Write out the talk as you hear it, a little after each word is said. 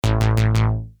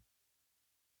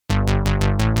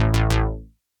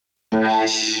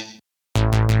Fresh.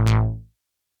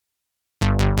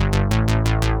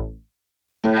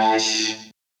 Fresh.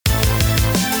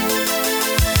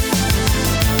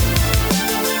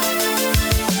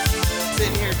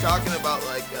 Sitting here talking about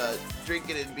like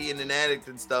drinking and being an addict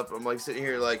and stuff. I'm like sitting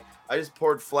here like I just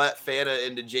poured flat Fanta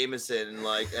into Jameson and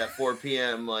like at 4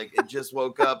 p.m. like it just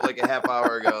woke up like a half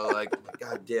hour ago. Like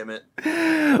God damn it.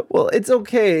 Well, it's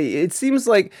okay. It seems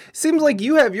like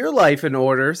you have your life in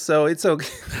order, so it's okay.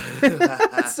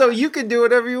 So you can do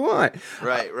whatever you want.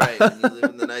 Right. And you live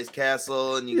in the nice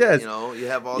castle, and you Yes. you know you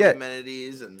have all the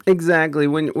amenities and Exactly.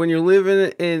 When you're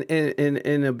living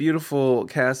in a beautiful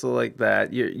castle like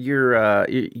that,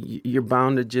 you're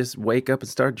bound to just wake up and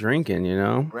start drinking. You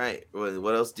know. right.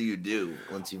 What else do you do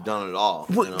once you've done it all?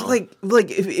 What, You know? like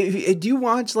if do you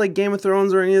watch like Game of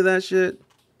Thrones or any of that shit?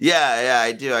 Yeah,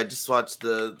 I do. I just watched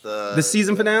the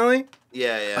season finale?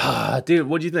 Yeah. Ah, dude,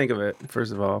 what'd you think of it?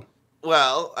 First of all,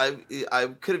 Well, I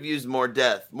could have used more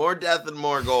death and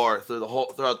more gore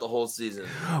throughout the whole season.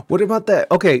 what about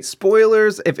that? Okay,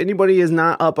 spoilers. If anybody is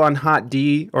not up on Hot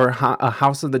D or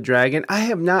House of the Dragon, I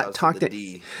have not House talked of the to.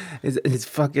 D. It's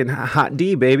fucking Hot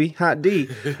D, baby, Hot D.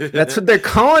 That's what they're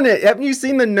calling it. Haven't you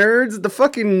seen the nerds? The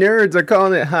fucking nerds are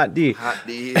calling it Hot D. Hot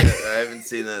D. I haven't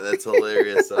seen that. That's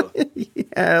hilarious. So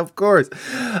Yeah, of course.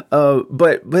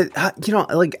 But you know,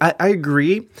 like I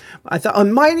agree. I thought, oh,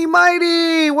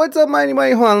 Mighty, what's up, Mighty?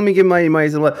 Hold on, let me give Mighty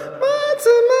some love.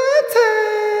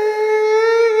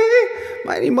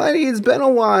 Mighty, it's been a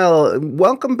while.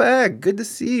 Welcome back. Good to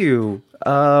see you.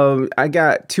 I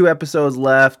got 2 episodes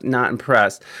left. Not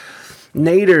impressed.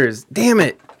 Naders, damn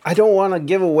it. I don't want to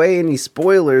give away any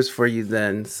spoilers for you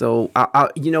then. So,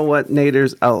 you know what,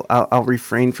 Naders, I'll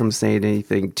refrain from saying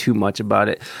anything too much about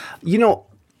it. You know,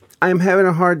 I'm having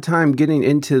a hard time getting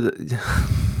into the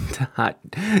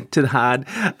to the hard.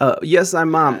 Yes,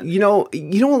 I'm mom. You know,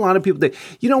 a lot of people think.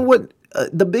 You know what?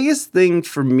 The biggest thing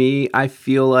for me, I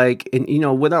feel like, and you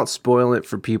know, without spoiling it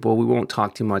for people, we won't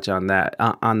talk too much on that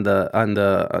on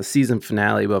the season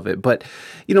finale of it. But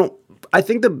you know, I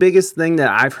think the biggest thing that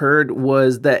I've heard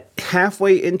was that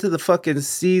halfway into the fucking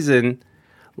season,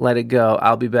 let it go.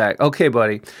 I'll be back. Okay,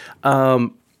 buddy.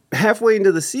 Halfway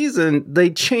into the season, they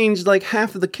changed like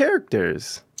half of the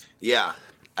characters. yeah,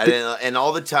 I didn't, and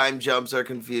all the time jumps are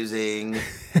confusing.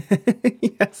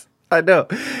 Yes, I know.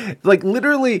 Like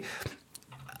literally,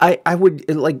 I would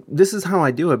like, this is how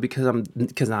I do it because I'm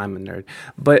a nerd.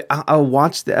 But I'll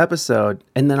watch the episode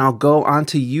and then I'll go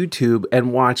onto YouTube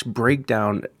and watch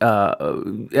breakdown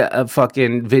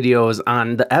fucking videos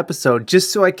on the episode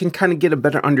just so I can kind of get a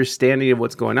better understanding of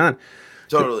what's going on.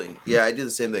 Totally. Yeah, I do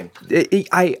the same thing.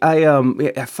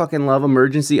 I fucking love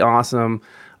Emergency Awesome.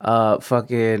 Who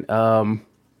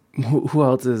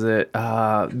else is it?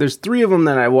 There's 3 of them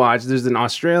that I watch. There's an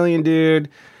Australian dude.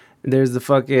 There's the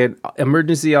fucking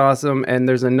Emergency Awesome, and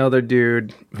there's another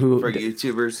dude who For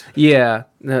YouTubers. Yeah,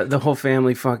 the whole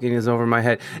family fucking is over my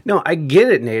head. No, I get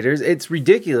it, Naders. It's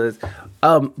ridiculous.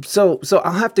 So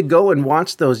I'll have to go and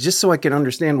watch those just so I can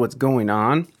understand what's going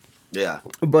on. Yeah.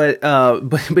 But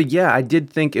yeah, I did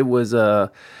think it was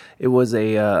it was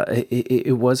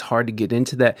hard to get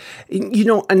into that, you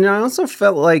know. And I also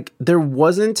felt like there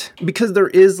wasn't, because there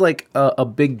is like a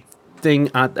big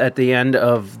thing at the end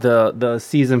of the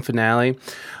season finale.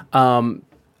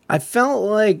 I felt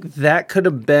like that could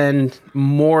have been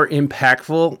more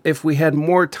impactful if we had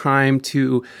more time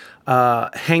to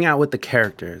hang out with the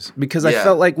characters, because I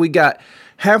felt like we got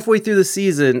halfway through the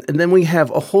season and then we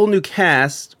have a whole new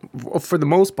cast for the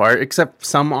most part, except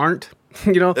some aren't.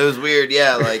 You know, It was weird.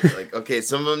 Yeah, like okay,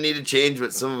 some of them need to change,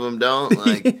 but some of them don't.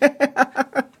 Like,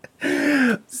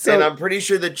 so and I'm pretty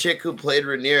sure the chick who played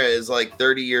Rhaenyra is like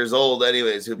 30 years old,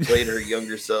 anyways. Who played her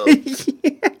younger self?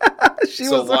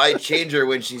 So why change her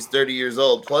when she's 30 years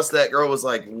old? Plus, that girl was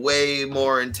like way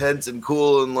more intense and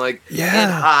cool and like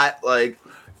and hot. Like,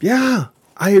 yeah,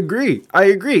 I agree.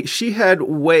 She had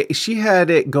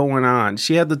it going on.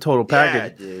 She had the total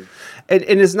package. yeah, dude.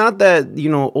 And it's not that, you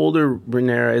know, older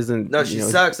Rhaenyra isn't. No, she you know,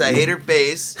 sucks. I hate her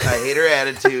face. I hate her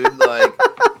attitude. Like,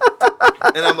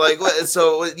 and I'm like, what?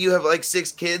 So you have like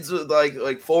 6 kids with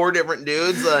like 4 different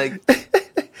dudes, like,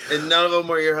 and none of them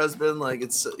were your husband. Like,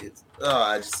 it's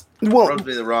I just rubs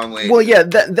me the wrong way. Well, yeah,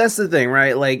 that's the thing,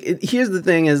 right? Like, here's the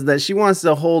thing is that she wants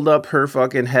to hold up her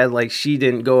fucking head like she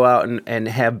didn't go out and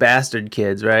have bastard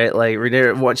kids, right? Like,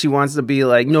 what she wants to be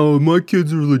like, no, my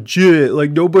kids are legit. Like,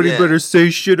 nobody better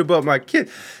say shit about my kid.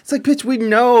 It's like, bitch, we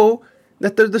know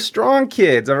that they're the strong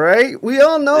kids, all right? We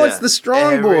all know it's the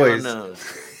strong Everyone boys.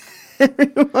 knows.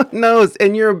 Everyone knows,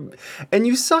 and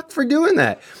you suck for doing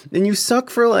that, and you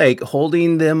suck for like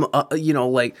holding them, you know,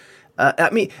 like I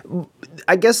mean,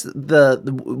 I guess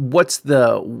what's the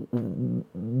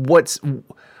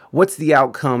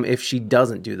outcome if she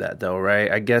doesn't do that though,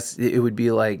 right? I guess it would be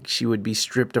like she would be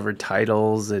stripped of her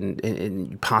titles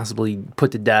and possibly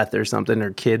put to death or something.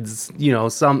 Her kids,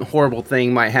 some horrible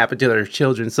thing might happen to their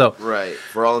children. So Right.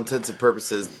 For all intents and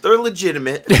purposes, they're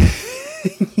legitimate.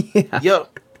 yeah.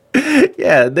 Yep.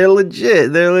 Yeah, they're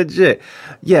legit.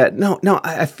 Yeah, no,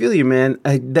 I feel you, man.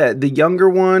 That the younger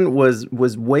one was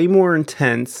way more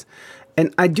intense,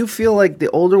 and I do feel like the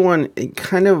older one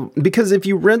kind of, because if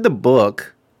you read the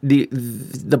book, the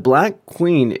Black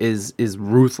Queen is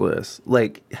ruthless,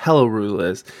 like hella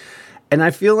ruthless, and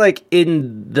I feel like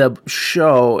in the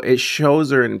show it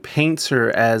shows her and paints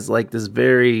her as like this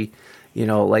very,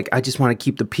 like I just want to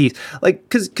keep the peace, like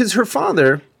because her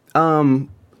father,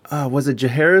 was it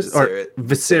Jaehaerys or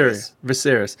Viserys?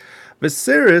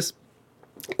 Viserys,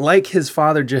 like his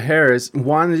father Jaehaerys,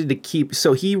 wanted to keep.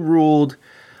 So he ruled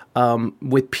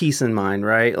with peace in mind,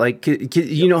 right? Like,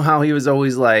 you know how he was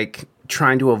always like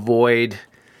trying to avoid.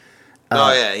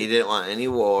 He didn't want any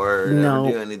war,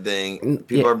 never do anything.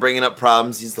 People are bringing up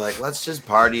problems. He's like, let's just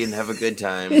party and have a good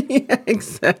time. Yeah,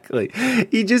 exactly.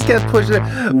 He just kept pushing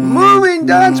it. Moving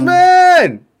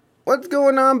Dutchman! What's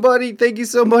going on, buddy? Thank you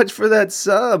so much for that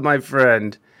sub, my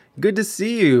friend. Good to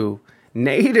see you.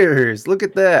 Naders, look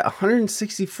at that.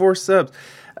 164 subs.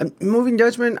 Moving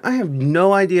Dutchman, I have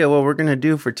no idea what we're gonna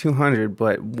do for 200,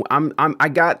 but I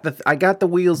got the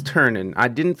wheels turning. I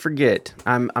didn't forget.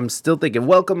 I'm still thinking.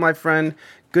 Welcome, my friend.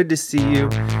 Good to see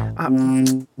you. How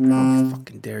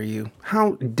fucking dare you?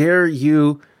 How dare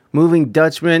you, Moving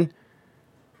Dutchman?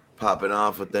 Popping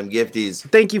off with them gifties.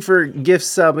 Thank you for gift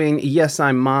subbing. Yes,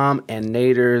 I'm Mom and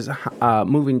Naders.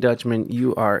 Moving Dutchman,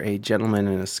 you are a gentleman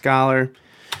and a scholar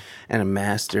and a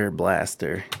master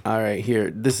blaster. All right,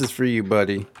 here. This is for you,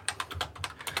 buddy.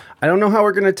 I don't know how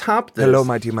we're going to top this. Hello,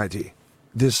 mighty.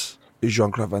 This is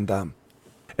Jean-Claude Van Damme.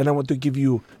 And I want to give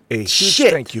you a huge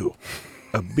thank you.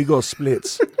 A big old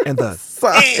splits. And a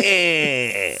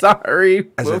Sorry.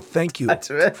 As a thank you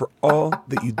for all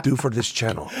that you do for this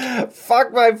channel.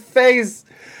 Fuck my face.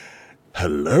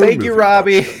 Hello. Thank you,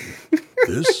 Robbie.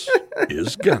 This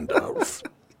is Gandalf.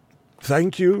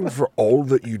 Thank you for all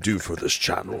that you do for this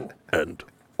channel. And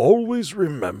always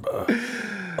remember,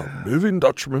 a moving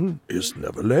Dutchman is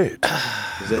never late.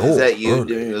 Is that you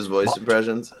doing those voice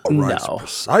impressions? Arrives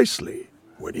precisely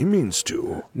when he means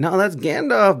to. No, that's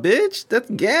Gandalf, bitch. That's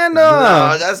Gandalf.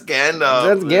 No, that's Gandalf.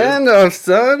 That's Gandalf,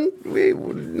 son.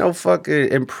 No fucking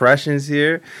impressions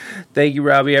here. Thank you,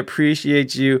 Robbie. I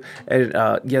appreciate you. And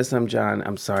yes, I'm John.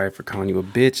 I'm sorry for calling you a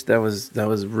bitch. That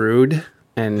was rude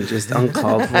and just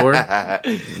uncalled for.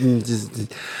 And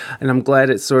I'm glad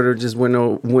it sort of just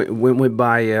went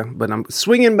by you. But I'm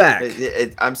swinging back.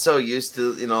 I'm so used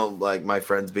to like my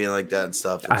friends being like that and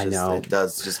stuff. I know it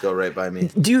does just go right by me.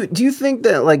 Do you think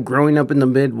that like growing up in the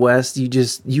Midwest,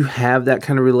 you have that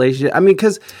kind of relationship? I mean,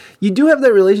 because you do have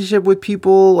that relationship with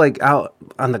people like out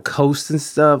on the coast and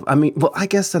stuff. I mean, well, I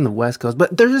guess on the West Coast,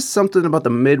 but there's just something about the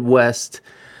Midwest.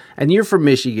 And you're from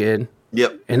Michigan.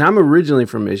 Yep. And I'm originally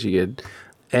from Michigan.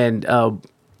 And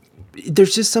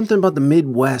there's just something about the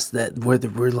Midwest that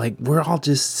we're all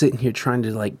just sitting here trying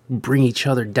to like bring each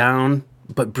other down,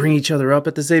 but bring each other up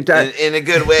at the same time. In a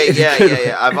good way.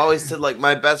 Yeah. I've always said like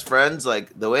my best friends,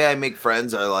 like the way I make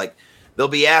friends are like they'll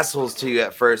be assholes to you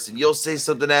at first, and you'll say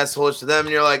something assholeish to them,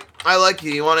 and you're like, I like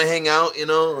you. You want to hang out?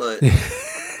 Like.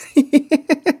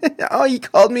 Oh, you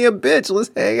called me a bitch. Let's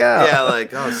hang out. Yeah,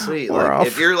 like, oh, sweet. Like,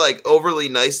 if you're like overly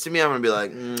nice to me, I'm gonna be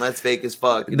like, that's fake as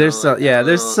fuck. There's something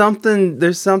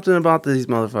about these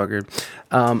motherfuckers.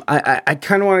 I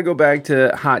kind of want to go back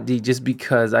to Hot D just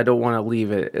because I don't want to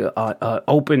leave it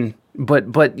open.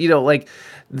 But like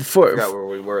I forgot where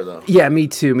we were though. Yeah, me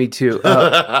too.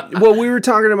 Well, we were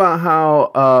talking about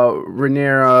how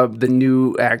Rhaenyra, the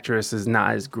new actress, is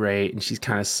not as great, and she's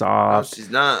kind of soft. No, she's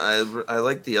not. I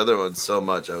like the other one so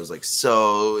much. I was like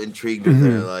so intrigued with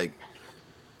her. Like,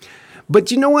 but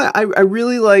you know what? I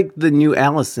really like the new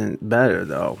Alicent better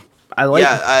though.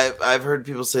 I've heard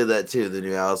people say that too. The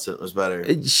new Alicent was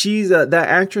better. She's that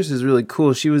actress is really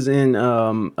cool. She was in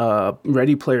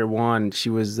Ready Player One. She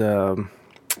was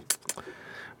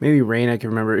maybe Rain. I can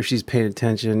remember if she's paying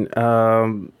attention.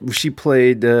 She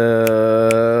played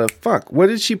what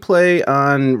did she play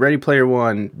on Ready Player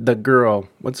One? The girl.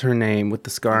 What's her name with the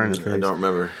scar on her face? I don't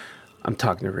remember. I'm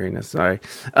talking to Raina. Sorry.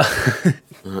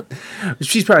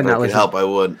 She's probably not listening. Help, I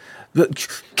would.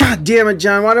 God damn it,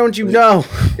 John! Why don't you know?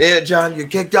 Yeah, John, you're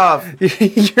kicked off.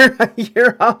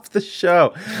 you're off the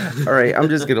show. All right, I'm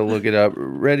just gonna look it up.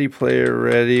 Ready Player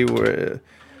Ready.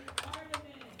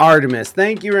 Artemis.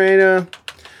 Thank you, Raina.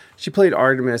 She played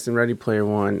Artemis in Ready Player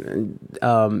One.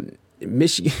 And,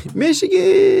 Michigan,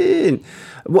 Michigan.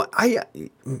 Well,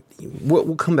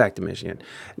 we'll come back to Michigan.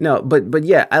 No, but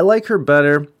yeah, I like her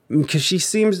better because she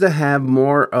seems to have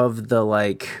more of the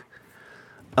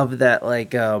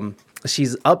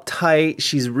she's uptight.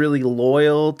 She's really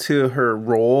loyal to her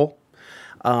role.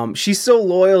 She's so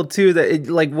loyal too that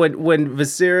when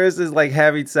Viserys is like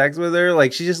having sex with her,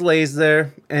 like she just lays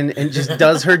there and just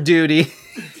does her duty.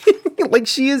 Like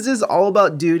she is just all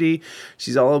about duty.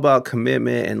 She's all about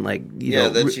commitment and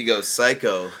then she goes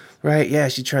psycho. Right, yeah,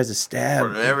 she tries to stab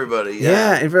in front of everybody.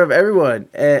 Yeah, in front of everyone.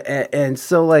 And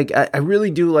so like I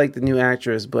really do like the new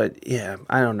actress, but yeah,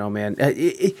 I don't know, man.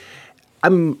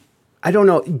 I don't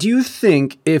know. Do you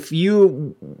think because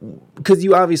you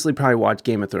obviously probably watched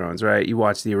Game of Thrones, right? You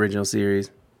watched the original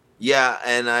series. Yeah,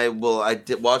 and I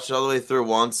did watch it all the way through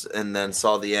once and then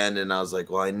saw the end and I was like,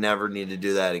 well, I never need to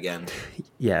do that again.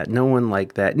 Yeah, no one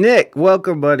like that. Nick,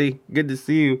 welcome, buddy. Good to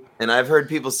see you. And I've heard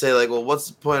people say like, well, what's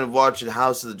the point of watching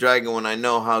House of the Dragon when I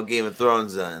know how Game of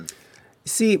Thrones ends?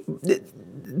 See,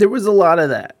 there was a lot of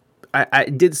that. I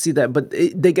did see that, but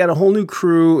they got a whole new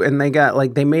crew, and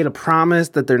they made a promise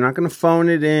that they're not going to phone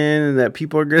it in, and that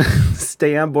people are going to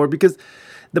stay on board. Because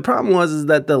the problem is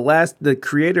that the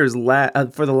creators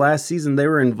for the last season, they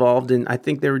were involved in, I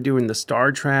think they were doing the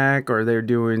Star Trek or they were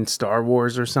doing Star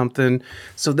Wars or something.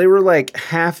 So they were like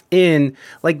half in,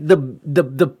 like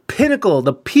the pinnacle,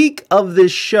 the peak of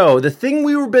this show, the thing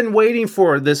we were been waiting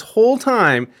for this whole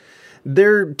time.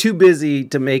 They're too busy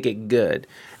to make it good.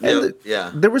 And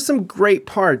there were some great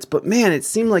parts, but man, it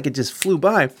seemed like it just flew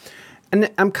by.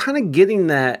 And I'm kind of getting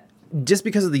that just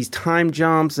because of these time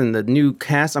jumps and the new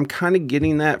cast. I'm kind of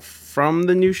getting that from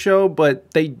the new show,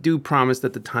 but they do promise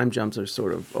that the time jumps are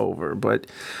sort of over. But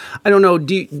I don't know.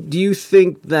 Do you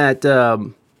think that?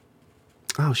 Oh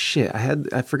shit!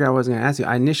 I forgot what I was going to ask you.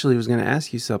 I initially was going to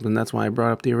ask you something. That's why I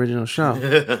brought up the original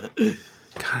show.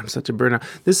 God, I'm such a burnout.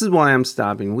 This is why I'm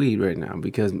stopping weed right now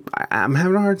because I'm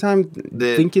having a hard time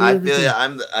thinking. I feel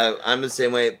I'm the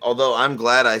same way. Although I'm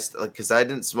glad because I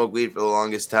didn't smoke weed for the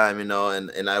longest time,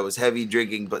 and I was heavy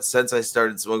drinking. But since I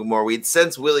started smoking more weed,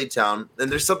 since Willie Town, and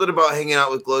there's something about hanging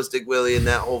out with Glow Stick Willie and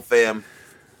that whole fam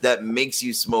that makes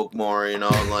you smoke more.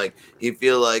 Like you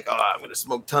feel like, oh, I'm gonna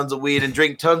smoke tons of weed and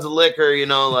drink tons of liquor.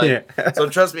 Yeah. So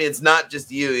trust me, it's not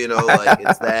just you. Like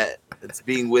it's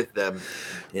being with them.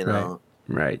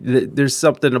 Right. There's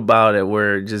something about it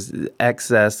where just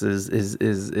excess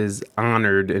is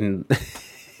honored and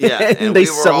and they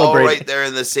were all right there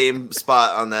in the same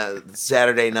spot on that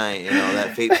Saturday night,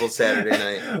 that fateful Saturday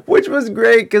night. Which was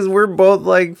great because we're both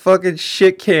like fucking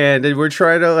shit canned and we're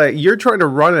trying to you're trying to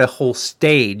run a whole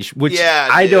stage, which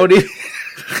I don't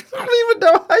even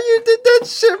know how you did that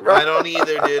shit, bro. I don't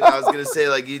either, dude. I was gonna say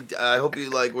I hope you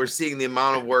we're seeing the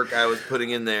amount of work I was putting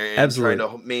in there and Absolutely.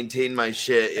 trying to maintain my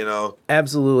shit,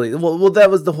 Absolutely. Well, that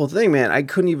was the whole thing, man. I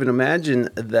couldn't even imagine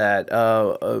that,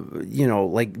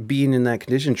 being in that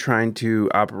condition, trying to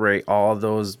operate all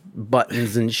those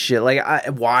buttons and shit,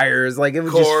 wires, it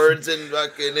was cords and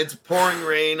fucking. It's pouring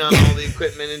rain on all the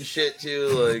equipment and shit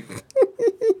too,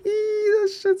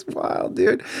 That shit's wild,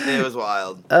 dude. It was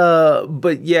wild.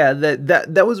 But yeah,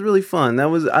 that was really fun. That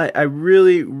was I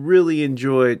really really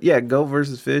enjoyed. Yeah, Go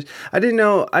versus Fish. I didn't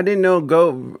know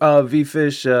Go v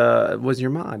Fish was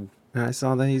your mod. And I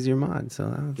saw that he's your mod.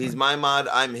 So he's my mod.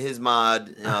 I'm his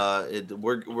mod.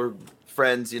 We're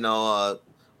friends.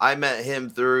 I met him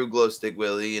through Glow Stick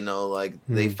Willie.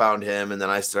 They found him, and then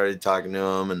I started talking to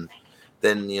him, and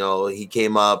then he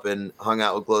came up and hung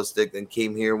out with Glow Stick, then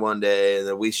came here one day, and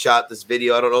then we shot this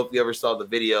video. I don't know if you ever saw the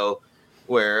video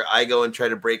where I go and try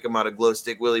to break him out of Glow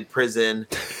Stick Willie prison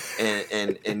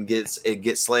and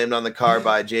get slammed on the car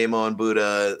by J-Mo and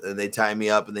Buddha, and they tie me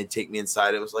up and they take me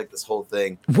inside. It was like this whole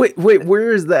thing. Wait,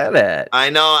 where is that at? I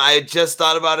know. I just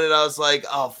thought about it. I was like,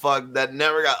 oh, fuck. That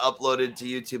never got uploaded to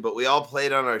YouTube, but we all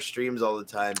played on our streams all the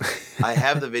time. I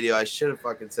have the video. I should have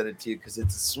fucking sent it to you because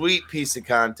it's a sweet piece of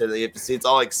content that you have to see. It's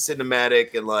all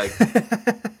cinematic and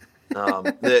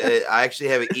I actually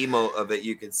have an emote of it.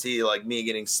 You can see me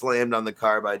getting slammed on the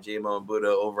car by J-Mo and Buddha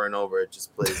over and over. It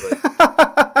just plays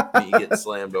me getting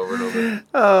slammed over and over.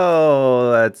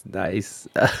 Oh, that's nice.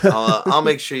 I'll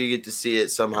make sure you get to see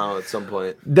it somehow at some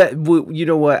point. You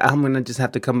know what? I'm gonna just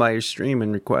have to come by your stream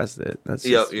and request it.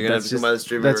 You're gonna have to come by the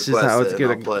stream and request it.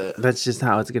 I'll play it. That's just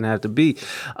how it's gonna have to be.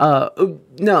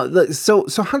 No, so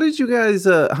how did you guys?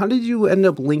 How did you end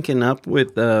up linking up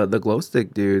with the Glow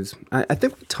Stick dudes? I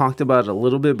think we talked about it a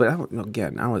little bit, but I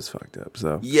was fucked up.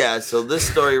 So so this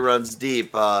story runs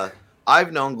deep.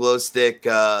 I've known Glow Stick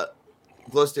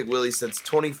Willie since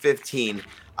 2015.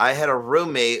 I had a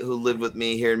roommate who lived with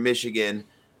me here in Michigan.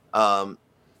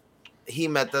 He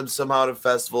met them somehow at a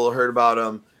festival, heard about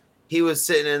them. He was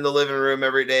sitting in the living room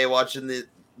every day watching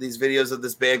these videos of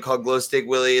this band called Glow Stick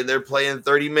Willie, and they're playing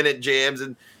 30-minute jams,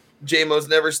 and J-Mo's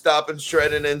never stopping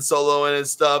shredding and soloing and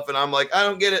stuff. And I'm like, I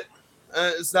don't get it.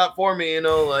 It's not for me, you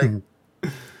know, like.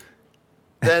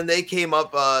 Then they came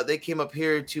up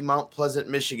here to Mount Pleasant,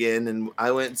 Michigan, and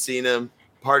I went and seen them,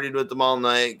 partied with them all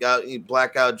night, got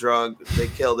blackout drunk. They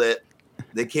killed it.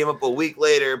 They came up a week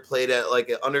later, played at like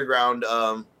an underground.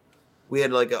 We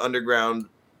had like an underground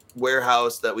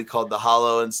warehouse that we called the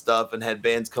Hollow and stuff, and had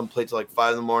bands come play till like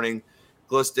 5 a.m.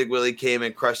 Glow Stick Willie came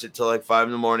and crushed it till like 5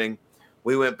 a.m.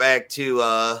 We went back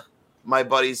to my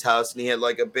buddy's house, and he had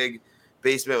like a big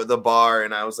basement with a bar,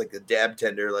 and I was like a dab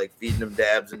tender, like feeding him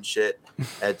dabs and shit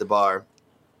at the bar.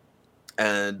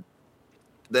 And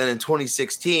then in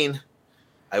 2016,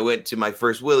 I went to my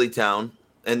first Willie Town,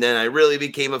 and then I really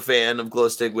became a fan of Glow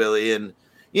Stick Willie. And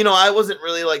you know, I wasn't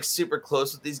really like super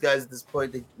close with these guys at this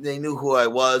point. They knew who I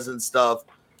was and stuff,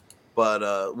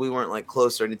 but we weren't like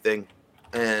close or anything.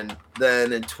 And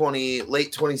then in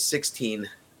late 2016,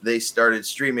 they started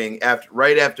streaming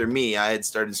right after me. I had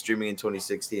started streaming in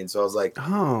 2016, so I was like,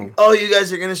 "Oh, you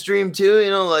guys are gonna stream too? You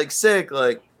know, like sick,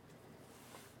 like."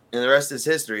 And the rest is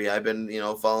history. I've been, you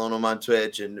know, following them on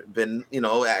Twitch and been, you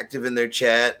know, active in their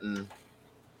chat. And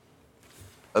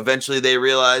eventually they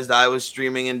realized I was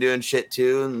streaming and doing shit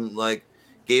too, and like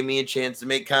gave me a chance to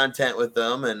make content with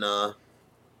them. And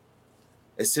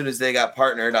as soon as they got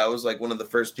partnered, I was like one of the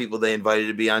first people they invited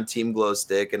to be on Team Glow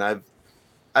Stick. And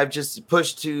I've just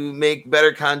pushed to make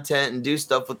better content and do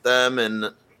stuff with them,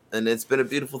 and it's been a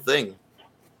beautiful thing.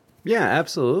 Yeah,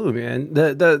 absolutely, man.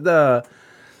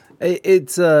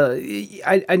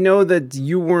 I know that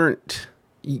you weren't,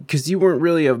 because you weren't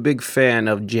really a big fan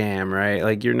of Jam, right?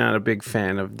 Like you're not a big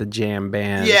fan of the Jam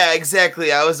band. Yeah,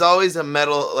 exactly. I was always a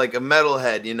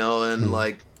metalhead, you know, and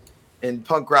like in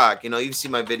punk rock, you know, you see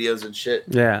my videos and shit.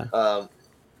 Yeah.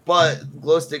 But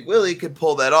Glow Stick Willie could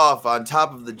pull that off on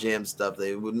top of the Jam stuff.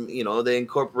 They wouldn't, you know, they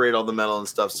incorporate all the metal and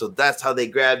stuff. So that's how they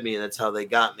grabbed me, and that's how they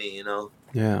got me, you know?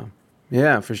 Yeah.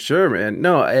 Yeah, for sure, man.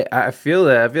 No, I feel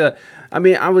that. I'm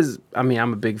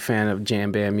a big fan of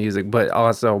jam band music, but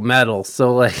also metal.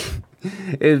 So like,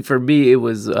 for me, it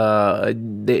was a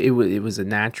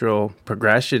natural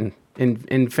progression in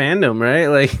fandom, right?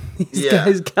 Like these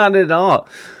guys got it all.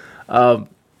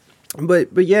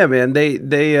 But yeah, man, they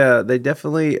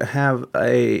definitely have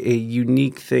a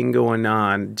unique thing going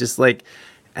on, just like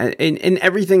in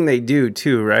everything they do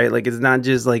too, right? Like it's not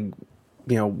just like,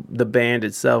 you know, the band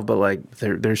itself, but like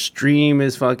their stream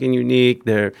is fucking unique.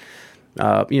 Their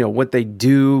you know, what they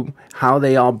do, how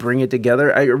they all bring it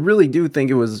together. I really do think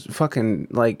it was fucking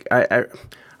like I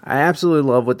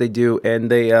absolutely love what they do, and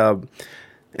they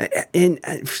and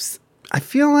I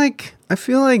feel like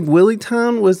Willie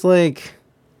Town was like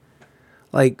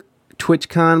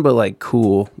TwitchCon, but like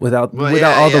cool without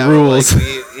all the rules. Like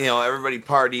you know, everybody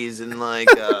parties, and like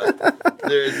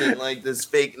there isn't like this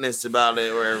fakeness about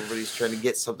it where everybody's trying to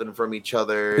get something from each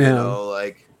other. You know,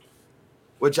 like,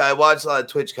 which I watch a lot of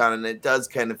TwitchCon, and it does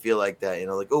kind of feel like that. You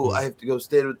know, like, oh, I have to go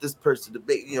stand with this person to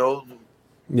make, you know,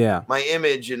 my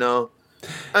image. You know,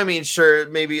 I mean, sure,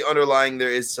 maybe underlying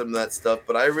there is some of that stuff,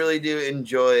 but I really do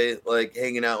enjoy like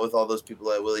hanging out with all those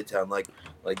people at Willie Town. Like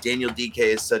Daniel DK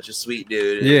is such a sweet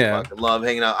dude. And I fucking love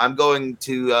hanging out. I'm going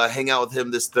to hang out with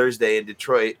him this Thursday in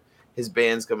Detroit. His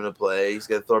band's coming to play. He's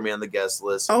gonna throw me on the guest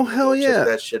list. Oh hell yeah! Check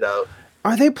that shit out.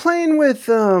 Are they playing with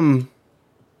LC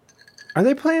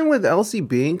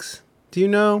Binks? Do you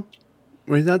know?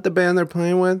 Or is that the band they're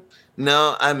playing with?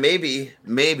 No, maybe.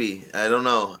 I don't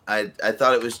know. I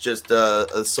thought it was just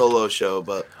a solo show,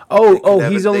 but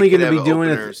he's only going to be doing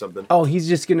it or something. Oh, he's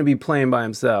just going to be playing by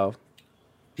himself.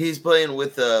 He's playing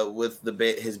with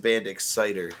his band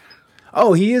Exciter.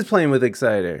 Oh, he is playing with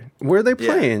Exciter. Where are they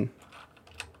playing?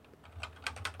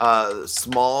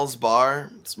 Smalls Bar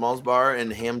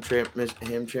in Hamtramck,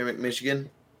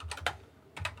 Michigan.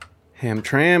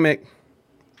 Hamtramck.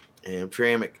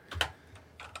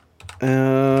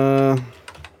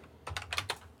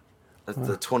 That's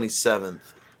the 27th.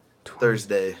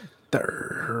 Thursday.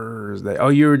 Oh,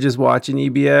 you were just watching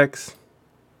EBX?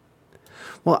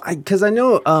 Well, because I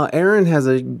know Aaron has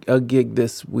a gig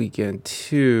this weekend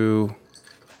too.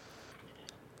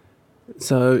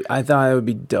 So I thought it would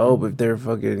be dope if they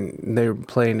were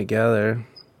playing together.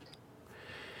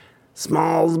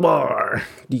 Smalls Bar,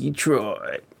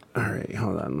 Detroit. All right,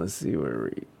 hold on. Let's see where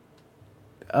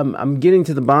I'm getting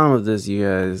to the bottom of this, you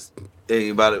guys. Hey,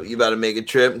 you about to make a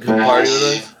trip and come party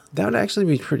with us? That would actually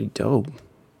be pretty dope.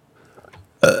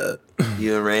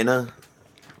 You and Raina?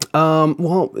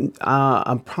 Well,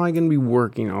 I'm probably gonna be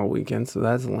working all weekend, so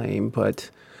that's lame. But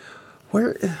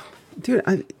where,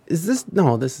 dude? Is this?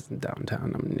 No, this isn't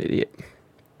downtown. I'm an idiot.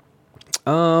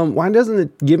 Why doesn't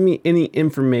it give me any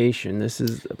information? This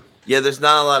is Yeah, there's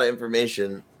not a lot of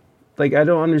information. like I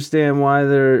don't understand why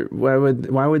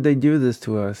would they do this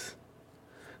to us?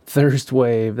 Thirst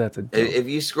wave. That's a. If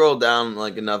you scroll down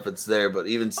like enough, it's there. But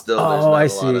even still, there's Oh, not I a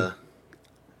see. lot of.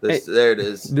 There it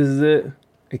is. This is it.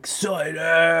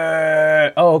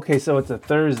 Excited. Oh, okay. So it's a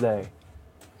Thursday.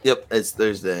 Yep, it's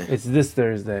Thursday. It's this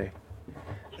Thursday.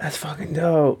 That's fucking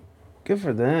dope. Good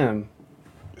for them.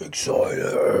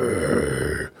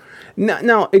 Exciter.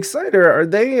 Now, Exciter, are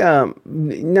they?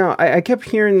 No, I kept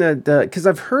hearing that because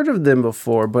I've heard of them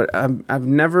before, but I've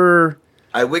never.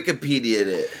 I Wikipedia'd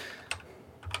it.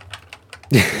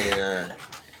 And,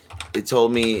 it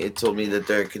told me that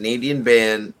they're a Canadian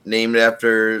band named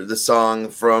after the song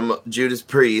from Judas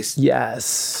Priest.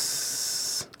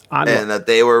 Yes. And that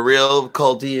they were real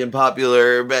culty and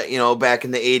popular, back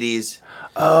in the 80s.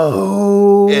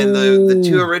 Oh. And the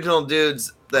two original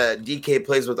dudes that DK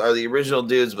plays with are the original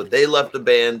dudes, but they left the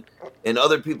band, and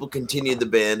other people continued the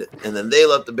band, and then they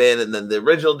left the band, and then the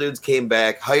original dudes came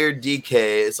back, hired DK.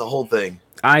 It's a whole thing.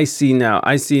 I see now.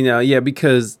 Yeah,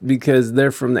 because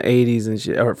they're from the 80s and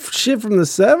shit, or shit from the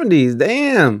 70s.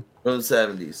 Damn. From the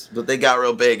 70s. But they got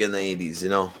real big in the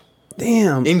 80s,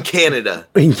 Damn. In Canada.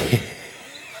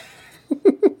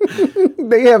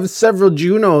 They have several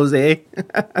Junos, eh? We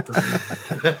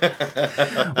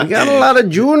got a lot of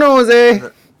Junos, eh?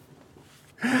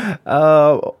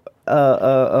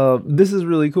 This is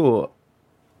really cool.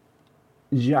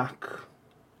 Jacques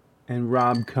and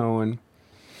Rob Cohen.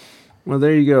 Well,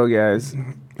 there you go, guys.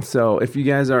 So if you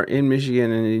guys are in Michigan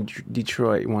and in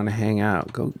Detroit, you want to hang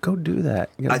out, go do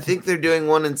that. I think they're doing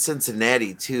one in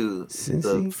Cincinnati too. Cincy?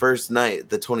 The first night,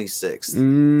 the 26th. It's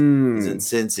in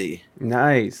Cincy.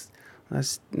 Nice.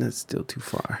 That's still too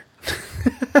far.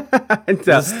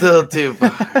 It's still too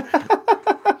far.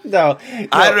 No,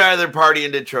 I'd rather party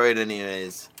in Detroit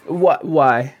anyways. What?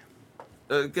 Why?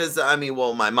 Because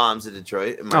my mom's in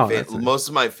Detroit, and most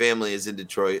of my family is in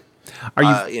Detroit. Are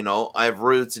you? I have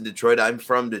roots in Detroit. I'm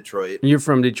from Detroit. You're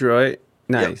from Detroit.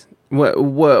 Nice. Yep.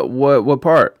 What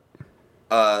part?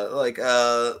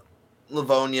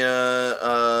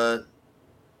 Livonia.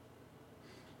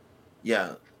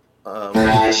 Yeah.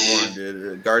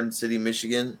 Garden City,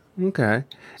 Michigan. Okay.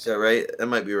 Is that right? That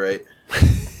might be right.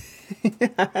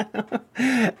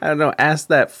 I don't know. Ask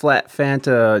that Flat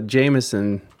Fanta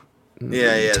Jameson.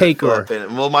 Yeah. Taylor.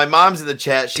 Well, my mom's in the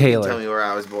chat. She Taylor. can tell me where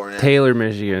I was born at. Taylor,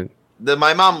 Michigan.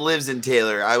 My mom lives in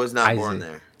Taylor. I was not born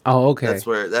there. Oh, okay. That's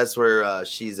where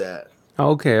she's at.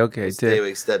 Okay. Stay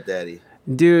with stepdaddy.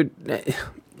 Dude,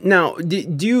 now do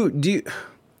you?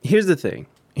 Here's the thing.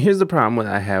 Here's the problem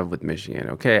that I have with Michigan.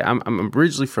 Okay, I'm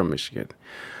originally from Michigan,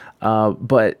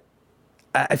 but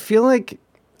I feel like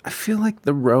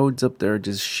the roads up there are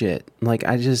just shit. Like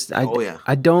I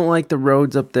don't like the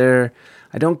roads up there.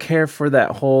 I don't care for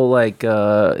that whole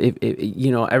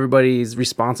everybody's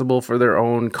responsible for their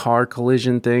own car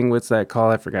collision thing. What's that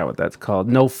called? I forgot what that's called.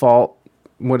 No fault,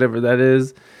 whatever that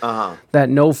is. That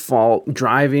no fault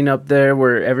driving up there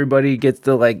where everybody gets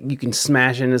to you can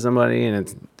smash into somebody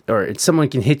and someone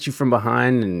can hit you from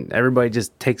behind and everybody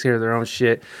just takes care of their own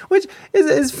shit, which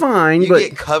is fine. You but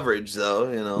get coverage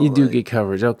though, You do get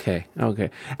coverage. Okay.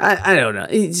 I don't know.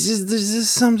 It's just there's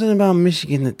just something about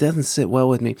Michigan that doesn't sit well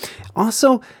with me.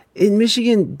 Also, in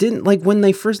Michigan, when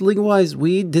they first legalized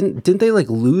weed, didn't they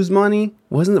lose money?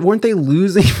 Weren't they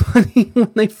losing money when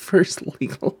they first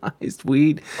legalized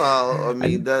weed? Well,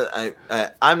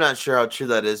 I'm not sure how true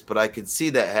that is, but I could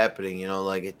see that happening.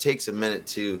 It takes a minute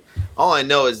to. All I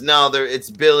know is now it's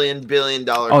 $billion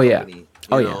company.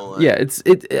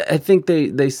 I think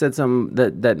they said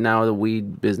that now the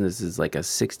weed business is like a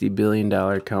 $60 billion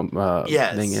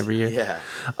thing every year. Yeah.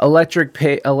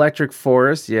 Electric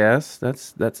Forest, yes,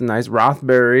 that's nice.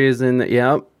 Rothbury is in.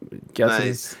 Yep.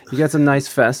 Nice. You got some nice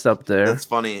fest up there. That's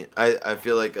funny. I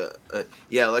feel like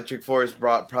Electric Forest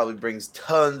probably brings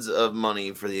tons of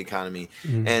money for the economy,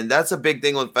 and that's a big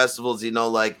thing with festivals.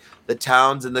 The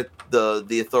towns and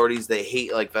the authorities, they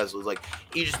hate festivals.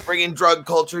 You just bring in drug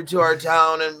culture to our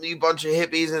town and a bunch of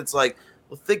hippies. And it's well,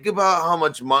 think about how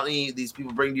much money these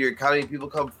people bring to your economy. People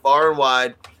come far and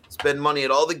wide, spend money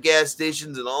at all the gas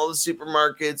stations and all the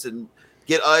supermarkets and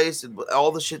get ice and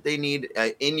all the shit they need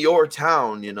in your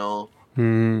town.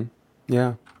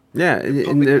 Yeah. Yeah,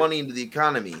 pumping money into the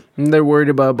economy. And they're worried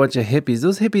about a bunch of hippies.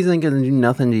 Those hippies ain't gonna do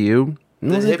nothing to you.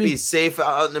 The hippies safe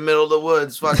out in the middle of the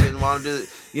woods, fucking want to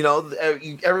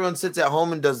do, everyone sits at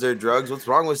home and does their drugs. What's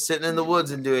wrong with sitting in the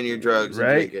woods and doing your drugs,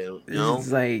 right? And drinking,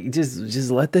 It's like just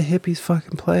let the hippies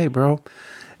fucking play, bro.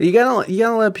 You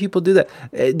gotta let people do that.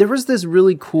 There was this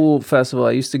really cool festival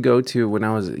I used to go to when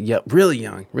I was really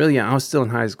young. I was still in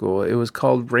high school. It was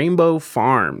called Rainbow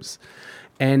Farms.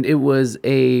 And it was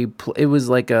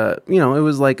like a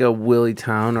Willie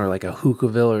Town or like a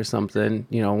Hookahville or something,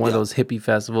 one of those hippie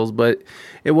festivals, but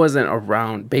it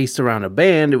wasn't based around a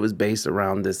band. It was based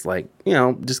around this, like,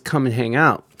 just come and hang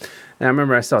out. And I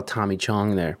remember I saw Tommy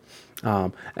Chong there,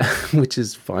 which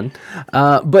is fun.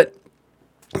 But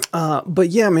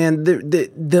yeah, man,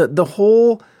 the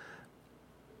whole,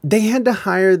 they had to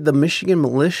hire the Michigan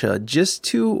militia just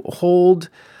to hold,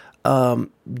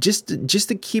 just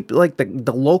to keep like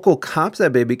the local cops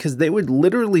at bay, because they would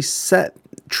literally set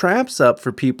traps up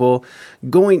for people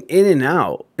going in and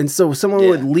out. And so someone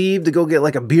would leave to go get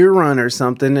like a beer run or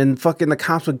something, and fucking the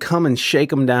cops would come and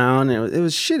shake them down. And it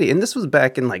was shitty. And this was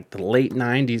back in like the late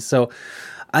 90s. So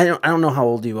I don't know how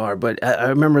old you are, but I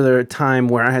remember there was a time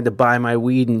where I had to buy my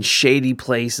weed in shady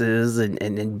places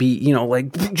and be,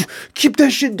 like, keep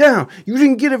that shit down. You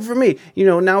didn't get it from me.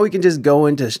 Now we can just go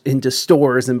into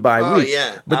stores and buy weed. Oh,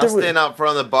 yeah. But I'll stand out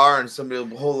front of the bar and somebody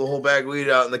will hold the whole bag of weed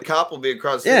out, and the cop will be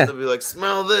across the street. They'll be like,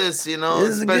 smell this,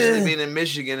 especially being in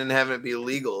Michigan and having it be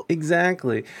illegal.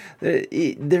 Exactly.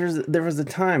 There was a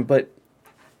time, but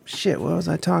shit, what was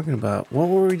I talking about? What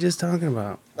were we just talking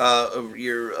about?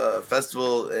 Your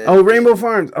festival. Rainbow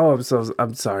Farms. Oh,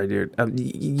 I'm sorry, dude.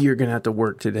 You're gonna have to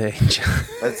work today.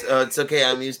 It's okay.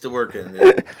 I'm used to working.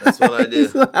 Dude. That's what I do.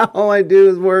 All I do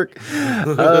is work.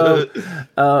 No,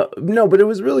 but it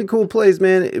was a really cool place,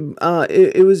 man.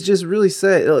 It was just really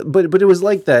sad, but it was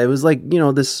like that. It was like,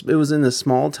 this. It was in a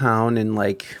small town in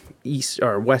like east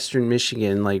or western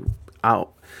Michigan, like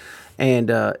out.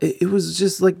 And it was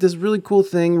just like this really cool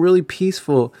thing, really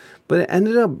peaceful. But it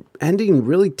ended up ending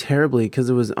really terribly because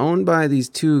it was owned by these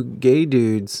two gay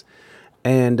dudes.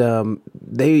 And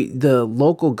the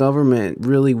local government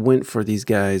really went for these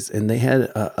guys. And they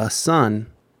had a son.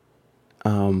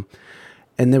 And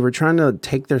they were trying to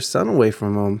take their son away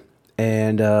from them.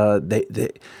 And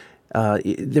there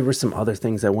were some other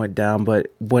things that went down, but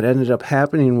what ended up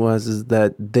happening is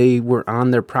that they were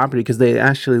on their property, because they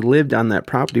actually lived on that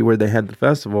property where they had the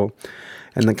festival,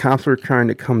 and the cops were trying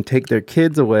to come take their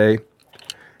kids away,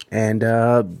 and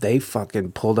they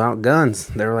fucking pulled out guns.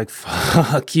 They were like,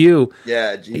 fuck you.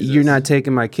 Yeah, Jesus. You're not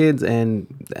taking my kids. And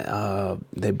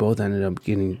they both ended up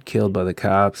getting killed by the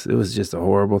cops. It was just a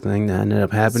horrible thing that ended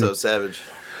up happening. So savage.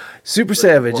 Super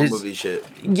savage. War movie shit.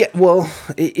 Yeah, well,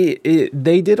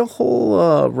 they did a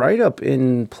whole write-up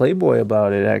in Playboy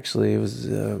about it, actually. It was,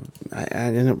 I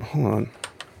ended up, hold on.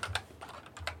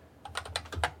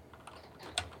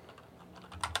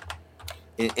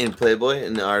 In Playboy,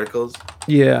 in the articles?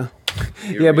 Yeah.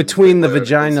 You're between the Playboy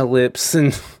vagina articles. lips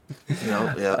and,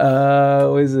 what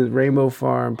is it, Rainbow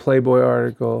Farm, Playboy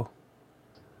article.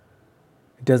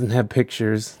 It doesn't have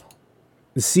pictures.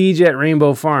 The Siege at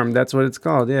Rainbow Farm. That's what it's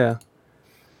called, yeah.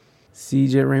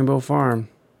 Siege at Rainbow Farm.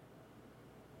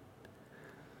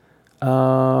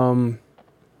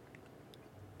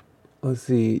 Let's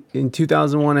see. In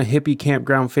 2001, a hippie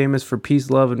campground famous for peace,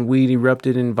 love, and weed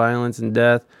erupted in violence and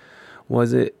death.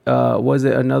 Was it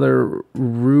another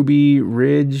Ruby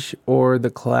Ridge or the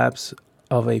collapse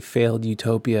of a failed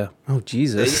utopia? Oh,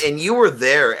 Jesus. And you were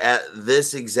there at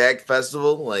this exact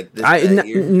festival? Like this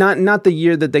year? Not the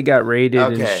year that they got raided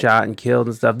and shot and killed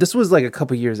and stuff. This was like a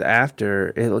couple years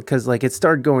after, because like it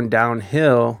started going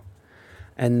downhill,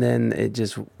 and then it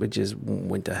just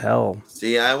went to hell.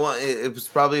 See, it was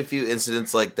probably a few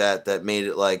incidents like that made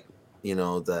it like,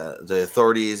 the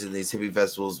authorities in these hippie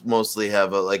festivals mostly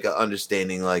have an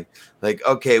understanding, like,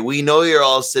 okay, we know you're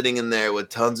all sitting in there with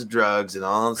tons of drugs and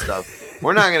all that stuff.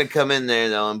 We're not going to come in there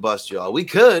though and bust you all. We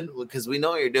could, because we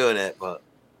know you're doing it, but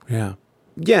yeah,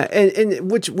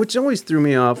 and which always threw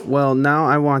me off. Well, now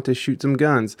I want to shoot some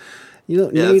guns.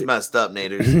 That's messed up,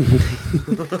 Naders.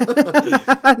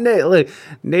 Look,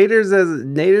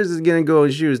 Naders is gonna go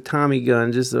and shoot his Tommy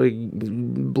gun just so he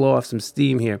can blow off some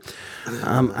steam here.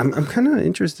 I'm kind of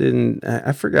interested in.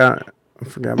 I forgot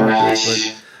about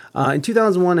this. But in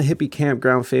 2001, a hippie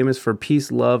campground famous for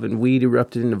peace, love, and weed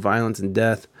erupted into violence and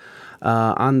death.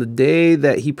 On the day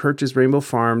that he purchased Rainbow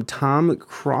Farm, Tom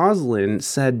Crosland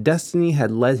said destiny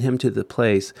had led him to the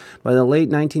place. By the late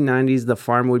 1990s, the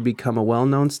farm would become a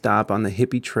well-known stop on the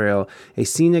Hippie Trail, a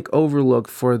scenic overlook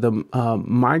for the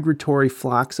migratory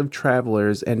flocks of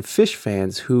travelers and fish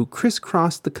fans who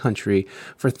crisscrossed the country,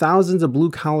 for thousands of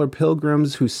blue-collar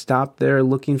pilgrims who stopped there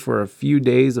looking for a few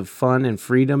days of fun and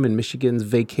freedom in Michigan's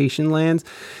vacation lands.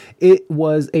 It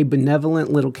was a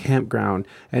benevolent little campground,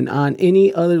 and on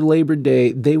any other Labor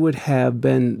Day, they would have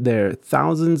been there.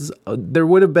 There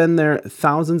would have been there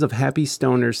thousands of happy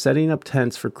stoners setting up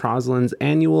tents for Crosland's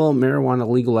annual marijuana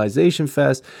legalization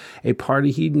fest, a party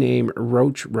he'd named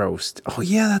Roach Roast. Oh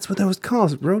yeah, that's what that was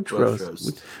called, Roach Roast,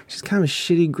 which is kind of a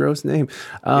shitty, gross name.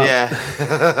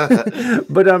 Yeah.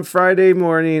 But on Friday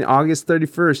morning, August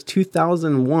 31st,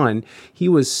 2001, he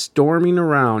was storming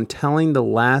around telling the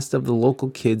last of the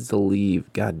local kids to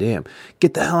leave. Goddamn.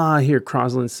 Get the hell out of here,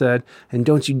 Crosland said, and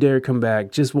don't you dare come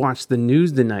back. Just watch the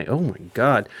news tonight. Oh my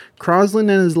God.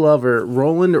 Crosland and his lover,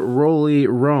 Roland Rolly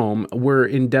Rome, were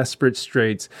in desperate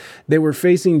straits. They were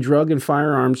facing drug and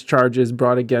firearms charges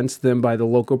brought against them by the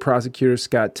local prosecutor,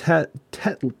 Scott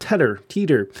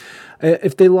Teeter.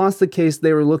 If they lost the case,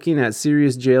 they were looking at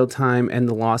serious jail time and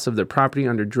the loss of their property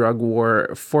under drug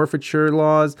war forfeiture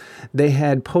laws. They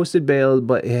had posted bail,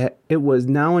 but it was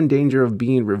now in danger of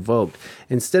being revoked.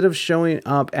 Instead of showing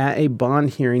up at a bond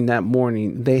hearing that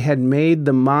morning, they had made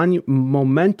the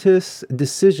momentous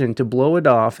decision to blow it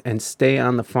off and stay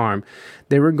on the farm.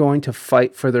 They were going to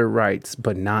fight for their rights,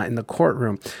 but not in the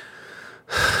courtroom.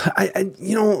 I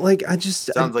Sounds like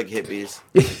hippies.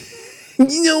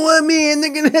 You know what, man?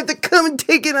 They're gonna have to come and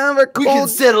take it out of our cold. We can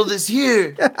settle this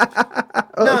here,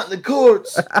 not in the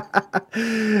courts.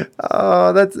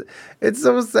 Oh, it's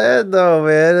so sad though,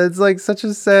 man. It's like such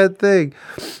a sad thing.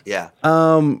 Yeah.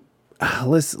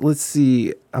 Let's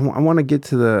see. I want to get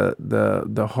to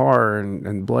the horror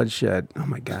and bloodshed. Oh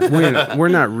my God, we're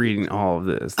not reading all of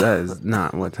this. That is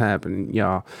not what's happening,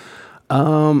 y'all.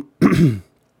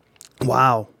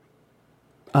 Wow.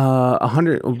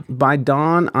 100 by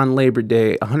dawn on Labor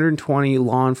Day, 120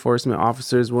 law enforcement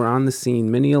officers were on the scene,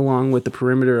 many along with the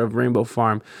perimeter of Rainbow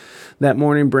Farm. That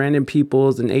morning, Brandon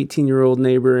Peoples, an 18-year-old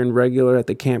neighbor and regular at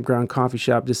the campground coffee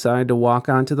shop, decided to walk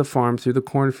onto the farm through the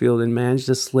cornfield and managed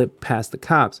to slip past the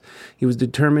cops. He was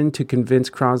determined to convince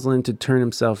Crosland to turn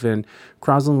himself in.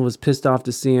 Crosland was pissed off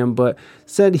to see him, but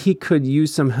said he could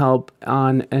use some help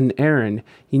on an errand.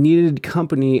 He needed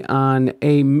company on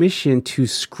a mission to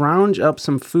scrounge up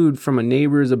some food from a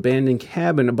neighbor's abandoned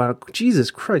cabin.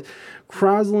 Jesus Christ.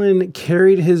 Crosland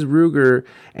carried his Ruger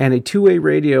and a two-way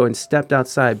radio and stepped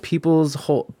outside. People's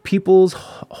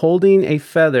holding a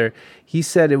feather. He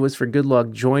said it was for good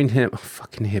luck. Joined him. Oh,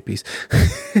 fucking hippies.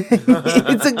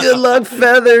 It's a good luck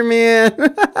feather, man.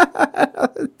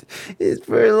 It's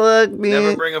for luck, man.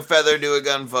 Never bring a feather to a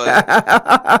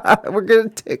gunfight. We're going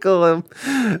to tickle him.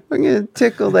 We're going to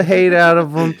tickle the hate out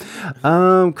of him.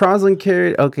 Crosland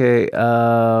carried... Okay.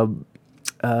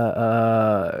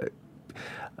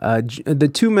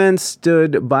 The two men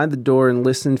stood by the door and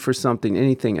listened for something,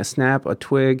 anything, a snap, a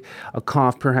twig, a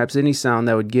cough, perhaps any sound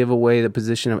that would give away the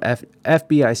position of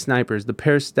FBI snipers. The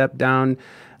pair stepped down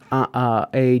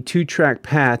a two-track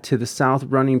path to the south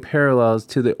running parallels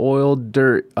to the oiled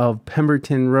dirt of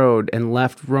Pemberton Road and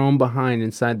left Rome behind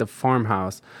inside the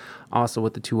farmhouse, also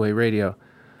with the two-way radio.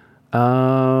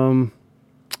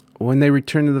 When they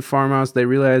returned to the farmhouse, they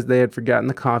realized they had forgotten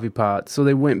the coffee pot. So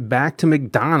they went back to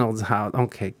McDonald's house.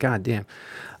 Okay, goddamn.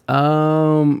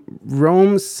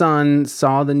 Rome's son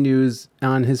saw the news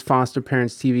on his foster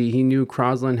parents' TV. He knew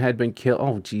Crosland had been killed.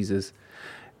 Oh, Jesus.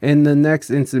 In the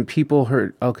next instant, people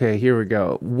heard... Okay, here we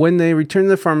go. When they returned to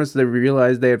the farmhouse, they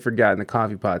realized they had forgotten the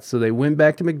coffee pot. So they went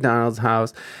back to McDonald's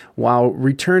house. While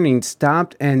returning,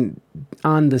 stopped and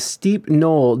on the steep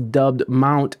knoll dubbed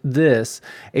Mount This,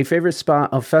 a favorite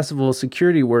spot of festival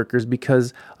security workers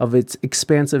because of its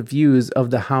expansive views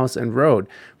of the house and road.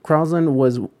 Crosland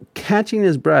was catching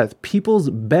his breath.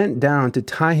 Peoples bent down to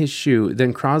tie his shoe.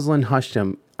 Then Crosland hushed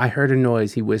him. I heard a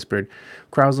noise, he whispered.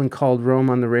 Crosland called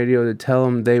Rome on the radio to tell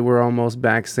him they were almost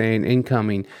back, saying,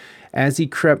 incoming. As he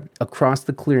crept across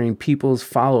the clearing, Peoples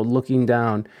followed, looking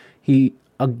down. He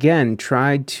again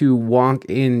tried to walk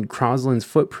in Crosland's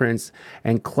footprints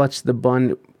and clutched the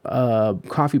bun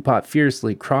coffee pot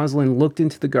fiercely. Crosland looked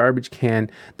into the garbage can,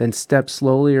 then stepped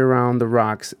slowly around the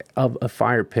rocks of a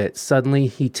fire pit. Suddenly,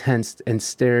 he tensed and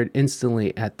stared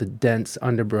instantly at the dense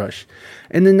underbrush.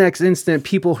 In the next instant,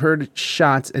 people heard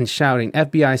shots and shouting.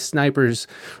 FBI snipers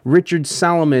Richard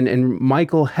Salomon and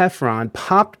Michael Heffron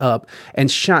popped up and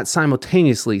shot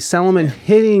simultaneously. Salomon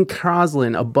hitting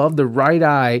Crosland above the right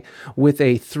eye with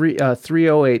a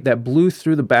 308 that blew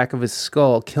through the back of his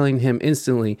skull, killing him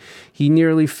instantly. He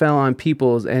nearly fell on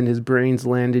Peoples, and his brains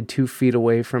landed 2 feet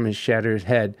away from his shattered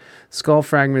head. Skull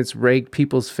fragments raked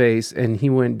Peoples' face, and he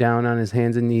went down on his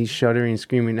hands and knees, shuddering and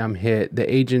screaming, "I'm hit."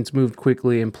 The agents moved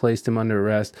quickly and placed him under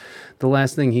arrest. The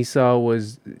last thing he saw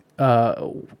was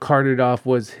carted off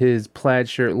was his plaid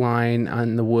shirt lying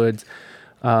on the woods,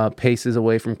 paces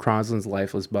away from Crosland's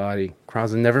lifeless body.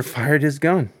 Crosland never fired his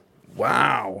gun.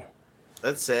 Wow.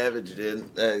 That's savage,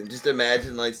 dude. Just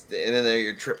imagine, like, standing there,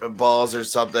 you're tripping balls or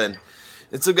something,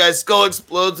 and some guy's skull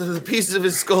explodes, and the pieces of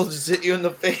his skull just hit you in the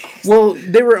face. Well,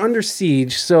 they were under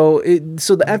siege, so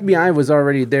the FBI was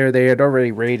already there. They had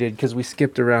already raided because we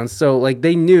skipped around. So, like,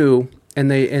 they knew, and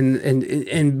they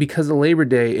and because of Labor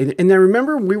Day, and I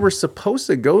remember we were supposed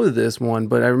to go to this one,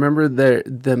 but I remember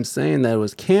them saying that it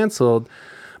was canceled,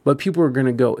 but people were going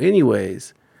to go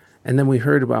anyways. And then we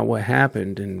heard about what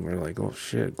happened, and we're like, oh,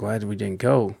 shit, glad we didn't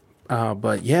go.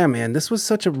 But, yeah, man, this was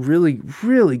such a really,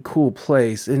 really cool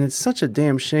place, and it's such a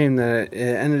damn shame that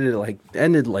it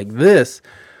ended like this.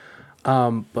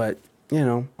 But, you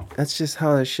know, that's just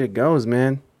how that shit goes,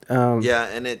 man. Yeah,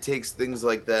 and it takes things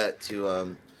like that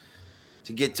to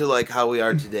get to, like, how we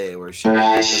are today, where shit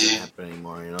doesn't happen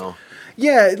anymore, you know?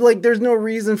 Yeah, like there's no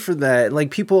reason for that.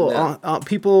 Like people, No.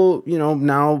 people, you know,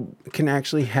 now can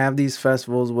actually have these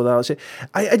festivals without shit.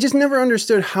 I just never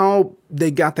understood how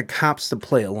they got the cops to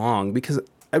play along, because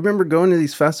I remember going to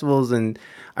these festivals, and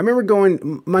I remember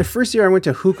going my first year. I went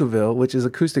to Hookahville, which is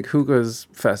Acoustic Hookah's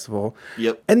festival.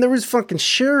 Yep. And there was fucking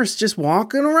sheriffs just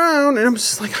walking around, and I'm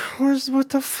just like, what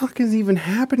the fuck is even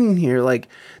happening here? Like,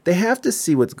 they have to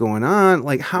see what's going on.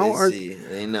 Like,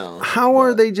 They know. how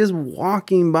are they just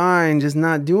walking by and just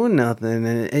not doing nothing?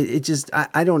 And it just,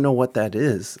 I don't know what that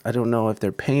is. I don't know if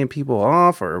they're paying people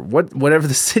off or whatever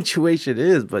the situation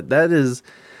is, but that is,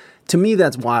 to me,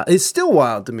 that's wild. It's still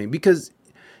wild to me because,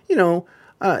 you know,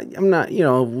 I'm not, you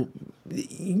know,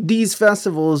 these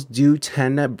festivals do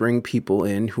tend to bring people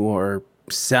in who are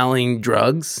selling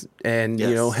drugs and,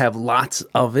 you know, Yes. have lots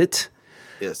of it.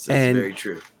 Yes, that's And- very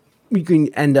true. You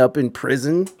can end up in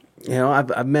prison. You know,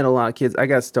 I've met a lot of kids. I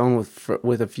got stoned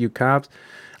with a few cops.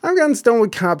 I've gotten stoned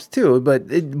with cops too. But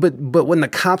when the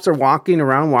cops are walking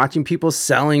around watching people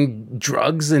selling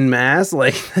drugs en masse,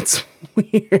 like, that's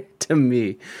weird to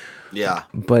me. Yeah.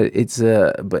 But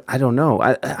but I don't know.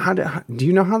 How do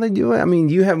you know how they do it? I mean,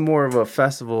 you have more of a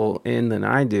festival in than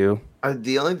I do.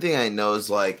 The only thing I know is,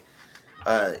 like,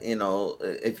 you know,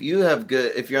 if you're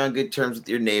on good terms with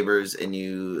your neighbors, and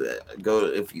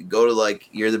if you go to, like,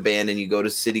 you're the band and you go to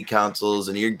city councils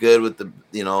and you're good with the,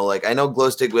 you know, like, I know Glow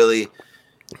Stick Willie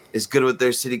is good with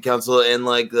their city council, and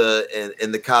like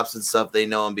and the cops and stuff. They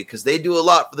know them because they do a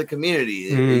lot for the community.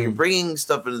 You're bringing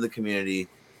stuff into the community,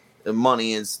 the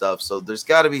money and stuff. So there's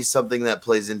got to be something that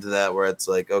plays into that, where it's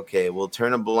like, okay, we'll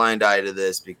turn a blind eye to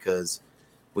this because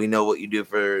we know what you do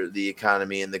for the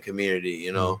economy and the community,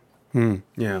 you know.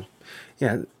 Yeah.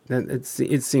 It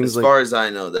seems As like, far as I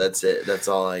know, that's it. That's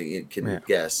all I can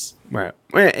guess. right.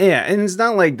 Yeah, and it's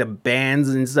not like the bands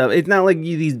and stuff. It's not like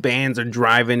these bands are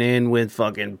driving in with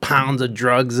fucking pounds of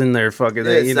drugs in their fucking.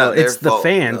 Yeah, it's you know, not their it's the fault,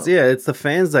 fans. no. Yeah, it's the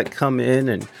fans that come in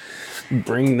and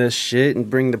bring this shit and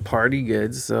bring the party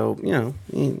goods. So, you know,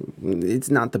 it's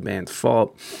not the band's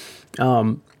fault.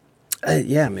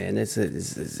 Yeah, man,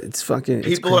 it's fucking.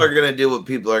 People are gonna do what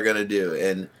people are gonna do,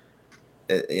 and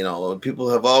you know, people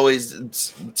have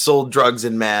always sold drugs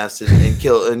in mass and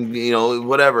kill, and you know,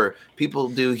 whatever. People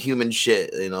do human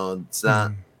shit. You know, it's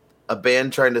not a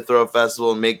band trying to throw a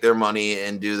festival and make their money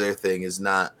and do their thing is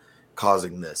not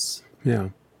causing this.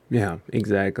 Yeah,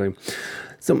 exactly.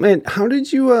 So, man, how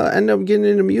did you end up getting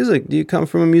into music? Do you come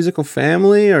from a musical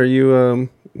family? Are you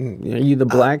the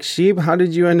black sheep? How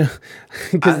did you end up?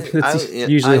 Because that's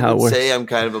usually how it would works. say I'm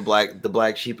kind of the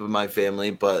black sheep of my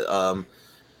family, but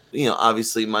you know,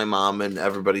 obviously my mom and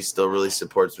everybody still really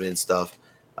supports me and stuff.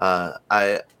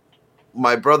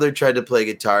 My brother tried to play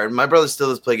guitar, and my brother still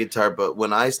does play guitar, but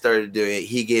when I started doing it,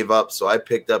 he gave up, so I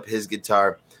picked up his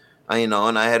guitar. You know,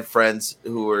 and I had friends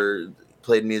who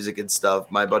played music and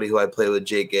stuff. My buddy who I played with,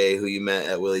 Jake A., who you met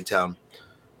at Willitown,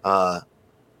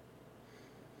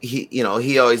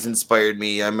 he always inspired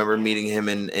me. I remember meeting him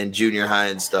in junior high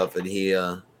and stuff, and he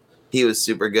he was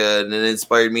super good, and it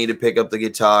inspired me to pick up the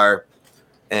guitar.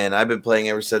 And I've been playing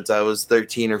ever since I was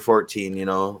 13 or 14, you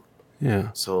know. Yeah.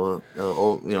 So,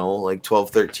 like 12,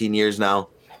 13 years now.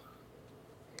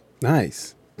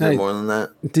 Nice. Is it more than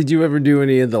that? Did you ever do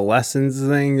any of the lessons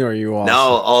thing, or are you all? No,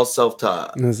 all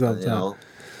self-taught. Self-taught.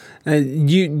 You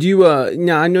know?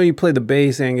 Now I know you play the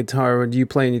bass and guitar, but do you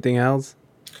play anything else?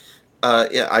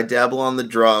 Yeah, I dabble on the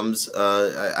drums.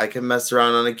 I can mess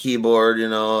around on a keyboard. You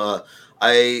know,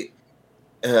 I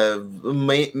have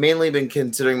mainly been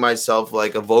considering myself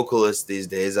like a vocalist these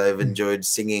days. I've enjoyed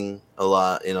singing a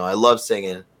lot. You know, I love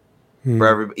singing for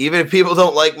everybody. Even if people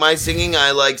don't like my singing,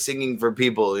 I like singing for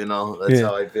people. You know, that's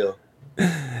how I feel.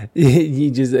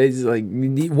 It's like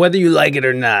whether you like it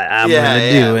or not, I'm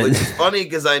gonna do it. Which is funny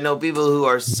because I know people who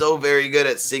are so very good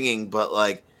at singing, but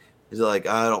like. He's like,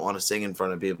 I don't want to sing in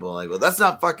front of people. Like, well, that's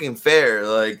not fucking fair.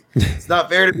 Like, it's not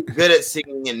fair to be good at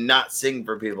singing and not sing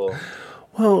for people.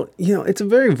 Well, you know, it's a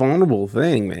very vulnerable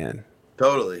thing, man.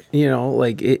 Totally. You know,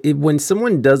 like when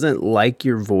someone doesn't like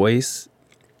your voice,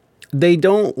 they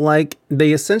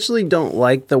essentially don't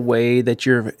like the way that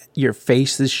your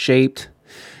face is shaped.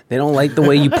 They don't like the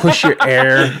way you push your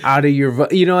air out of your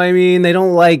you know what I mean? They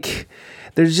don't like.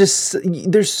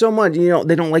 There's so much, you know,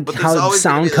 they don't like how the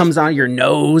sound comes out of your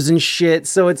nose and shit.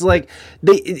 So it's like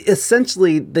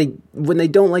when they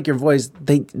don't like your voice,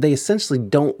 they essentially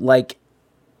don't like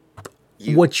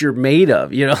what you're made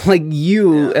of, you know, like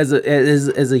you as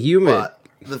a human. But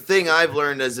the thing I've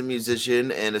learned as a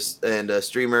musician and a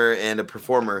streamer and a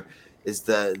performer is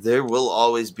that there will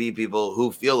always be people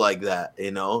who feel like that, you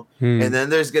know, and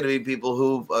then there's going to be people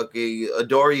who fucking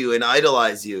adore you and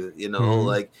idolize you, you know,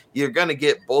 like you're going to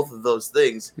get both of those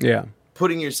things. Yeah.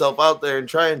 Putting yourself out there and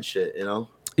trying shit, you know?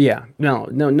 Yeah. No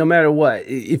matter what,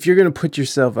 if you're going to put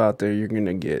yourself out there, you're going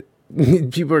to get,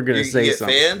 people are going to say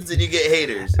something. You get fans and you get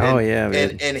haters.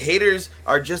 Man. And haters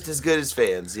are just as good as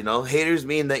fans, you know? Haters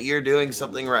mean that you're doing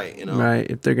something right, you know? Right.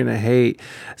 If they're going to hate.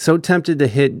 So tempted to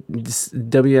hit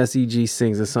WSEG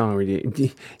sings a song.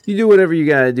 You do whatever you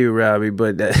got to do, Robbie,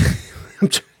 but I'm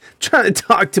trying to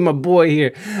talk to my boy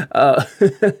here.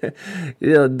 You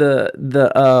know,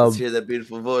 let's hear that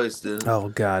beautiful voice, dude. Oh,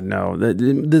 God, no.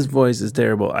 This voice is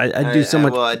terrible. I do so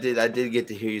much. Well, I did get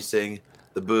to hear you sing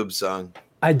the Boob song.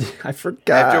 I forgot.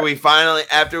 After we finally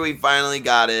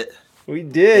got it. We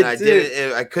did. And I did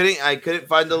it. I couldn't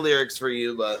find the lyrics for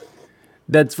you, but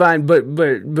that's fine. But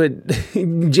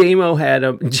JMO had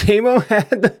them. JMO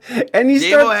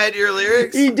had your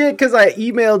lyrics. He did because I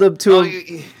emailed him to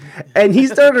him, and he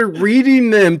started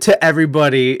reading them to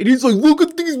everybody. And he's like, "Look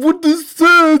at these. What this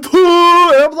says." And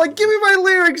I'm like, "Give me my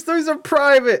lyrics. Those are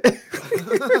private." Then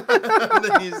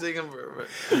you sing them forever.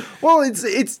 Well,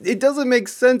 it doesn't make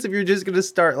sense if you're just gonna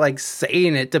start like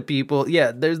saying it to people.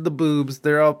 Yeah, there's the boobs.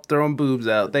 They're all throwing boobs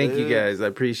out. Thank you guys. I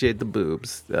appreciate the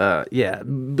boobs. Yeah,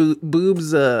 boobs.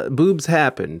 Boobs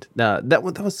happened. That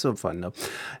was so fun though.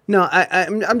 No,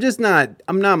 I'm just not.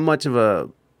 I'm not much of a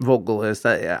vocalist.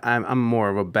 I'm more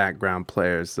of a background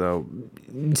player. So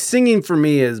singing for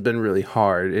me has been really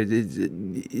hard.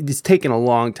 It's taken a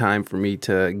long time for me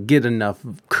to get enough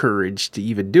courage to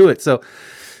even do it. So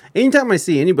anytime I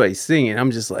see anybody singing, I'm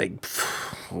just like,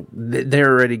 they're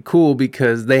already cool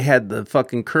because they had the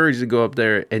fucking courage to go up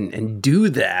there and do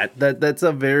that. That's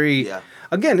a very,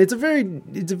 again, it's a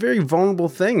very vulnerable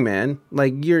thing, man.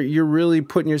 Like you're really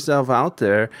putting yourself out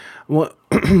there. When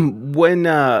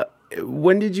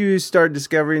did you start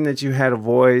discovering that you had a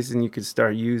voice and you could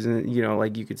start using it, you know,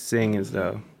 like you could sing and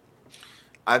stuff?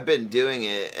 I've been doing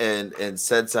it and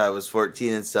since I was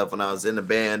 14 and stuff, when I was in a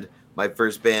band, my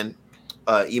first band,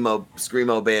 emo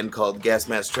screamo band called Gas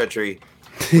Mask Treachery.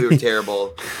 We were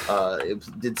terrible.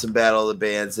 Did some battle of the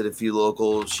bands, did a few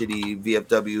local shitty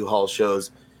VFW hall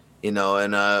shows, you know,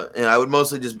 and I would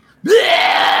mostly just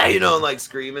you know, like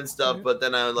scream and stuff, but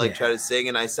then I would like try to sing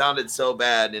and I sounded so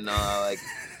bad, you know, like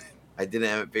I didn't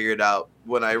have it figured out.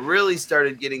 When I really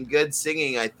started getting good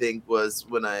singing, I think was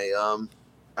when I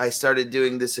started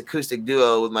doing this acoustic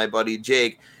duo with my buddy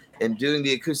Jake. And doing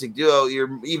the acoustic duo,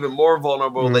 you're even more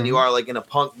vulnerable than you are like in a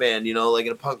punk band, you know, like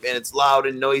in a punk band, it's loud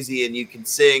and noisy and you can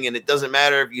sing and it doesn't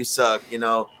matter if you suck, you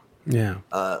know? Yeah.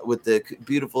 With the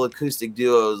beautiful acoustic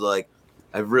duos, like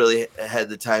I've really had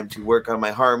the time to work on my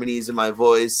harmonies and my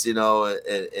voice, you know,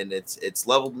 and it's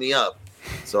leveled me up.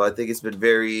 So I think it's been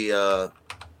very,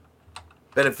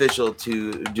 beneficial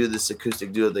to do this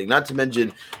acoustic duo thing. Not to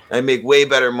mention, I make way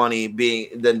better money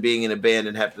than being in a band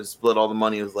and have to split all the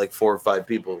money with like 4 or 5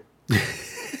 people.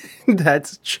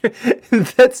 That's true.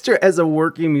 That's true. As a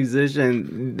working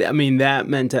musician, I mean, that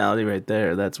mentality right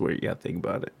there, that's where you got to think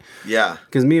about it. Yeah.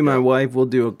 Because me and my wife will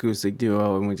do acoustic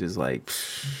duo, and we just like,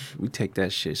 we take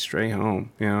that shit straight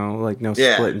home, you know, like no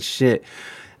Yeah. splitting shit.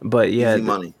 But yeah, Easy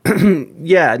money.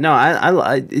 yeah,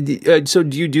 no, so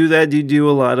do you do that? Do you do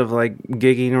a lot of like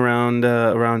gigging around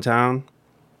town?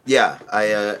 Yeah,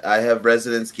 I have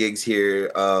residence gigs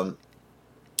here, and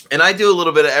I do a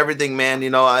little bit of everything, man. You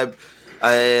know, I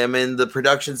am in the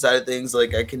production side of things.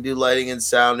 Like I can do lighting and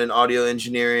sound and audio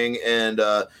engineering, and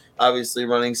obviously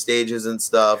running stages and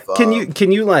stuff. Can you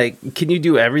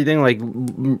do everything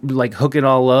like hook it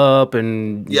all up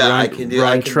and I can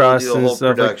do truss a and whole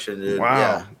stuff production, like, dude. wow,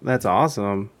 Yeah. that's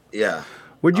awesome. Yeah.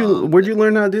 Where'd you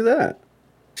learn how to do that?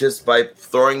 Just by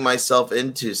throwing myself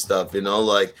into stuff, you know,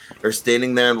 like, or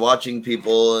standing there and watching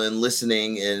people and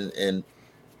listening and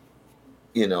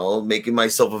you know, making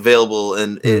myself available.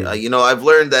 And you know, I've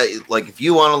learned that like if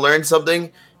you want to learn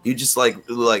something, you just like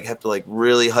have to like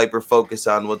really hyper focus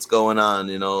on what's going on,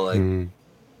 you know, like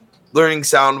learning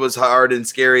sound was hard and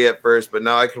scary at first, but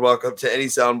now I can walk up to any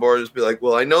soundboard and just be like,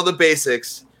 well, I know the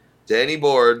basics to any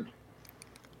board.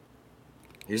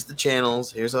 Here's the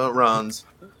channels, here's how it runs.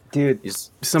 Dude, You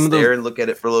just some of stare those, and look at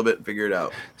it for a little bit and figure it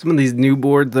out. some of these new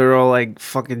boards, they're all like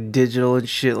fucking digital and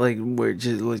shit, like where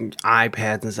just like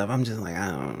iPads and stuff. I'm just like,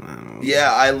 I don't.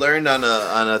 Yeah, I learned on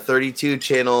a 32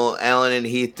 channel Allen and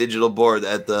Heath digital board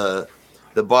at the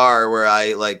bar where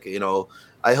I like, you know,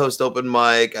 I host open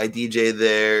mic, I DJ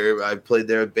there, I played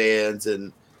there with bands,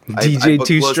 and DJ I booked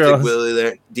Two Glow Stick Straws. Willie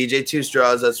there. DJ Two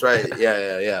Straws, that's right.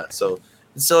 Yeah.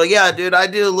 So yeah, dude, I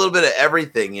do a little bit of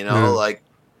everything, you know, like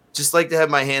just like to have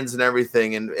my hands in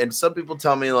everything. And some people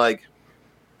tell me like,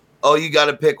 oh, you got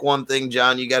to pick one thing,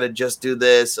 John. You got to just do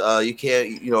this. You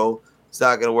can't, you know, it's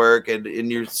not going to work. And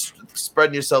you're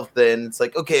spreading yourself thin. It's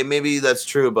like, okay, maybe that's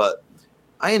true, but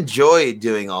I enjoy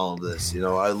doing all of this. You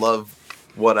know, I love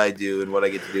what I do and what I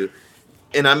get to do,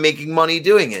 and I'm making money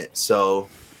doing it. So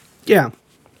Yeah.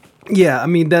 I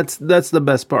mean, that's the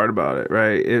best part about it,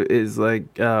 right? It is like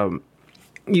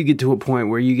you get to a point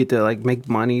where you get to like make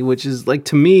money, which is like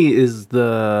to me is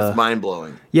it's mind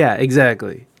blowing. yeah,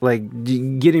 exactly. Like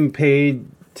getting paid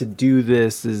to do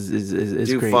this is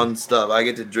Do great. fun stuff. I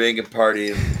get to drink and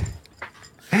party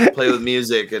and play with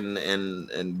music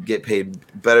and get paid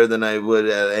better than I would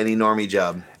at any normie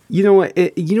job. You know what?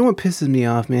 You know what pisses me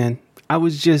off, man? I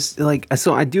was just like,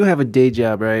 so I do have a day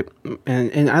job, right?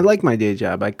 And I like my day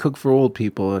job. I cook for old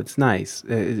people. It's nice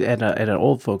at an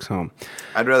old folks home.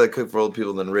 I'd rather cook for old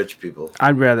people than rich people.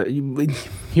 I'd rather.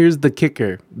 Here's the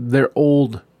kicker: they're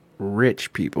old,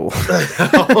 rich people,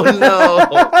 Oh no!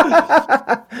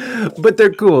 but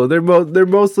they're cool. They're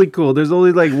mostly cool. There's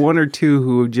only like one or two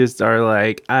who just are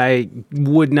like, I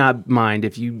would not mind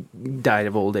if you died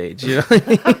of old age. You know?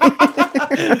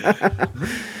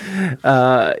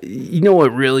 You know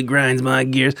what really grinds my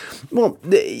gears? Well,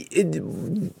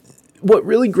 what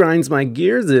really grinds my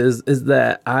gears is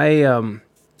that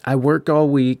I work all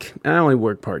week, and I only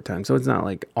work part-time, so it's not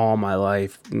like all my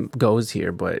life goes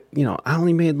here, but you know, I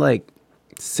only made like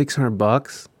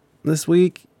 $600 this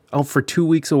week for 2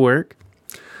 weeks of work.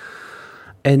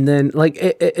 And then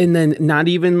not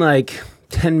even like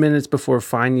 10 minutes before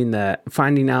finding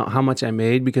out how much I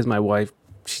made, because my wife,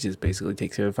 she just basically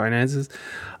takes care of finances.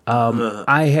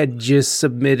 I had just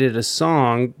submitted a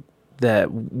song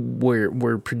that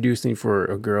we're producing for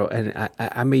a girl, and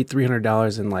I made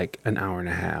 $300 in like an hour and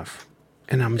a half.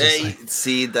 And I'm just like,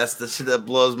 see, that's the shit that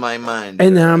blows my mind.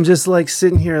 and then I'm just like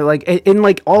sitting here like, and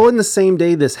like all in the same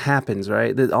day this happens,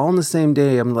 right? That all in the same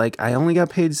day, I'm like, I only got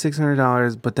paid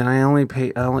 $600, but then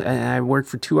I worked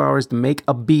for 2 hours to make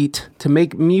a beat, to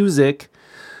make music,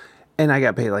 and I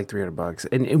got paid like $300.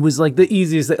 And it was like the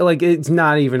easiest, like it's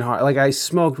not even hard. Like I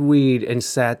smoked weed and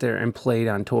sat there and played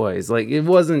on toys. Like it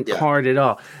wasn't hard at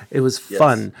all. It was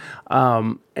fun.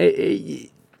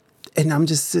 And I'm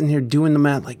just sitting here doing the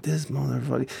math like, this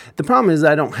motherfucker. The problem is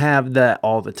I don't have that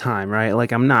all the time, right?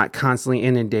 Like I'm not constantly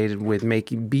inundated with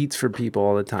making beats for people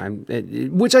all the time,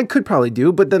 which I could probably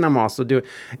do, but then I'm also doing,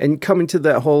 and coming to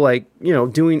that whole like, you know,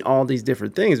 doing all these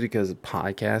different things because of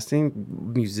podcasting,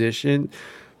 musician,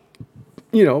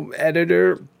 you know,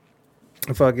 editor,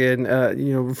 fucking,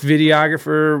 you know,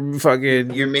 videographer,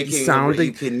 fucking, you're making sounding.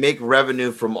 You can make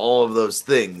revenue from all of those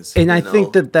things. And I know?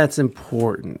 think that that's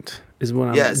important. Is what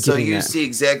I'm yeah, so getting you at. see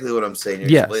exactly what I'm saying. You're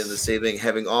Yes. explaining the same thing,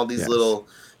 having all these little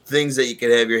things that you can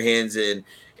have your hands in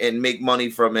and make money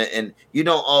from it. And you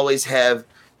don't always have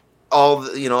all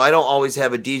the, you know, I don't always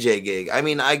have a DJ gig. I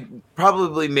mean, I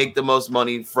probably make the most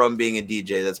money from being a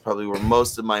DJ. That's probably where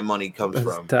most of my money comes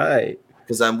That's from. tight.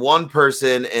 because I'm one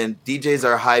person and DJs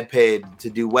are high paid. To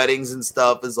do weddings and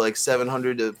stuff is like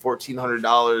 $700 to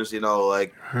 $1,400, you know,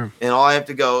 like, and all I have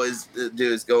to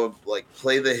do is go like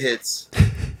play the hits,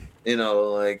 you know,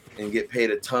 like, and get paid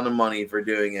a ton of money for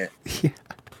doing it. Yeah.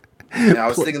 And I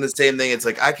was thinking the same thing. It's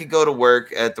like I could go to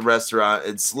work at the restaurant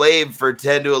and slave for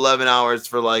 10 to 11 hours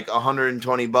for like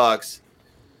 $120,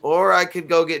 or I could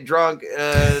go get drunk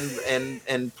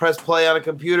and press play on a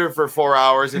computer for 4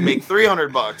 hours and make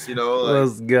 $300. You know, like,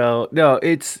 let's go. No,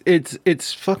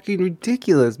 it's fucking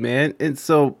ridiculous, man. And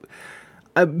so,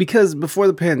 because before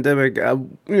the pandemic, I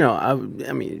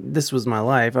mean, this was my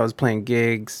life. I was playing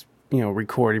gigs, you know,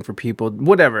 recording for people,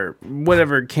 whatever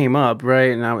came up,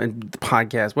 right? And the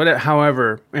podcast, whatever,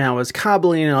 however, and I was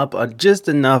cobbling up just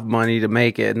enough money to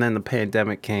make it, and then the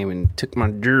pandemic came and took my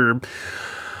job,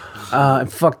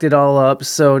 and fucked it all up.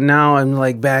 So now I'm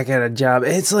like back at a job.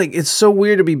 It's like, it's so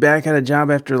weird to be back at a job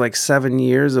after like 7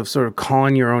 years of sort of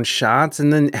calling your own shots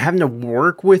and then having to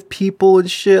work with people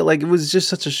and shit. Like, it was just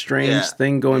such a strange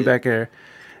thing going back there.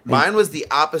 Mine was the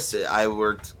opposite. I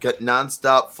worked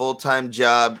nonstop, full-time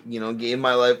job, you know, gave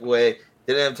my life away,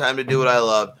 didn't have time to do what I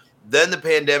loved. Then the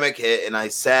pandemic hit, and I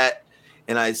sat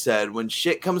and I said, when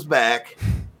shit comes back,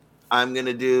 I'm going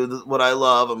to do what I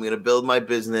love. I'm going to build my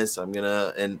business. I'm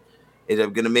going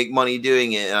to make money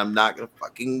doing it, and I'm not going to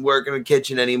fucking work in the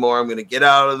kitchen anymore. I'm going to get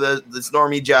out of this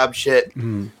normie job shit.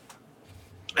 Mm.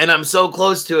 And I'm so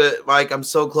close to it, Mike. I'm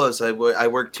so close. I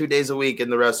work 2 days a week in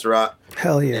the restaurant.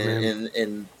 Hell yeah, man.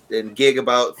 And gig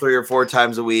about 3 or 4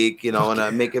 times a week, you know, and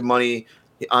I'm making money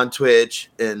on Twitch,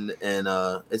 and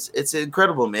it's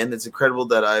incredible, man. It's incredible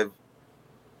that I've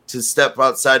to step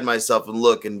outside myself and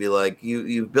look and be like,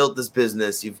 you've built this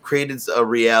business, you've created a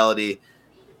reality,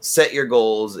 set your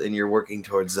goals, and you're working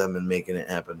towards them and making it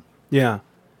happen. Yeah.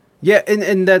 Yeah,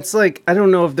 and that's like, I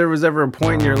don't know if there was ever a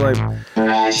point in your life.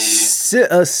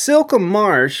 Silka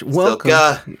Marsh, welcome.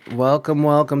 Silka.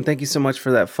 Welcome. Thank you so much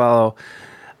for that follow.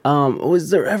 Was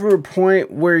there ever a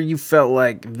point where you felt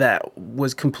like that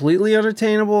was completely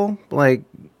unattainable? Like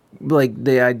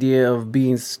the idea of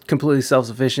being completely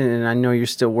self-sufficient, and I know you're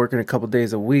still working a couple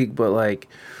days a week, but like,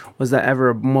 was that ever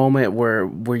a moment where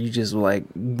you just like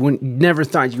never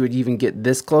thought you would even get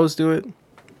this close to it?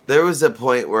 There was a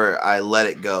point where I let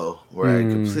it go, where I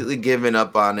completely given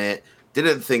up on it,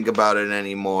 didn't think about it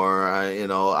anymore.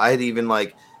 I had even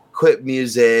like quit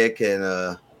music,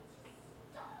 and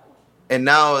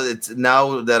now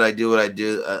that I do what I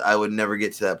do, I would never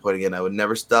get to that point again. I would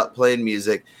never stop playing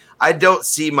music. I don't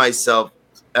see myself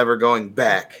ever going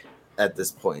back at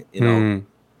this point, you know.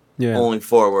 Yeah. Only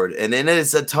forward. And then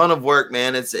it's a ton of work,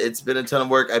 man. It's been a ton of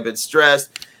work. I've been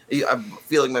stressed. I'm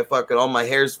feeling all my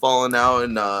hair's falling out,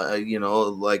 and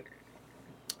like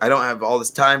I don't have all this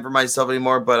time for myself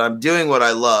anymore, but I'm doing what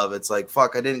I love. It's like,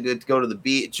 fuck, I didn't get to go to the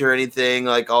beach or anything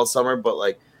like all summer, but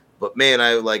man,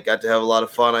 I like got to have a lot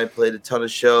of fun. I played a ton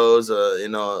of shows,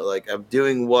 like I'm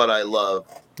doing what I love.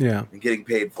 Yeah. And getting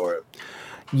paid for it.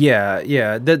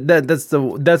 Yeah. That's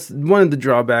one of the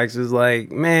drawbacks is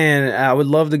like, man, I would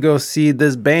love to go see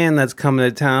this band that's coming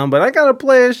to town, but I gotta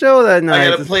play a show that night. I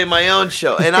gotta play my own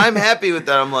show, and I'm happy with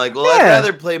that. I'm like, well, I'd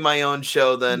rather play my own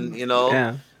show than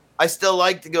Yeah. I still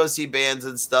like to go see bands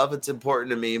and stuff. It's important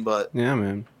to me, but yeah,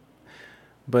 man.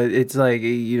 But it's like,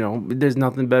 there's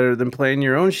nothing better than playing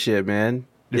your own shit, man.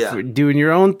 Yeah. Doing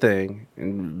your own thing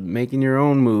and making your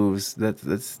own moves. That's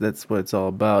what it's all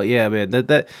about. Yeah, man.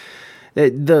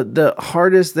 The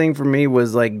hardest thing for me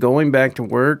was like going back to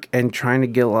work and trying to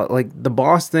get like the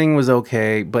boss thing was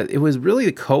okay, but it was really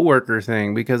the coworker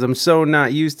thing because I'm so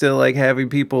not used to like having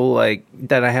people like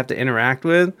that I have to interact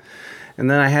with. And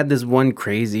then I had this one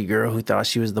crazy girl who thought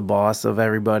she was the boss of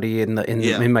everybody in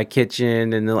my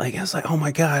kitchen, and I was like, oh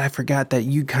my god, I forgot that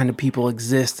you kind of people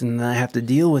exist, and I have to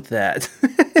deal with that.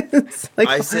 Like,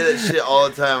 I say that shit all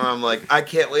the time. I'm like, I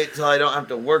can't wait till I don't have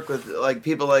to work with like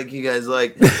people like you guys.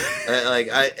 Like,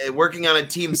 working on a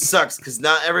team sucks because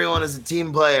not everyone is a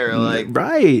team player. Like,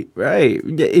 right.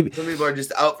 Some people are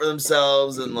just out for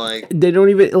themselves and like they don't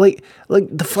even like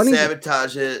the funny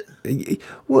sabotage it.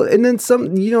 Well, and then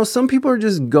some people are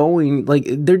just going like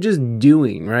they're just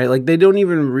doing right. Like they don't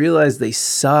even realize they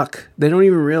suck. They don't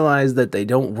even realize that they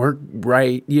don't work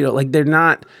right. Like they're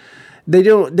not. They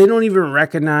don't even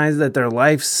recognize that their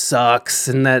life sucks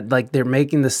and that like they're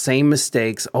making the same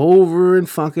mistakes over and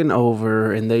fucking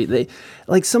over, and they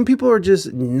like some people are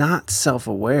just not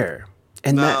self-aware.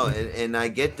 And I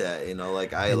get that,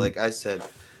 like I said,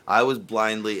 I was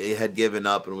blindly had given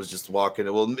up and was just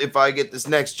walking. Well, if I get this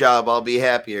next job, I'll be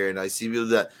happier. And I see people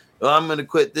that, I'm going to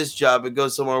quit this job and go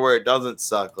somewhere where it doesn't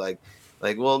suck. Like,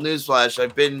 Like, well, newsflash,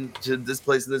 I've been to this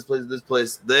place and this place and this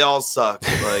place. They all suck.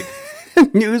 Like,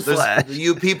 Newsflash.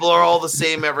 you people are all the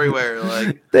same everywhere.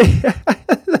 Like,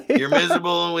 you're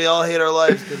miserable and we all hate our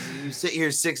lives because you sit here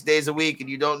 6 days a week and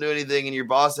you don't do anything and your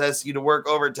boss asks you to work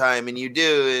overtime and you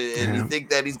do and you think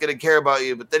that he's going to care about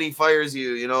you, but then he fires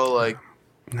you, you know, like.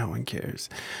 No one cares.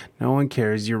 No one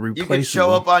cares. You're replaceable. You can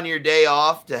show up on your day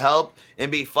off to help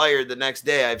and be fired the next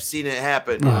day. I've seen it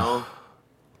happen, you know.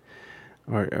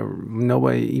 Or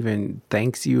nobody even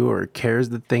thanks you or cares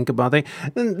to think about things.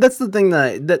 And that's the thing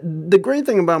that the great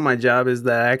thing about my job is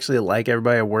that I actually like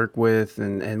everybody I work with.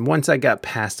 And once I got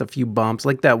past a few bumps,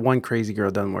 like that one crazy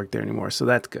girl doesn't work there anymore. So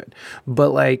that's good. But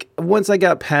like once I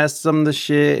got past some of the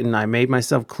shit and I made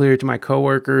myself clear to my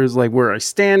coworkers, like where I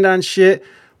stand on shit,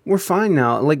 we're fine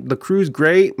now. Like the crew's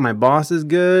great. My boss is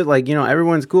good. Like, you know,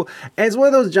 everyone's cool. And it's one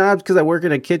of those jobs because I work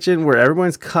in a kitchen where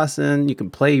everyone's cussing. You can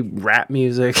play rap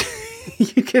music.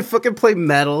 You can fucking play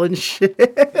metal and shit.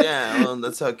 Yeah, well,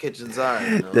 that's how kitchens are.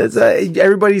 You know? That's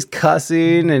everybody's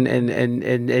cussing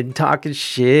and talking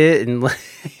shit and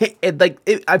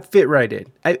I fit right in.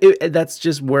 That's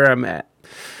just where I'm at,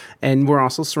 and we're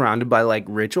also surrounded by like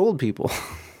rich old people.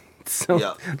 So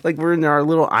yeah. Like we're in our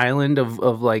little island of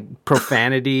like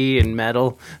profanity and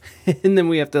metal, and then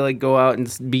we have to like go out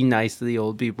and be nice to the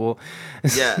old people.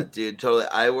 Yeah, dude, totally.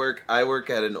 I work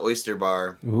at an oyster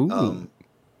bar.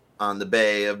 On the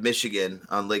Bay of Michigan,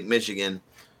 on Lake Michigan,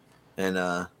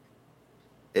 and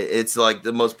it's like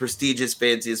the most prestigious,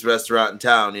 fanciest restaurant in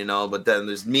town, you know. But then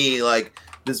there's me, like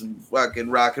this fucking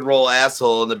rock and roll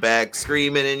asshole in the back,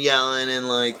 screaming and yelling, and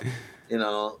like, you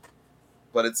know.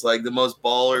 But it's like the most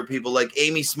baller people, like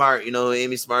Amy Smart. You know who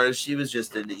Amy Smart is? She was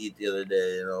just in to eat the other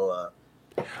day, you know.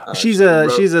 She's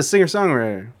a singer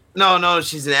songwriter. No,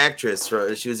 she's an actress.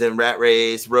 She was in Rat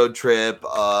Race, Road Trip.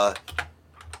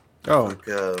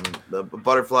 The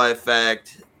Butterfly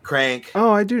Effect, Crank.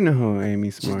 Oh, I do know who Amy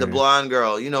Smart She's the blonde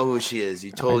girl. You know who she is.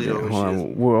 You totally know who she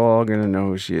is. We're all gonna know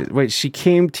who she is. Wait, she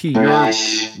came to your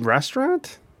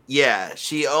restaurant? Yeah,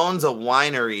 she owns a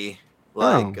winery,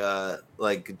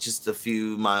 like just a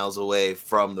few miles away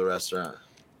from the restaurant.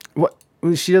 What?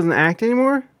 She doesn't act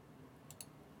anymore?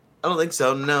 I don't think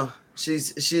so. No, she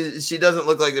doesn't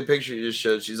look like the picture you just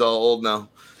showed. She's all old now.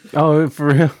 Oh,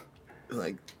 for real?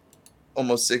 Like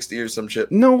almost 60 or some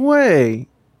shit. No way.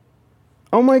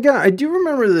 Oh my god, I do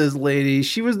remember this lady.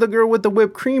 She was the girl with the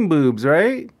whipped cream boobs,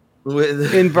 right?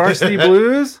 In Varsity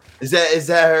Blues? Is that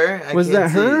her? Was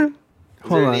that her? Is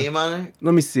there a name on her?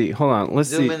 Let me see. Hold on. Let's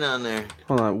Zoom see. in on there.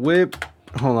 Hold on.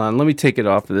 Hold on. Let me take it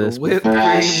off of this. Whipped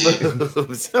cream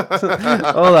boobs. Hold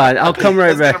on. I'll come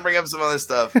right back. Gonna bring up some other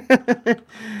stuff.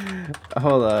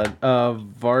 Hold on.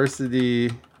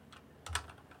 Varsity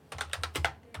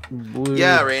Blues.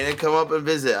 Yeah, Raina, come up and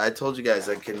visit. I told you guys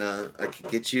I can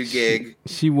get you a gig.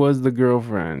 She was the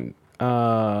girlfriend.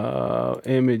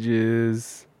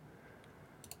 Images.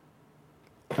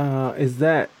 Is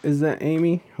that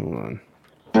Amy? Hold on.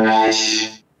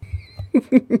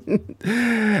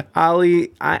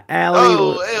 Allie.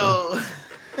 Oh,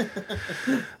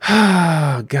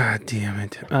 Oh, god damn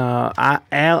it.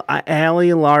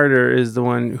 Allie Larder is the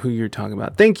one who you're talking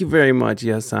about. Thank you very much.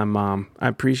 Yes, I'm Mom. I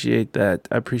appreciate that.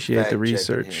 I appreciate the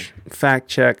research. Fact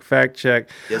check.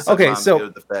 Yes, okay,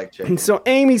 Mom, so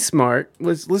Amy Smart.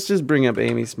 Let's just bring up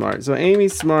Amy Smart. So Amy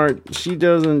Smart, she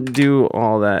doesn't do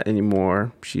all that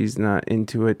anymore. She's not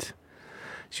into it.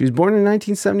 She was born in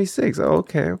 1976. Oh,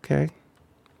 okay.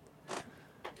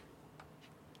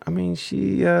 I mean,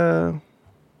 she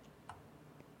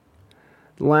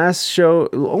last show.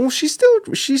 Oh, she's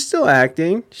still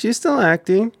acting.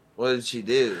 What did she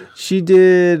do? She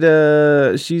did.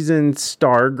 She's in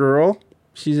Stargirl.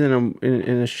 She's in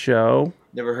a show.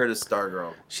 Never heard of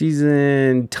Stargirl. She's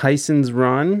in Tyson's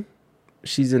Run.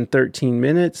 She's in 13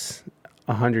 Minutes.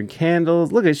 100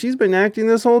 Candles. Look she's been acting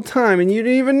this whole time, and you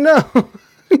didn't even know.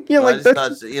 Well, I just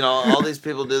thought, all these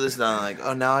people do this now. Like,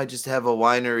 oh, now I just have a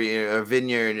winery or a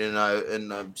vineyard, and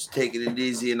I'm just taking it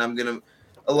easy, and I'm gonna.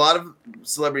 A lot of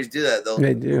celebrities do that.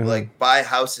 They do. Like buy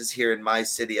houses here in my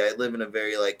city. I live in a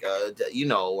very like you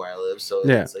know where I live, so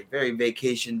it's like very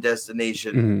vacation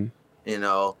destination.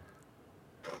 Mm-hmm.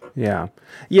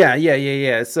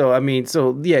 Yeah. So I mean,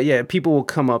 people will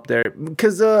come up there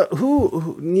because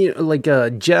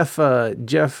Jeff.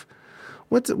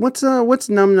 What's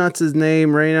Numbnuts'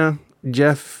 name, Raina?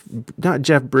 Not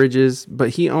Jeff Bridges, but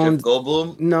he owns Jeff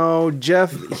Goldblum. No,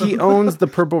 Jeff. He owns the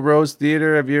Purple Rose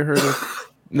Theater. Have you heard of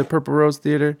the Purple Rose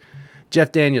Theater?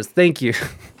 Jeff Daniels. Thank you.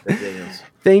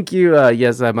 Thank you.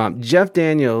 Yes, I'm up. Jeff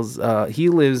Daniels. He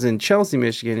lives in Chelsea,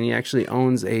 Michigan, and he actually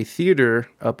owns a theater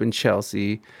up in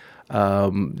Chelsea.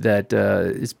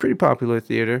 that is pretty popular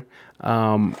theater.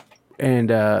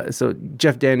 So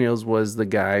Jeff Daniels was the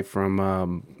guy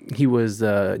from he was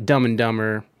Dumb and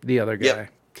Dumber, the other guy.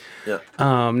 Yep.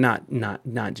 Not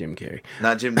Jim Carrey.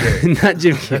 Not Jim Carrey. Not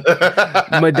Jim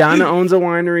Carrey. Madonna owns a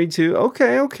winery too.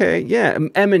 Okay. Yeah.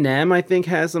 Eminem, I think,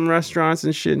 has some restaurants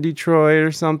and shit in Detroit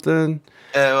or something.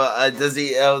 Does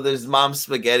he? Oh, there's Mom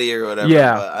Spaghetti or whatever.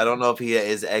 Yeah. But I don't know if he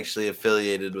is actually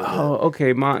affiliated with it.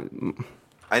 Okay.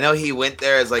 I know he went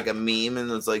there as like a meme and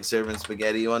was like serving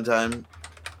spaghetti one time.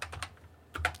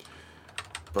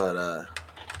 But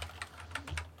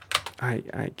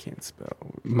I can't spell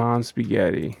Mom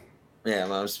Spaghetti. yeah,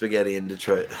 Mom Spaghetti in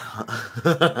Detroit.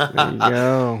 There you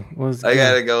go. I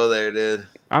gotta go there, dude.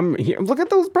 I'm here. Look at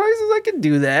those prices. I could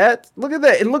do that. Look at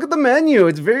that, and look at the menu.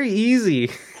 It's very easy.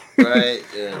 Right.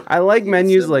 Yeah. I like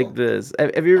menus simple. like this.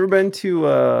 Have you ever been to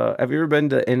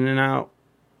In-N-Out?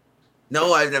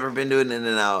 No, I've never been to an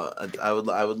In-N-Out. I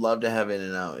would love to have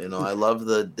In-N-Out. You know, I love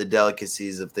the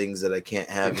delicacies of things that I can't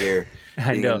have here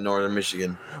I being know. in northern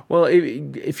Michigan. Well,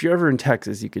 if you're ever in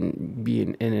Texas, you can be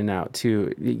in In-N-Out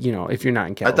too. You know, if you're not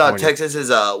in I California. thought Texas is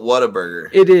a Whataburger.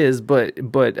 It is, but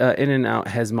In-N-Out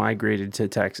has migrated to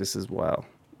Texas as well.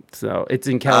 So it's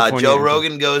in California. Joe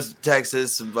Rogan goes to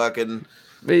Texas and fucking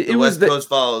It the was West Coast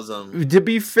follows him. To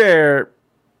be fair,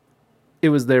 it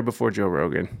was there before Joe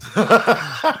Rogan.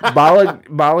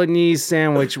 Bolognese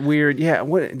sandwich, weird. Yeah,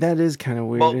 what that is kind of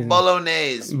weird. isn't it?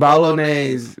 Bolognese.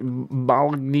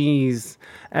 Bolognese.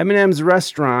 Eminem's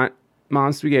restaurant,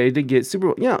 Mom Spaghetti, did get Super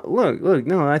Bowl. Yeah, look.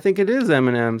 No, I think it is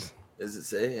Eminem's. Does it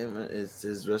say it's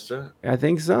his restaurant? I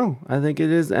think so. I think it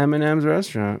is Eminem's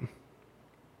restaurant.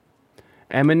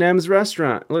 Eminem's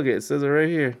restaurant. Look, it says it right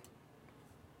here.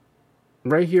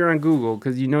 Right here on Google,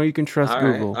 because you know you can trust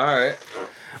Google. All right.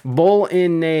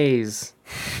 Bolognese.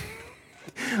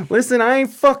 Listen, I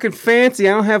ain't fucking fancy.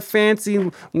 I don't have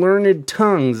fancy learned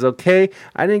tongues, okay?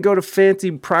 I didn't go to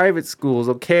fancy private schools,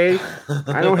 okay?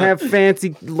 I don't have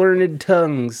fancy learned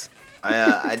tongues.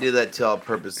 I do that too. I'll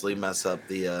purposely mess up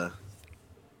the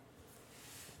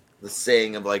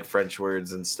saying of like French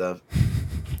words and stuff.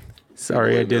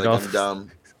 Sorry, I did all. I'm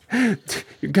dumb.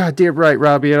 You're goddamn right,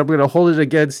 Robbie, and I'm gonna hold it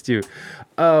against you.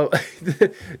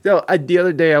 The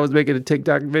other day I was making a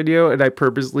TikTok video and I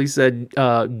purposely said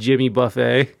Jimmy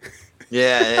Buffet.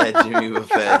 Yeah, Jimmy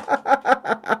Buffet.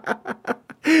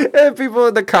 And people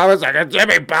in the comments like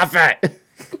Jimmy Buffett.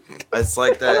 It's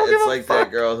like that. It's like that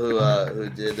girl who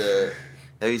did.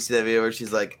 Have you seen that video where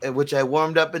she's like, which I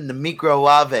warmed up in the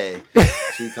microwave?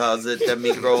 She calls it the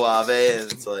microwave, and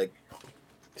it's like.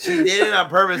 She did it on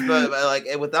purpose, but like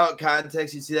without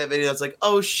context, you see that video. It's like,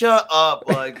 oh, shut up!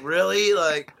 Like, really?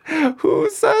 Like, who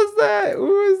says that?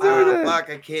 Who is doing that? Fuck,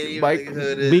 I can't even think of who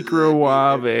it is.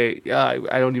 Microwave.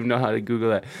 I don't even know how to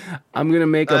Google that. I'm gonna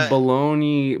make a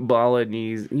bologna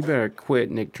bolognese. You better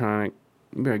quit, Nick Tronic.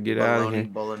 You better get out of here.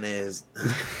 Bolognese.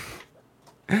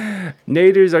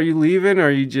 Naders, are you leaving, or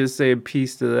are you just saying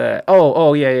peace to that?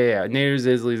 Oh, yeah. Naders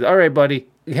is leaving. All right, buddy.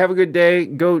 Have a good day.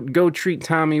 Go treat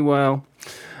Tommy well.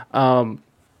 No,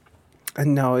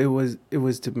 it was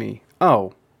to me.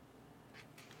 Oh.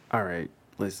 All right.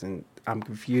 Listen, I'm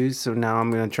confused. So now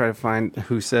I'm going to try to find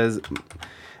who says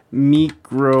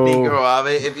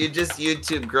microwave. If you just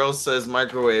YouTube girl says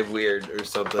microwave weird or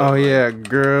something. Oh yeah,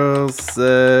 girl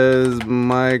says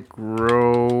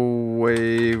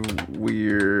microwave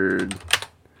weird.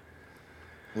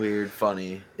 Weird,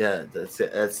 funny. Yeah, that's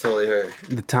it. That's totally her.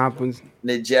 The top ones.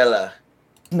 Nigella.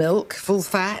 Milk, full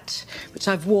fat, which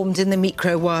I've warmed in the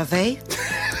microwave.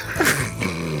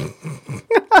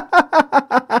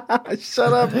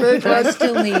 Shut up, bitch. But I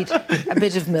still need a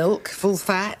bit of milk, full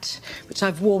fat, which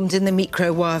I've warmed in the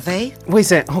microwave. Wait a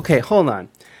second. Okay, hold on.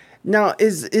 Now,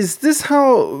 is this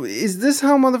how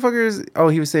motherfuckers? Oh,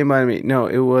 he was saying bye to me. No,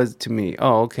 it was to me.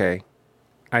 Oh, okay.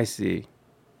 I see.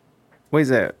 Wait a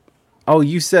second. Oh,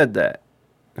 you said that.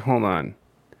 Hold on.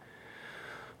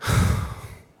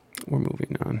 We're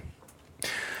moving on.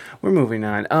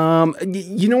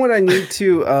 You know what I need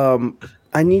to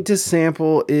I need to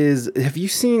sample is, have you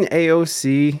seen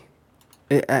AOC?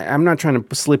 I'm not trying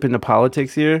to slip into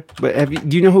politics here, but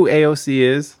do you know who AOC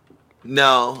is?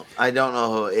 No, I don't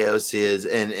know who AOC is,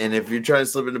 and if you're trying to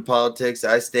slip into politics,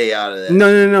 I stay out of that.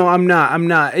 No, I'm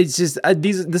not. It's just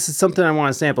this is something I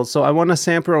want to sample. So I want to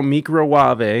sample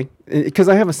microwave because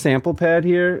I have a sample pad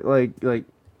here. Like,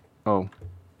 oh,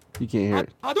 you can't hear it.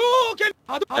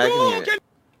 I can hear it.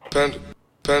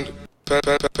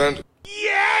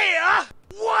 Yeah!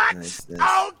 What? Nice.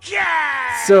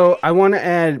 Okay! So I want to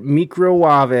add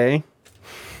microwave,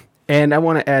 and I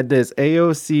want to add this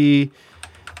AOC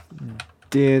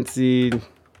dancing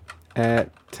at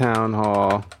Town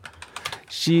hall.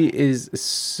 She is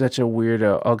such a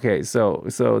weirdo. Okay, so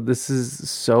this is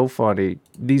so funny.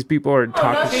 These people are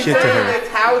talking shit to her. It's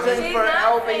housing for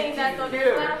LBGQ.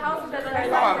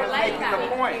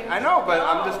 I know, but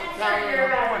I'm just telling you the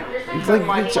point. It's like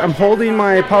bitch, I'm holding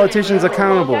my politicians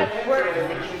accountable.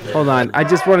 Hold on, I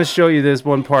just want to show you this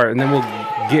one part, and then we'll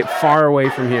get far away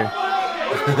from here.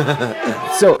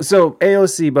 So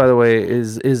AOC, by the way,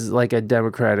 is like a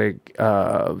Democratic,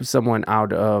 someone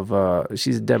out of,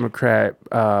 she's a Democrat,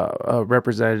 a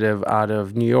representative out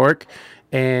of New York.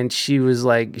 And she was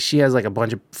like, she has like a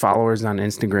bunch of followers on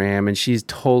Instagram, and she's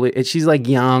like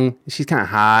young. She's kind of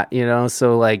hot, you know?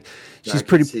 So like, she's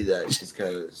pretty. See that she's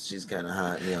kind of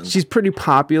hot and young. She's pretty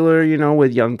popular, you know,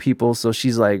 with young people. So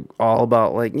she's like all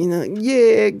about like, you know,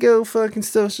 yeah, go fucking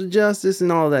social justice and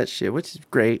all that shit, which is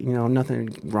great. You know,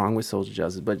 nothing wrong with social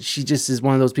justice, but she just is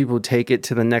one of those people who take it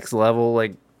to the next level,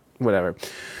 like whatever.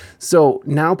 So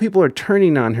now people are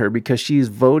turning on her because she's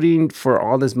voting for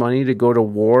all this money to go to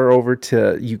war over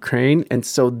to Ukraine. And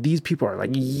so these people are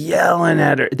like yelling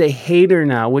at her. They hate her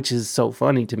now, which is so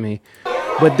funny to me.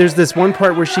 But there's this one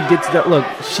part where she gets that look.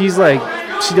 She's like,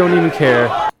 she don't even care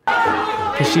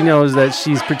because she knows that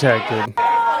she's protected.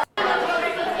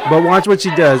 But watch what she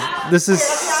does. This is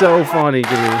so funny to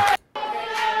me.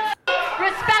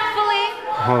 Respectfully.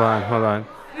 Hold on.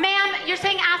 Ma'am, you're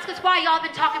saying ask us why y'all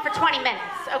been talking for 20 minutes,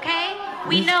 okay?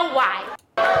 We know why.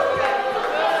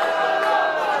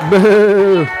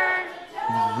 Boo.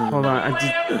 Hold on.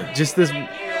 Just give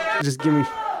me.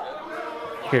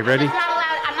 Okay, ready?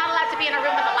 I'm not allowed to be in a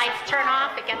room when the lights turn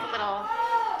off. It gets a little.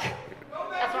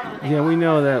 That's one of the things. Yeah, we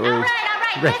know that. All right.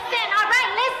 Right. Listen.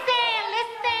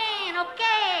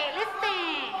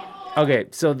 Okay,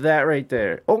 so that right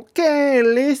there. Okay,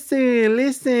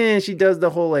 listen. She does the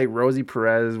whole like Rosie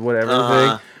Perez whatever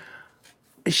thing.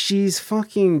 She's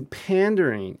fucking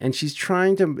pandering, and she's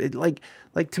trying to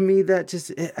like to me that just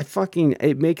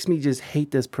it makes me just hate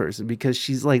this person because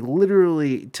she's like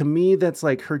literally to me that's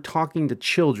like her talking to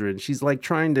children. She's like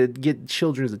trying to get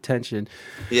children's attention.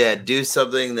 Yeah, do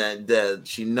something that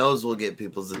she knows will get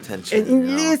people's attention. And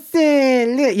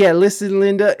listen,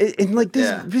 Linda. And like this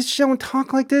bitch don't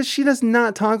talk like this. She does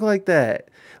not talk like that.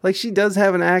 Like she does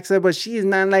have an accent, but she is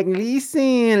not like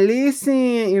listen.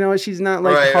 You know, she's not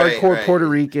like hardcore Puerto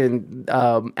Rican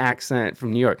accent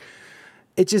from New York.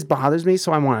 It just bothers me,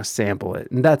 so I want to sample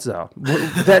it, and that's all.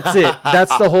 That's it.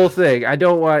 That's the whole thing. I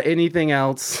don't want anything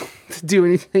else to do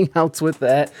anything else with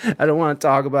that. I don't want to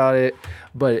talk about it,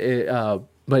 but in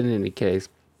any case.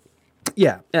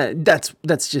 Yeah, that's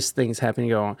just things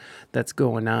happening that's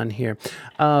going on here.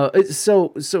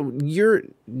 So you're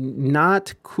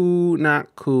not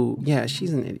cool. Yeah,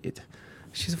 she's an idiot.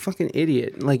 She's a fucking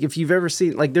idiot. Like if you've ever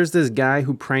seen, like there's this guy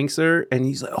who pranks her and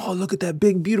he's like, oh, look at that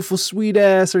big, beautiful, sweet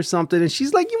ass or something. And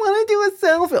she's like, you want to do a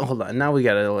selfie? Hold on. Now we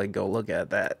got to like go look at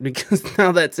that because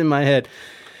now that's in my head.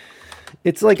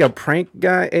 It's like a prank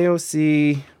guy,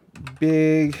 AOC,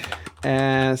 big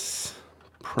ass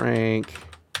prank.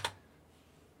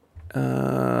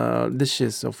 This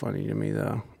shit's so funny to me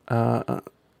though.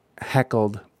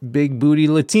 Heckled big booty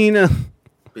Latina.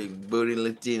 Big booty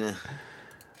Latina.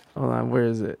 Hold on, where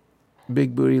is it?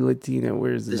 Big booty Latina.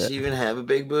 Where is it? Does she even have a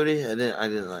big booty? I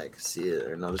didn't like see it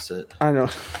or notice it. I don't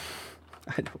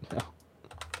know.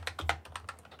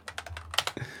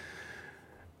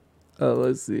 Oh,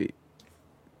 let's see.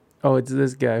 Oh, it's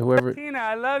this guy. Whoever. Tina,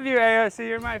 I love you, AOC.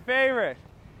 You're my favorite.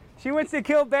 She wants to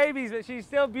kill babies, but she's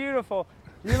still beautiful.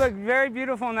 You look very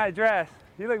beautiful in that dress.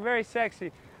 You look very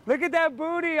sexy. Look at that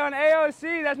booty on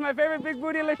AOC. That's my favorite big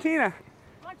booty Latina.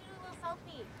 I want to do a little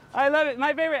selfie. I love it.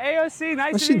 My favorite AOC.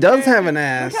 Nice to she meet does you. have an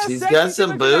ass. She's got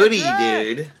some booty,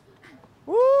 dude.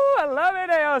 Woo, I love it,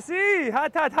 AOC.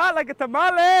 Hot like a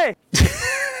tamale.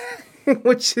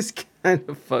 Which is kind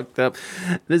of fucked up.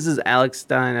 This is Alex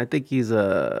Stein. I think he's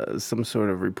some sort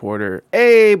of reporter.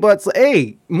 Hey, butts.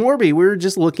 Hey, Morby, we were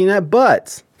just looking at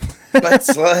butts. Butt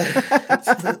slut.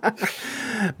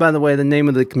 By the way, the name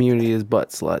of the community is Butt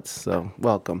Sluts, so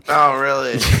welcome. Oh,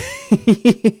 really?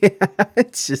 Yeah,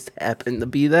 it just happened to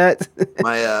be that.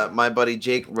 My buddy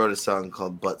Jake wrote a song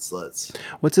called Butt Sluts.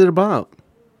 What's it about?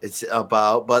 It's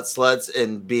about butt sluts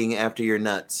and being after your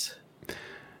nuts.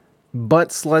 Butt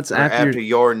sluts after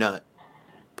your nut.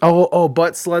 Oh,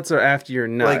 butt sluts are after your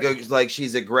nut. Like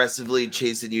she's aggressively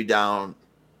chasing you down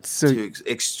to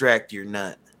extract your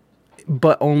nut.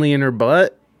 But only in her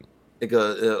butt? It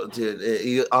goes,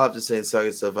 dude. I'll have to say it's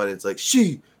so funny. It's like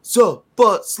she's a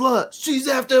butt slut. She's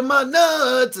after my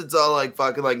nuts. It's all like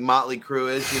fucking like Motley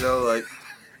Crue-ish, you know, like.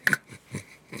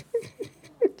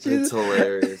 It's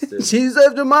hilarious, dude. She's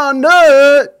after my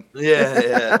nut.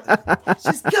 Yeah.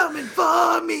 She's coming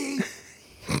for me.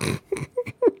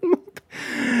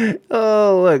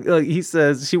 Oh, look, he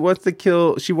says he wants to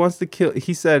kill,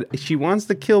 he said she wants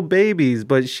to kill babies,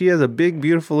 but she has a big,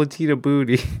 beautiful Latina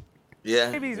booty.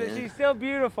 Yeah. Babies, but she's still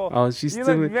beautiful. Oh, she's you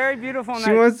still. look very beautiful.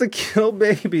 She wants to kill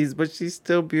babies, but she's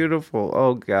still beautiful.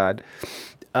 Oh God.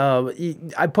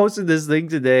 I posted this thing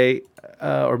today,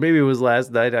 or maybe it was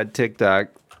last night on TikTok,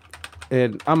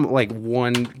 and I'm like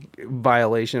one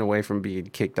violation away from being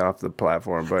kicked off the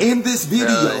platform. But in this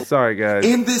video, sorry guys.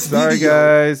 Sorry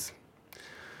guys.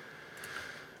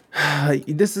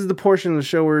 This is the portion of the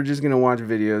show where we're just gonna watch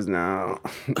videos now.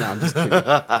 No, I'm just kidding.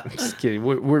 I'm just kidding.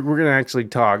 We're gonna actually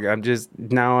talk. I'm just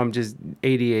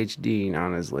ADHDing,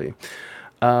 honestly.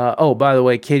 Oh, by the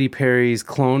way, Katy Perry's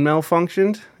clone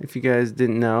malfunctioned. If you guys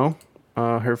didn't know,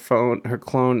 her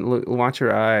clone. Look, watch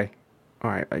her eye.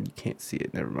 All right, you can't see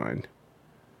it. Never mind.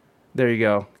 There you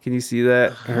go. Can you see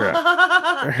that?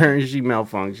 She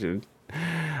malfunctioned.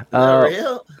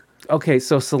 Real? Okay,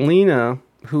 so Selena,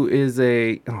 who is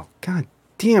oh God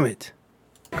damn it.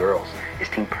 Girls, is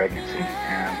teen pregnancy.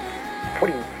 And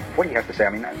what do you have to say? I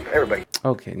mean, everybody.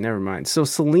 Okay, never mind. So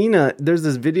Selena, there's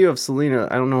this video of Selena.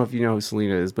 I don't know if you know who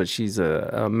Selena is, but she's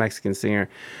a Mexican singer,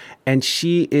 and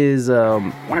she is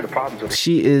one of the problems with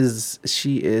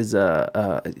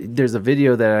there's a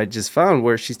video that I just found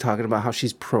where she's talking about how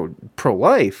she's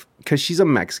pro-life because she's a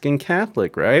Mexican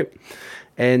Catholic, right?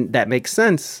 And that makes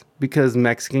sense because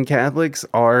Mexican Catholics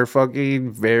are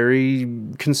fucking very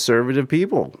conservative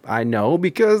people. I know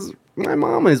because my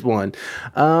mom is one.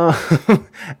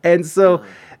 And so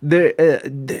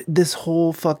this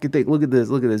whole fucking thing, look at this.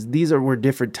 These were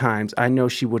different times. I know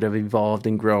she would have evolved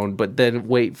and grown, but then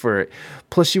wait for it.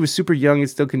 Plus, she was super young and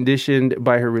still conditioned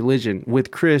by her religion.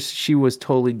 With Chris, she was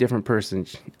totally different person.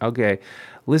 Okay.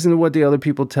 Listen to what the other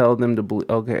people tell them to believe.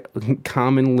 Okay.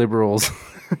 Common liberals.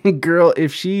 Girl,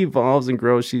 if she evolves and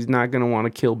grows, she's not going to want to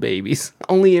kill babies.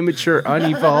 Only immature,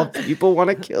 unevolved people want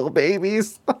to kill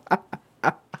babies.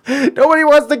 Nobody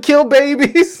wants to kill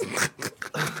babies.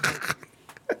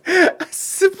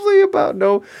 Simply about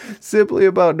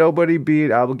nobody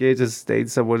being obligated to sustain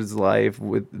someone's life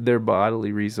with their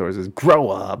bodily resources. Grow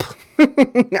up.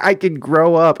 I can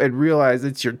grow up and realize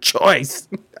it's your choice.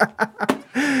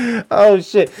 Oh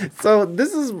shit. So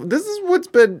this is what's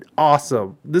been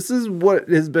awesome. This is what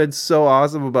has been so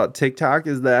awesome about TikTok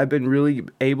is that I've been really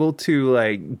able to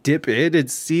like dip in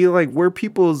and see like where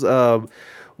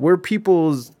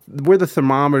the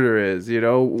thermometer is, you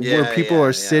know, where people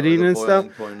are sitting and stuff.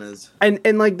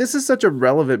 And like this is such a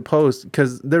relevant post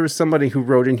because there was somebody who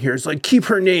wrote in here, it's like, keep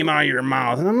her name out of your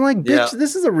mouth. And I'm like, bitch,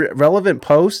 this is a relevant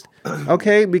post,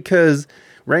 okay? Because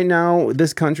right now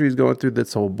this country is going through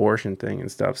this whole abortion thing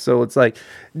and stuff. So it's like,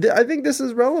 I think this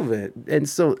is relevant. And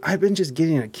so I've been just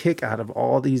getting a kick out of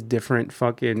all these different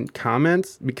fucking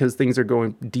comments because things are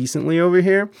going decently over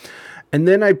here. And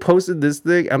then I posted this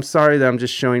thing. I'm sorry that I'm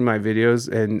just showing my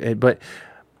videos, but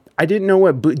I didn't know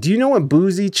what. Do you know what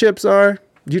Boozy chips are?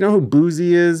 Do you know who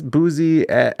Boozy is? Boozy,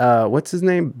 what's his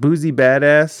name? Boozy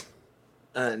Badass.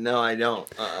 No, I don't.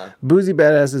 Boozy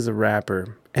Badass is a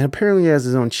rapper, and apparently he has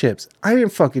his own chips. I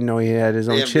didn't fucking know he had his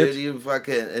own chips. Dude,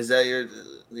 is that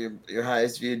your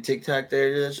highest viewed TikTok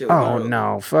there? That shit oh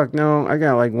no, fuck no! I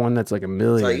got like one that's like 1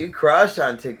 million. So you crushed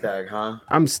on TikTok, huh?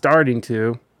 I'm starting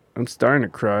to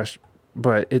crush.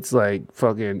 But it's like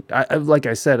fucking, like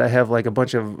I said, I have like a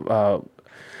bunch of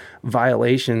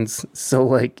violations. So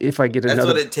like if I get another.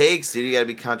 That's what it takes, dude. You gotta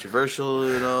be controversial,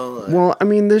 you know? Like... Well, I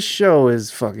mean, this show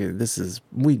is fucking,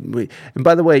 we. And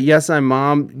by the way, yes, I'm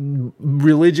mom.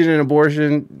 Religion and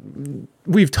abortion,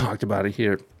 we've talked about it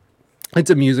here. It's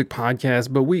a music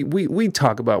podcast, but we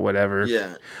talk about whatever.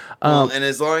 Yeah. And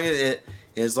as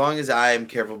long as I am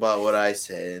careful about what I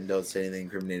say and don't say anything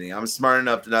incriminating, I'm smart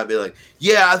enough to not be like,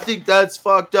 yeah, I think that's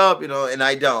fucked up, you know. And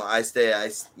I don't. I stay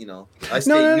neutral,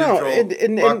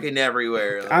 fucking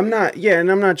everywhere. Like, I'm not. Yeah,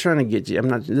 and I'm not trying to get you. I'm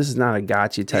not. This is not a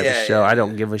gotcha type of show. I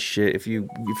don't give a shit if you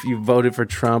voted for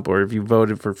Trump or if you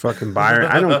voted for fucking Byron.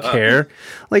 I don't care.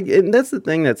 Like, and that's the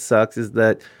thing that sucks is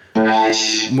that.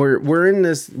 We're in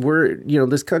this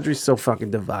this country's so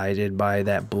fucking divided by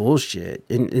that bullshit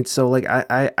and so like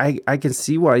I can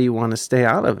see why you want to stay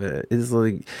out of it. It's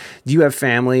like, do you have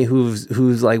family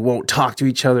who's like won't talk to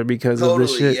each other because of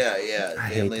this shit?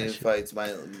 Family fights,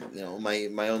 my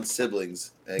own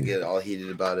siblings. I get all heated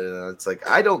about it, and it's like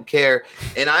I don't care,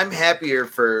 and I'm happier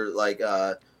for like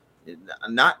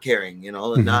not caring,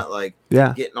 and not like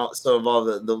getting so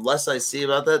involved. The less I see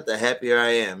about that, the happier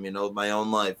I am, with my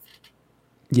own life.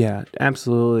 Yeah,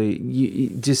 absolutely. You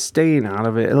just staying out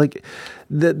of it. Like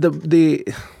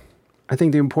the I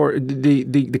think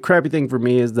the crappy thing for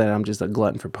me is that I'm just a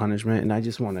glutton for punishment, and I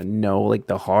just want to know like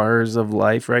the horrors of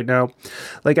life right now.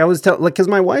 Like I was telling, like, because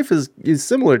my wife is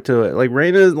similar to it. Like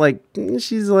Raina, like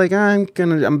she's like,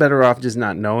 I'm better off just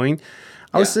not knowing.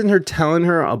 I was sitting here telling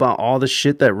her about all the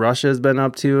shit that Russia has been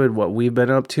up to and what we've been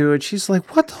up to, and she's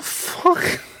like, "What the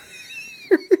fuck?"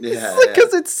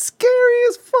 Because it's scary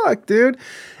as fuck, dude.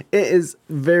 It is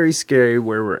very scary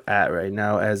where we're at right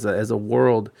now as a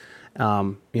world.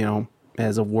 You know,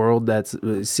 as a world that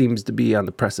seems to be on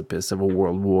the precipice of a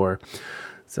world war.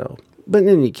 So, but in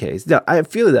any case, yeah, I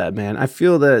feel that, man. I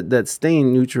feel that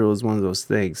staying neutral is one of those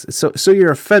things. So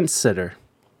you're a fence sitter.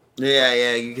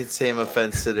 Yeah, you could say I'm a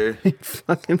fence sitter.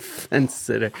 Fucking fence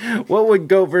sitter. What would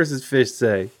Goat versus Fish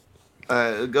say?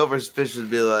 Goat versus Fish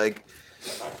would be like,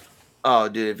 oh,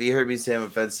 dude, if you heard me say I'm a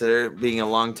fence sitter, being a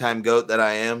longtime goat that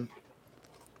I am,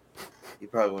 you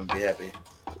probably wouldn't be happy.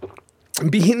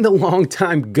 Being the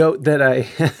longtime goat that I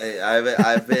am. Hey,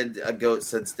 I've been a goat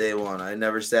since day one. I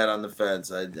never sat on the fence.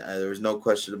 There was no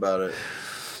question about it.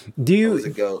 I was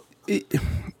a goat.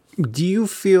 Do you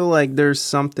feel like there's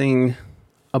something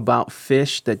about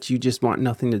fish that you just want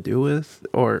nothing to do with?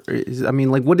 Or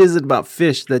what is it about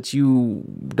fish that you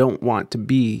don't want to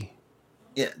be?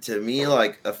 Yeah, to me,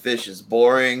 like a fish is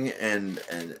boring and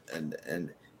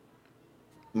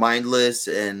mindless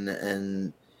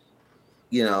and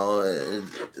you know,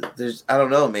 there's I don't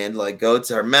know, man. Like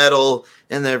goats are metal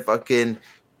and they're fucking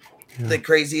they're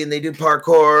crazy and they do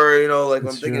parkour. You know, like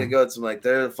when I'm thinking of goats, I'm like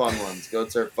they're the fun ones.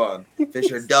 Goats are fun.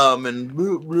 Fish are dumb and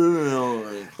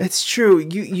it's true.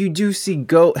 You do see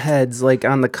goat heads like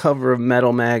on the cover of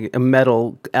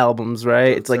metal albums,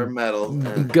 right? Goats it's like are metal.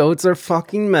 Goats are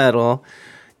fucking metal,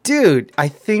 dude. I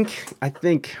think.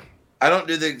 I don't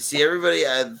do the everybody.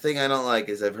 The thing I don't like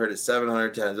is I've heard it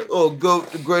 700 times. Like, oh,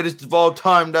 goat, the greatest of all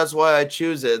time. That's why I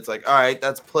choose it. It's like, all right,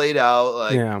 that's played out.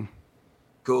 Like, yeah,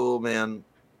 cool, man.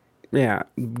 Yeah,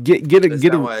 get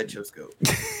why I chose goat.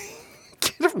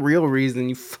 Get a real reason,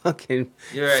 you fucking.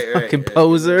 You're right. Fucking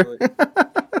poser.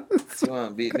 Come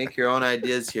on, make your own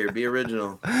ideas here. Be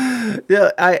original.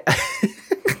 Yeah,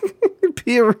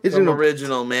 be original. Come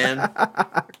original, man.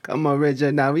 Come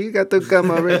original. You got to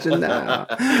come original.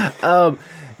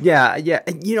 Yeah.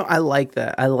 You know, I like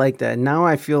that. Now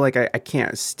I feel like I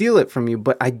can't steal it from you,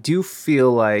 but I do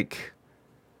feel like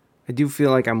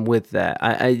I'm with that.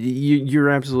 You're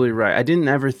absolutely right. I didn't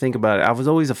ever think about it. I was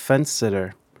always a fence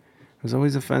sitter.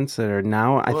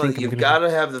 Now I think you've got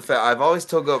to have the I've always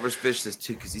told Goat vs. Fish this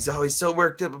too, because he's always so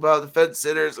worked up about the fence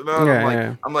sitters and all.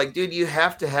 I'm like, dude, you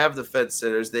have to have the fence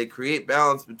sitters. They create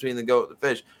balance between the goat and the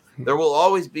fish. There will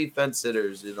always be fence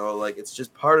sitters, you know, like it's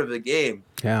just part of the game.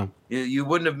 Yeah. You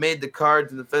wouldn't have made the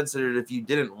cards and the fence sitters if you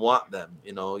didn't want them.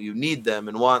 You know, you need them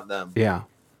and want them. Yeah.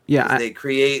 Yeah. They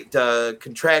create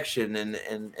contraction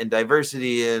and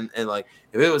diversity and like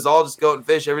if it was all just goat and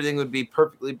fish, everything would be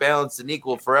perfectly balanced and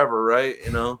equal forever, right?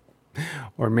 You know?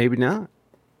 Or maybe not.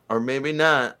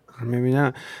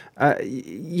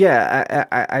 Yeah,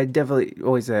 I definitely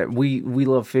always say we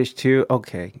love fish too.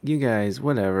 Okay, you guys,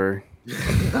 whatever.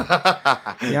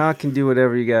 Y'all can do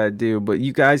whatever you gotta do, but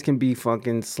you guys can be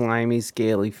fucking slimy,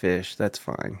 scaly fish. That's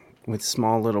fine. With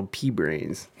small little pea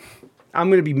brains. I'm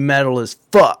gonna be metal as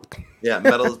fuck. Yeah,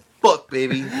 metal as fuck,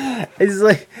 baby. It's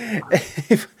like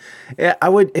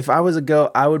if I was a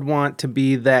goat, I would want to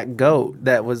be that goat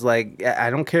that was like, I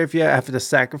don't care if you have to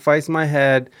sacrifice my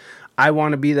head. I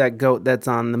want to be that goat that's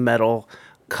on the metal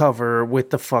cover with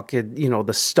the fucking, you know,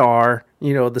 the star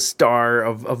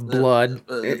of blood.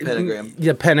 The pentagram.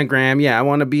 The pentagram. Yeah, I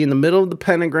want to be in the middle of the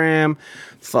pentagram,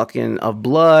 fucking of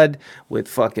blood with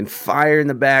fucking fire in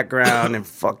the background and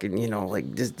fucking, you know,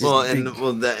 like just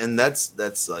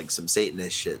that's like some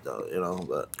Satanist shit though, you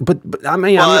know, but I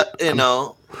mean, you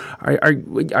know,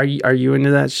 are you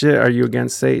into that shit? Are you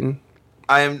against Satan?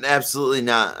 I am absolutely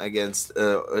not against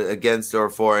or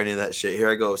for any of that shit. Here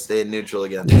I go, staying neutral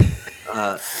again.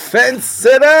 Fence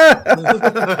sitter.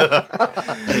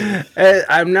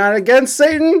 I'm not against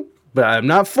Satan, but I'm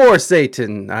not for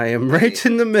Satan. I am right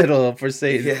in the middle for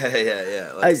Satan.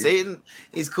 Yeah. Like Satan,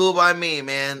 he's cool by me,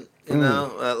 man. You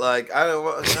know, like I'm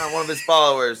not one of his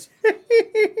followers.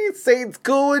 Satan's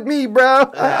cool with me,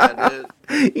 bro. Yeah, dude.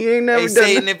 You ain't never hey,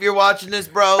 Satan, if you're watching this,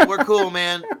 bro, we're cool,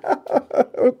 man.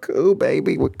 We're cool,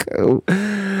 baby. We're cool.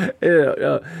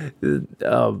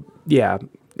 Yeah.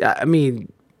 I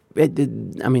mean,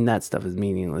 that stuff is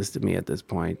meaningless to me at this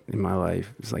point in my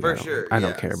life. It's like I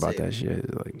don't care about that shit.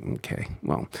 It's like, okay,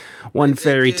 well, one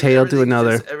fairy tale to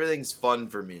another. Everything's fun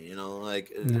for me, you know. Like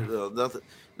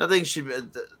nothing should be.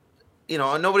 You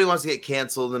know, nobody wants to get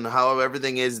canceled, and how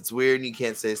everything is, it's weird, and you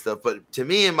can't say stuff. But to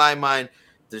me, in my mind,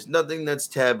 There's nothing that's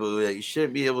taboo that you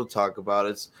shouldn't be able to talk about.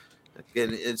 It's like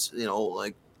it's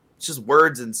just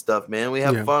words and stuff, man. We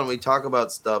have fun. We talk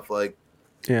about stuff like.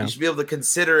 Yeah. You should be able to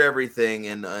consider everything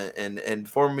and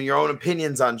form your own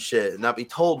opinions on shit and not be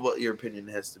told what your opinion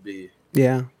has to be.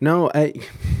 Yeah. No, and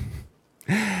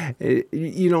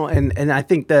I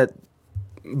think that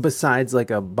besides like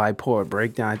a bipolar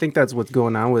breakdown, I think that's what's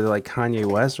going on with like Kanye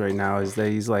West right now is that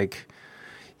he's like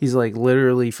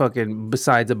literally fucking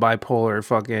besides a bipolar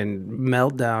fucking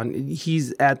meltdown,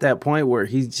 he's at that point where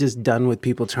he's just done with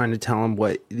people trying to tell him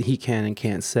what he can and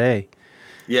can't say.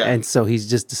 Yeah. And so he's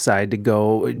just decided to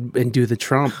go and do the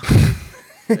Trump.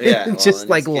 Yeah. Well, just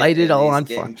like light it all on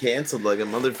fire. Canceled like a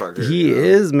motherfucker. He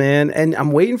is, man. And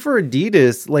I'm waiting for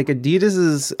Adidas. Like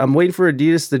I'm waiting for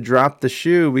Adidas to drop the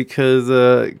shoe because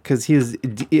his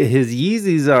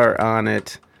Yeezys are on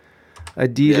it.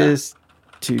 Adidas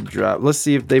to drop. Let's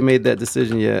see if they made that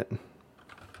decision yet.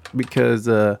 Because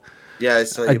I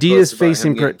saw Adidas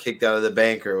facing kicked out of the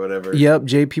bank or whatever. Yep,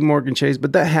 JP Morgan Chase,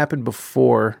 but that happened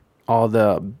before all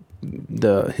the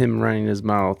him running his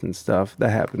mouth and stuff.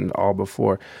 That happened all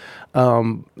before.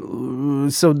 So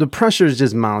the pressure is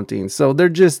just mounting. So they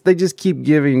just keep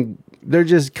giving. They're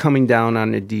just coming down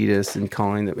on Adidas and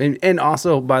calling them. And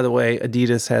also, by the way,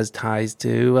 Adidas has ties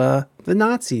to the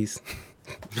Nazis.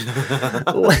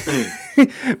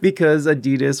 Because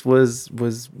Adidas was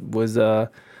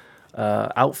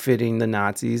outfitting the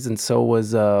Nazis, and so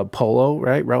was Polo,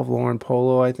 right? Ralph Lauren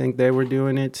Polo, I think they were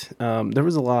doing it. There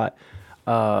was a lot.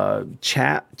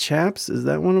 Chaps, is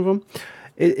that one of them?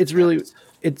 It's really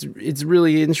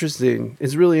interesting.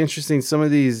 It's really interesting. Some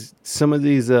of these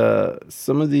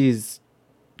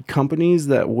companies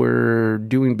that were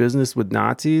doing business with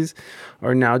Nazis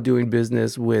are now doing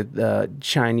business with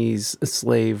Chinese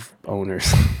slave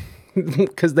owners.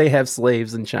 Because they have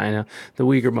slaves in China, the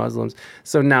Uyghur Muslims.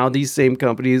 So now these same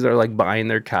companies are like buying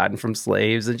their cotton from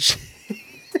slaves and shit.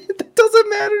 That doesn't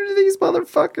matter to these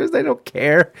motherfuckers. They don't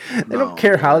care. They don't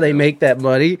care how they make that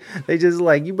money. They just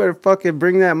like, you better fucking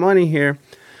bring that money here.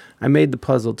 I made the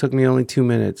puzzle. It took me only 2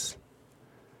 minutes.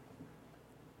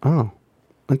 Oh,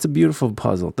 that's a beautiful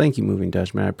puzzle. Thank you, Moving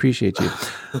Dutchman. I appreciate you.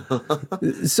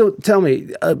 So tell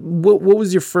me, what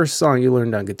was your first song you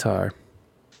learned on guitar?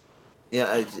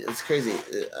 Yeah, it's crazy.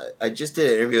 I just did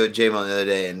an interview with J-Mo the other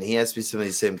day, and he asked me some of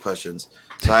these same questions.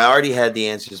 So I already had the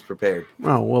answers prepared.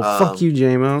 Oh, well, fuck you,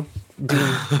 J-Mo. Son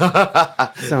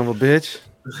of a bitch.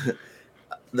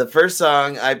 The first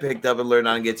song I picked up and learned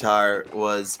on guitar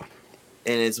was,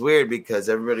 and it's weird because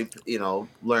everybody,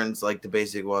 learns like the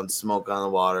basic ones, Smoke on the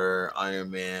Water,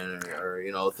 Iron Man, or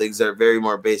things that are very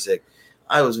more basic.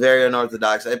 I was very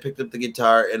unorthodox. I picked up the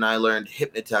guitar, and I learned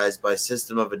Hypnotized by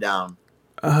System of a Down.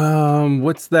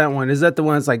 What's that one? Is that the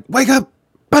one that's like, wake up?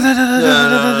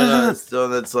 No. It's the one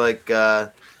that's like,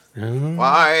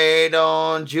 why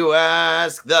don't you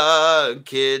ask the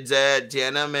kids at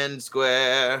Tiananmen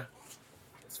Square?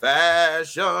 Is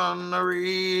fashion the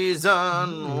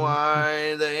reason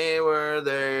why they were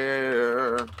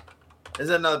there?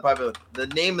 Is another popular? The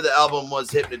name of the album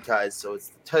was Hypnotized, so it's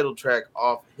the title track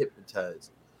off Hypnotized.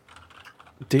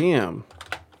 Damn.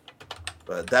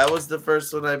 But that was the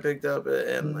first one I picked up,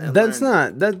 and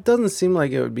that doesn't seem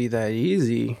like it would be that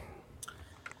easy.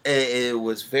 It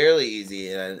was fairly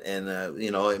easy, and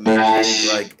it made me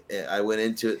think, like, I went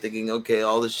into it thinking, okay,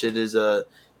 all this shit is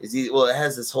easy. Well, it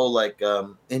has this whole like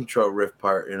intro riff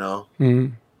part,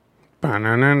 Mm-hmm.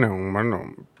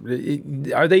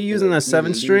 Are they using a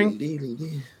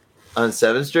 7-string? On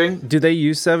 7-string? Do they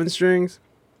use 7 strings?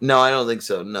 No, I don't think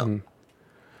so. No.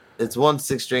 It's 1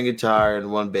 6-string guitar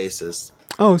and 1 bassist.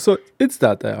 Oh, so it's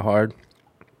not that hard.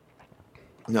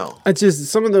 No. It's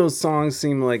just some of those songs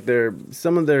seem like they're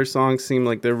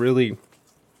really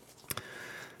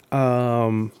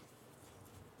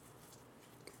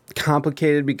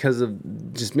complicated because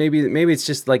of just maybe it's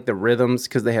just like the rhythms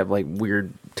because they have like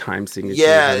weird time signatures.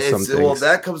 Yeah,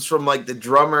 that comes from like the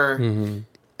drummer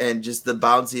and just the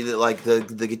bouncy that like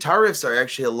the guitar riffs are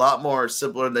actually a lot more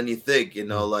simpler than you think,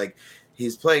 like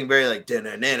he's playing very like like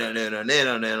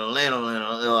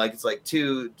it's like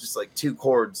two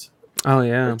chords. Oh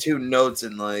yeah. Or 2 notes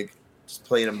and like just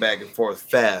playing them back and forth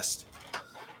fast.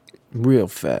 Real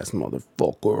fast,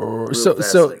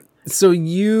 motherfucker. So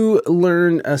you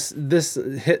learned this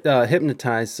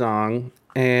Hypnotized song,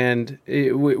 and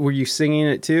were you singing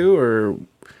it too, or?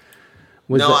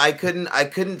 I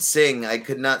couldn't sing. I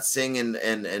could not sing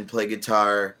and play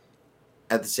guitar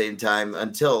at the same time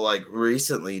until like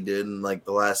recently, dude, in like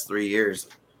the last 3 years.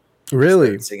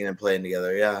 Really? Singing and playing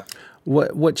together, yeah.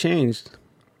 What changed?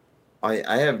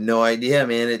 I have no idea,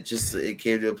 man. It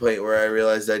came to a point where I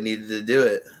realized I needed to do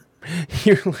it.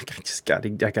 You're like,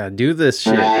 I gotta do this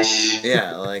shit.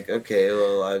 Yeah, like, okay,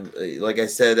 well, like I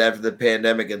said, after the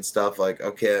pandemic and stuff, like,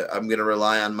 okay, I'm gonna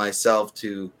rely on myself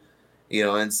to,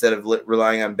 instead of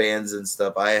relying on bands and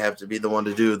stuff, I have to be the one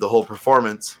to do the whole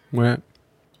performance. Right.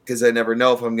 Because I never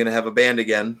know if I'm gonna have a band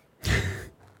again.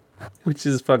 Which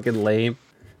is fucking lame.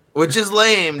 Which is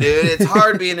lame, dude. It's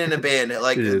hard being in a band.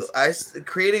 Like,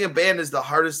 creating a band is the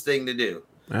hardest thing to do.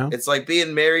 Yeah. It's like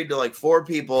being married to like 4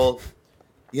 people.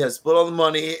 You gotta split all the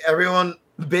money. Everyone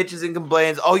bitches and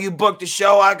complains. Oh, you booked a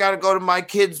show. I gotta go to my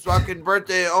kid's fucking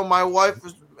birthday. Oh, my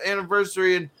wife's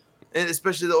anniversary. And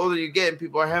especially the older you get, and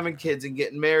people are having kids and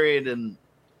getting married. And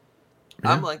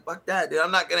I'm like, fuck that, dude.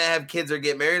 I'm not gonna have kids or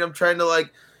get married. I'm trying to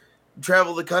like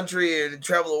travel the country and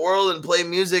travel the world and play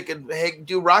music and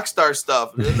do rock star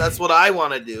stuff. That's what I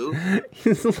want to do.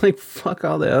 It's like, fuck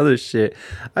all the other shit.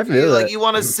 I feel like you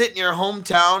want to sit in your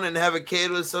hometown and have a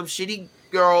kid with some shitty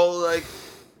girl, like,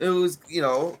 who's,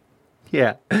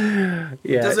 yeah,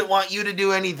 doesn't want you to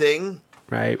do anything.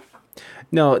 Right.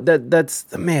 No,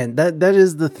 that's man, that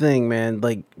is the thing, man.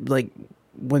 Like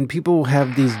when people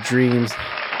have these dreams.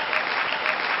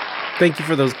 Thank you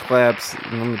for those claps.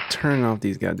 I'm gonna turn off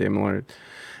these goddamn alerts.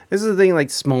 This is the thing,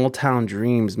 like small town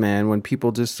dreams, man. When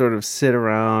people just sort of sit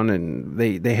around and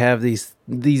they have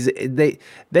they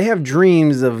have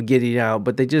dreams of getting out,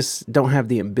 but they just don't have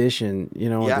the ambition,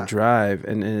 or the drive,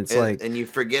 and it's like, and you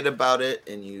forget about it,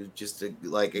 and you just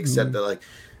like accept that, like,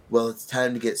 well, it's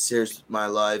time to get serious with my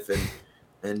life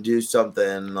and do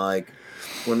something, like,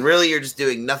 when really you're just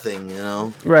doing nothing,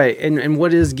 Right. And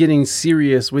what is getting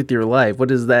serious with your life? What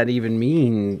does that even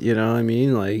mean? You know what I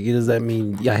mean? Like, does that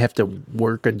mean I have to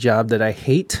work a job that I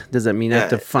hate? Does that mean I have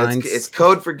to find... It's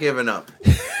code for giving up.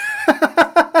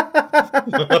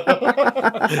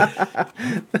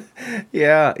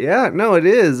 Yeah. No, it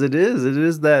is. It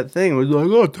is that thing. It's like,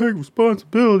 oh, take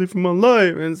responsibility for my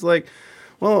life. And it's like,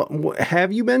 well,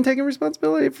 have you been taking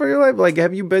responsibility for your life? Like,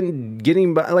 have you been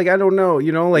getting by? Like, I don't know,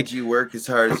 like... Did you work as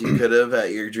hard as you could have at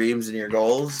your dreams and your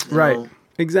goals? Right.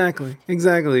 Exactly.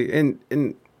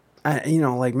 And I,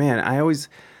 like, man, I always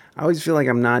feel like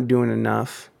I'm not doing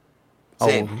enough.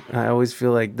 Same. I always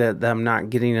feel like that I'm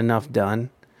not getting enough done.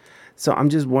 So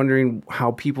I'm just wondering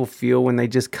how people feel when they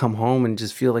just come home and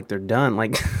just feel like they're done.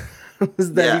 Like... How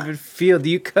does that even feel? Do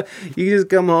you just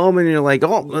come home and you're like,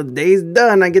 oh, the day's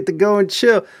done, I get to go and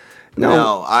chill?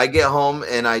 No, I get home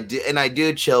and I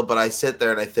do chill, but I sit there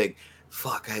and I think,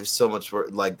 fuck, I have so much work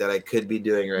like that I could be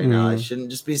doing right now. I shouldn't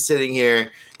just be sitting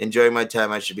here enjoying my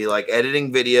time. I should be like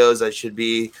editing videos. I should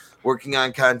be working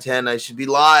on content. I should be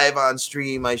live on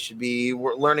stream. I should be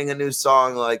learning a new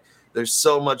song. Like, there's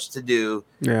so much to do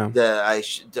that I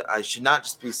should not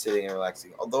just be sitting and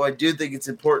relaxing. Although I do think it's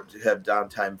important to have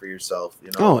downtime for yourself.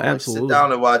 Oh, absolutely. Sit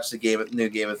down and watch the new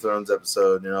Game of Thrones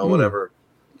episode. Whatever.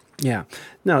 Yeah.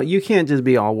 No, you can't just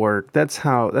be all work. That's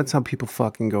how people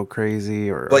fucking go crazy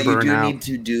or But you burn do out. need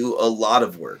to do a lot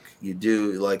of work. You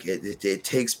do, like, it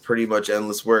takes pretty much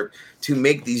endless work to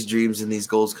make these dreams and these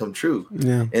goals come true.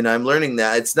 Yeah. And I'm learning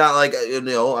that. It's not like,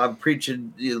 I'm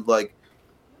preaching like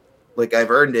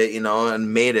I've earned it,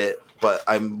 and made it, but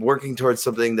I'm working towards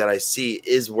something that I see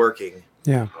is working.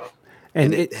 Yeah.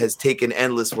 And it has taken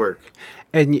endless work.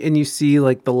 And you see,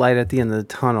 like, the light at the end of the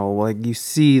tunnel. Like, you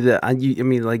see that,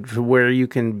 like, where you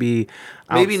can be.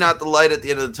 Maybe not the light at the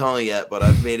end of the tunnel yet, but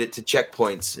I've made it to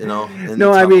checkpoints,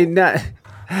 No, I mean, not.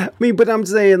 But I'm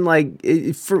saying, like,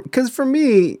 because for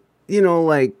me,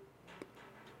 like,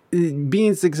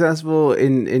 being successful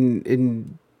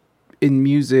in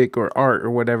music or art or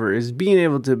whatever is being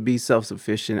able to be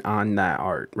self-sufficient on that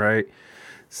art, right?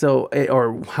 So,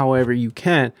 or however you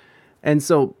can. And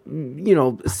so,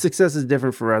 success is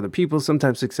different for other people.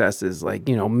 Sometimes success is like,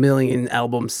 million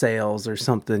album sales or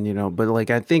something, but like,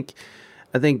 I think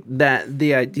that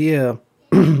the idea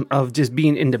of just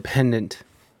being independent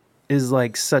is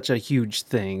like such a huge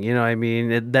thing. You know what I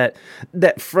mean? That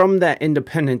from that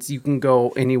independence, you can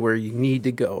go anywhere you need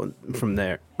to go from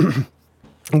there.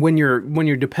 When you're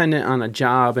dependent on a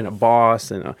job and a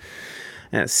boss and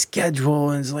a schedule,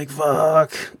 and it's like,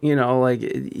 fuck, like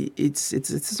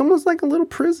it's almost like a little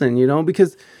prison,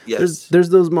 because there's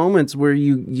those moments where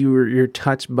you're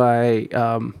touched by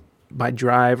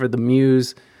drive or the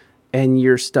muse, and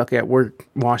you're stuck at work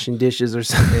washing dishes or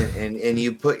something, and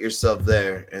you put yourself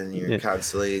there, and you're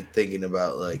constantly thinking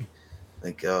about like,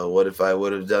 oh, what if I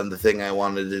would have done the thing I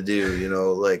wanted to do,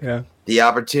 the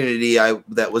opportunity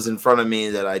that was in front of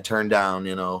me that I turned down,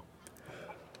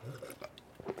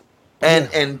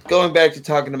 And going back to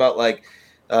talking about like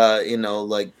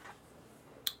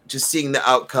just seeing the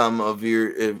outcome of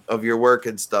your work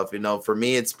and stuff, for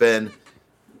me it's been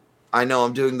I know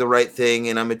I'm doing the right thing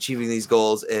and I'm achieving these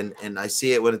goals. And I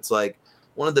see it when it's like,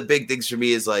 one of the big things for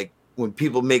me is like when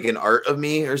people make an art of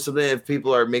me or something. If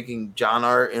people are making John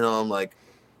art, I'm like,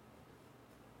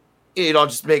 you don't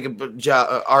just make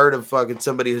art of fucking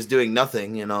somebody who's doing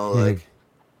nothing, like.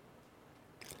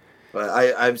 But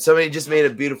I somebody just made a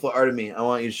beautiful art of me. I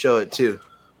want you to show it too.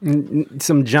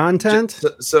 Some John Tent?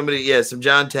 Some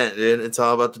John Tent, dude. It's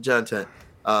all about the John Tent.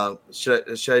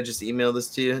 Should I just email this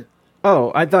to you?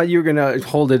 Oh, I thought you were gonna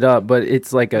hold it up, but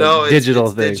it's like a digital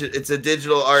thing. It's a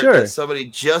digital art that somebody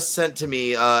just sent to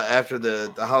me after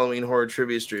the Halloween horror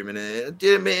trivia stream, and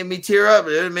it made me tear up.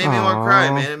 It made me want to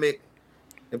cry, man.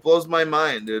 It blows my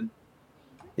mind, dude.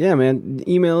 Yeah, man.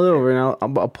 Email it over, and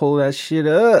I'll pull that shit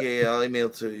up. Yeah, I'll email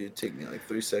it to you. Take me like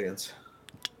 3 seconds.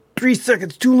 3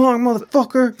 seconds too long,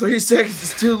 motherfucker. 3 seconds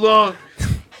is too long.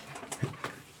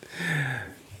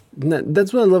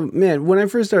 That's what I love, man. When I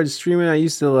first started streaming, I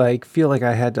used to like feel like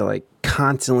I had to like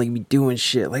constantly be doing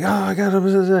shit. Like, oh, I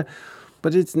gotta.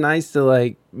 But it's nice to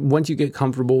like once you get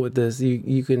comfortable with this,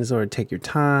 you can sort of take your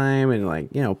time and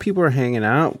like people are hanging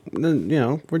out.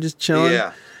 We're just chilling.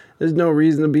 Yeah. There's no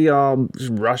reason to be all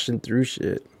just rushing through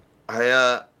shit.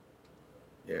 I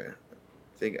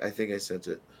think I sent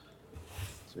it.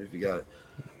 So if you got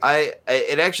it,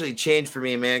 it actually changed for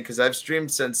me, man, because I've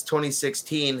streamed since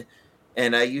 2016.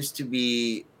 And I used to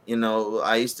be,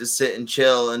 I used to sit and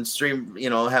chill and stream,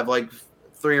 have like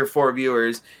 3 or 4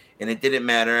 viewers, and it didn't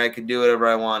matter. I could do whatever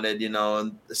I wanted,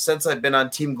 And since I've been on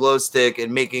Team Glowstick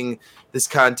and making this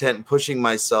content and pushing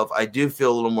myself, I do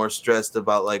feel a little more stressed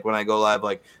about like when I go live,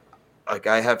 like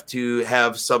I have to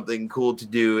have something cool to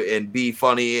do and be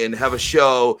funny and have a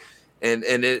show, and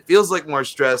it feels like more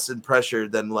stress and pressure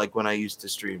than like when I used to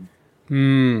stream.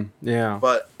 Yeah.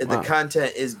 But the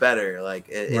content is better,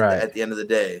 like at the end of the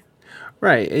day.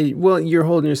 Right. Well, you're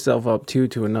holding yourself up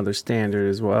to another standard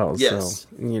as well. Yes.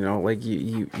 So, like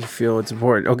you feel it's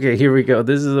important. Okay, here we go.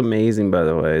 This is amazing, by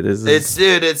the way.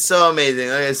 It's so amazing.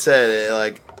 Like I said,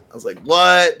 I was like,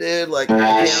 what, dude? Like,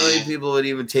 I can't believe people would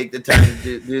even take the time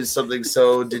to do something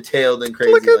so detailed and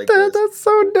crazy. Look at like that. This. That's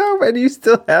so dope. And you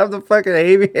still have the fucking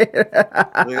aviator.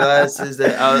 The glasses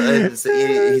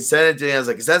he sent it to me. I was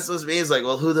like, is that supposed to be? He's like,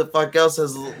 well, who the fuck else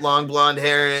has long blonde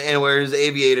hair and wears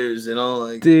aviators?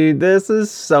 Dude, this is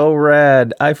so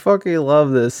rad. I fucking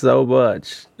love this so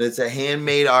much. It's a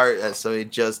handmade art that somebody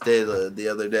just did the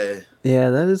other day. Yeah,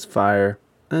 that is fire.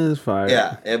 That is fire.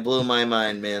 Yeah, it blew my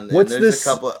mind, man. What's and there's this? A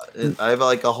couple. I have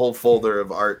like a whole folder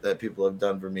of art that people have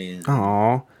done for me.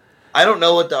 Aww. I don't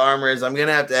know what the armor is. I'm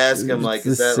gonna have to ask him. Like,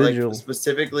 is that sigil. like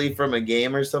specifically from a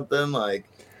game or something? Like,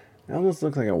 it almost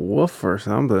looks like a wolf or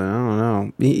something. I don't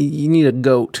know. You need a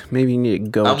goat. Maybe you need a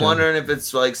goat. I'm wondering if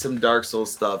it's like some Dark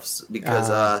Souls stuffs because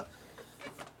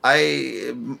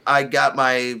I got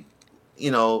my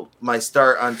my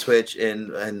start on Twitch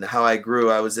and how I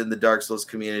grew. I was in the Dark Souls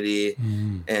community,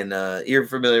 and you're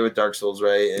familiar with Dark Souls,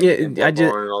 right? And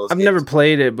I've never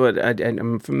played it, but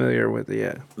I'm familiar with it.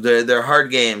 Yeah, they're hard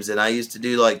games, and I used to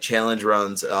do like challenge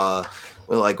runs,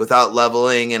 without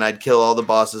leveling, and I'd kill all the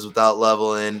bosses without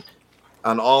leveling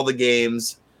on all the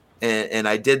games, and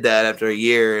I did that after a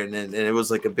year, and it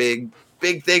was like a big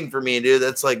thing for me, dude.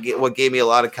 That's like what gave me a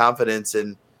lot of confidence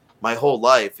in my whole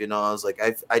life. I was like,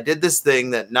 I did this thing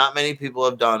that not many people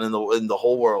have done in the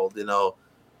whole world.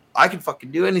 I can fucking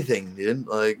do anything, dude.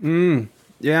 Like,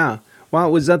 yeah. Wow,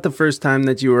 was that the first time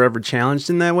that you were ever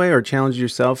challenged in that way, or challenged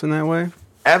yourself in that way?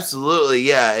 Absolutely,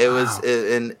 yeah. It was,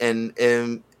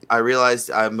 and I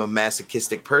realized I'm a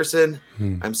masochistic person.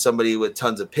 I'm somebody with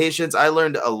tons of patience. I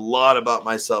learned a lot about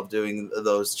myself doing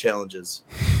those challenges.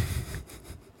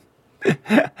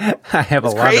 I have a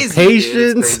lot of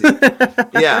patience.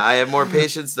 Yeah, I have more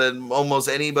patience than almost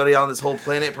anybody on this whole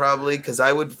planet, probably, because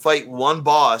I would fight one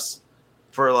boss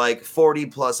for like 40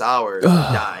 plus hours,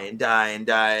 and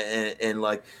die, and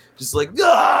like just like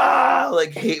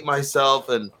hate myself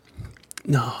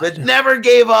but never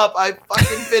gave up. I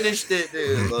fucking finished it,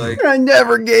 dude. Like, I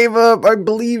never gave up. I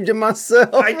believed in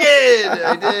myself. I did,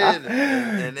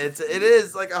 and it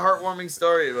is like a heartwarming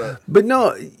story, but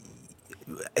no.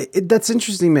 That's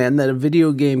interesting, man, that a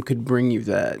video game could bring you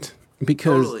that.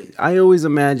 Because totally. I always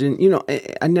imagine,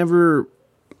 I never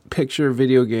picture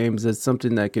video games as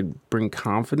something that could bring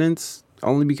confidence.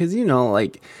 Only because,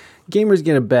 like, gamers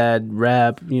get a bad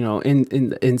rap, in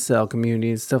the incel community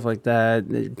and stuff like that.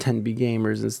 They tend to be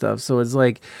gamers and stuff. So it's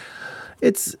like,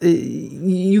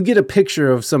 you get a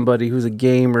picture of somebody who's a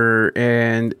gamer,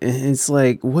 and it's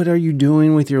like, what are you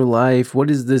doing with your life?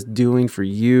 What is this doing for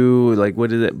you? Like,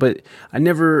 what is it? But I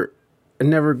never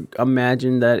never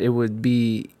imagined that it would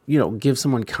be, give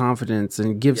someone confidence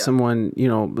and give someone,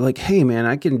 like, hey man,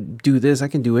 I can do this. I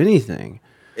can do anything.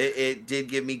 It did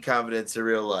give me confidence in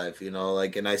real life,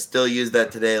 like, and I still use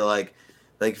that today. Like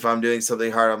if I'm doing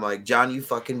something hard, I'm like, John, you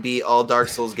fucking beat all Dark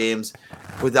Souls games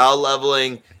without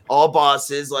leveling all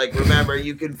bosses. Like, remember,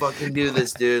 you can fucking do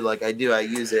this, dude. Like, I do. I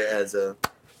use it as a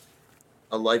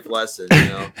life lesson,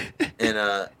 and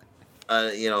the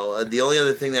only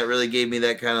other thing that really gave me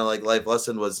that kind of like life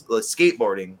lesson was like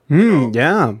skateboarding.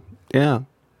 Yeah.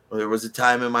 There was a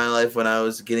time in my life when I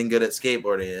was getting good at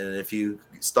skateboarding, and if you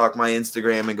stalk my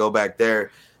Instagram and go back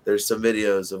there, there's some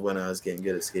videos of when I was getting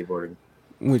good at skateboarding.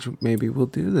 Which maybe we'll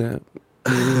do that.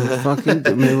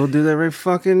 Maybe we'll do that right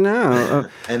fucking now.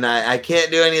 And I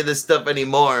can't do any of this stuff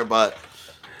anymore, but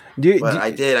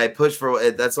I did. I pushed for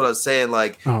it. That's what I was saying,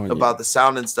 about the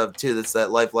sound and stuff too. That's that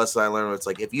life lesson I learned. Where it's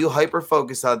like if you hyper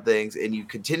focus on things and you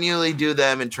continually do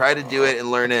them and try to do it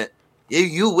and learn it,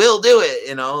 you will do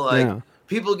it.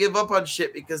 People give up on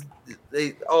shit because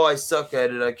I suck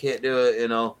at it. I can't do it.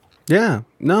 Yeah,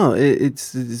 no,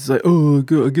 it's like,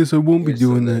 I guess I won't be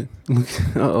doing that.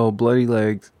 Uh-oh, bloody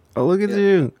legs. Oh, look at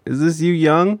you. Is this you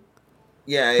young?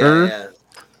 Yeah.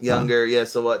 Younger, yeah.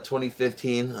 So what?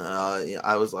 2015.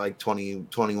 I was like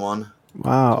 21.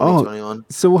 Wow. 21.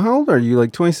 So how old are you?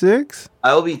 Like 26?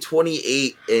 I will be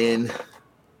 28 in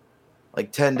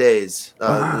like 10 days.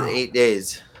 8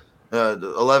 days.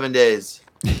 11 days.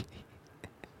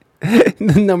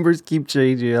 The numbers keep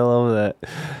changing. I love that.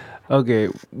 Okay.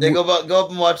 They go up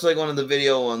and watch like one of the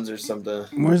video ones or something.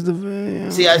 Where's the video?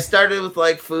 See, I started with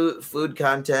like food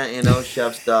content,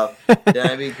 chef stuff. then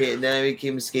I became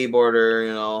a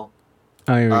skateboarder.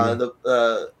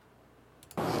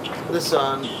 This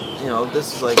song,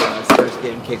 this is like when I started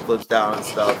getting kickflips down and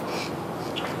stuff.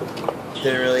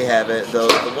 Didn't really have it. The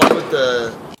one with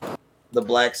the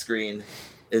black screen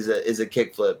is a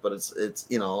kickflip, but it's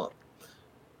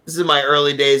this is my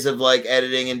early days of like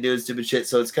editing and doing stupid shit,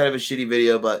 so it's kind of a shitty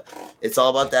video, but it's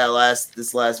all about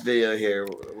this last video here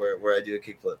where I do a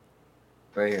kickflip.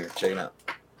 Right here, check it out.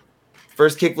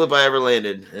 First kickflip I ever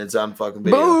landed, and it's on fucking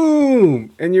video.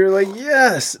 Boom! And you're like,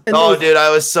 yes. And dude, I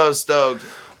was so stoked.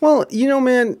 Well,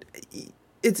 man,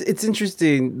 it's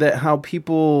interesting that how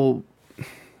people,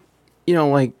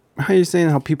 like how you're saying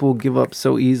how people give up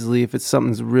so easily if it's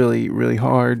something's really, really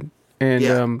hard,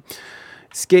 and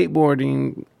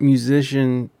skateboarding,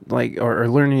 musician, or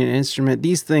learning an instrument,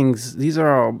 these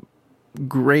are all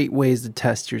great ways to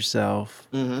test yourself.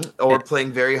 Or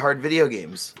playing very hard video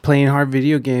games.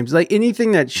 Like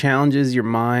anything that challenges your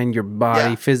mind, your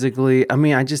body, physically. I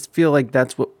mean, I just feel like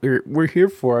that's what we're here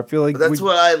for. I feel like that's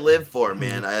what I live for,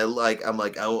 man. I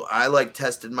like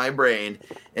testing my brain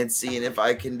and seeing if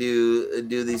I can do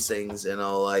these things,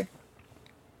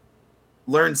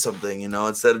 learn something,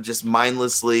 instead of just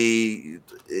mindlessly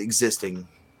existing.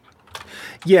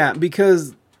 Yeah,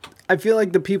 because I feel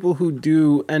like the people who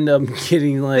do end up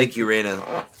getting like, thank you,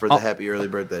 Raina, for the happy early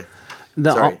birthday.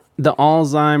 The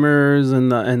Alzheimer's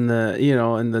and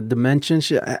the dementia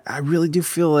shit. I really do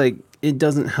feel like it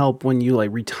doesn't help when you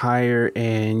like retire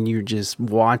and you're just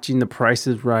watching The Price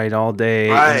is Right all day.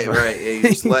 Right. Yeah, you're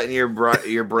just letting your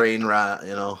brain rot,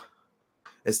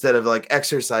 instead of like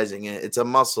exercising it. It's a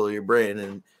muscle, your brain,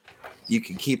 and you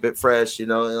can keep it fresh, And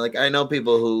like I know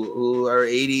people who are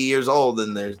 80 years old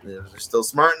and they're still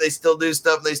smart and they still do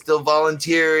stuff. And they still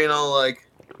volunteer, like.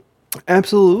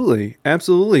 Absolutely.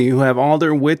 Who have all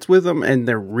their wits with them and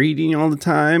they're reading all the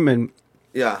time and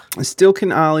still can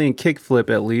ollie and kickflip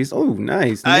at least. Oh,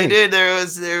 nice. I did. There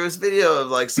was video of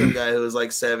like some guy who was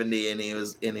like 70 and he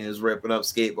was ripping up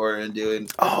skateboarding and doing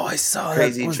I saw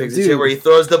crazy tricks and shit where he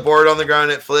throws the board on the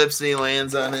ground, it flips and he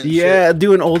lands on it. Yeah,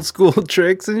 doing old school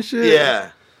tricks and shit.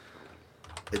 Yeah.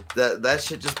 That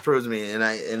shit just proves me, and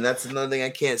that's another thing I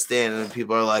can't stand. And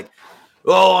people are like,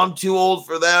 "Oh, I'm too old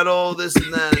for that. Oh, this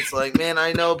and that." It's like, man,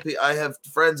 I know I have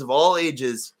friends of all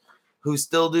ages who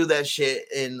still do that shit,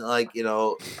 and like,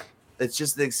 it's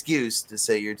just an excuse to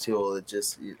say you're too old. It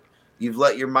just you've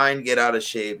let your mind get out of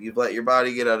shape, you've let your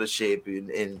body get out of shape,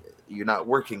 and you're not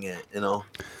working it.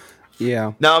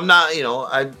 Yeah. Now I'm not,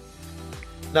 I'm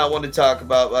not one to talk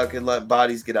about I can let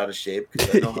bodies get out of shape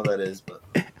because I know how that is, but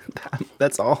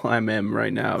that's all I'm in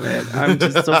right now, man. I'm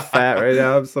just so fat right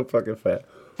now. I'm so fucking fat.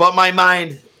 But my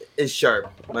mind is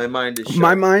sharp. My mind is sharp.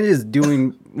 My mind is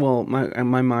doing well.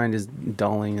 My mind is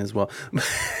dulling as well.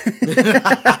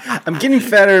 I'm getting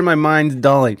fatter and my mind's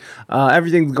dulling.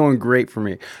 Everything's going great for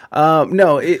me.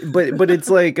 But it's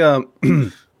like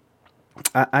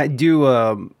I do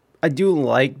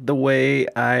like the way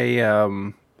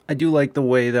I I do like the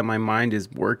way that my mind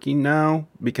is working now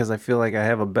because I feel like I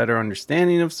have a better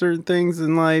understanding of certain things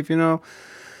in life, you know.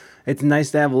 It's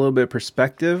nice to have a little bit of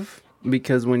perspective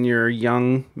because when you're a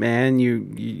young man,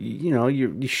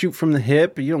 you shoot from the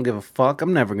hip, you don't give a fuck.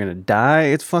 I'm never going to die.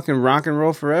 It's fucking rock and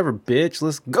roll forever, bitch.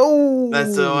 Let's go.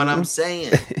 That's what I'm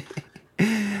saying.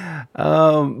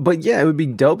 But yeah, it would be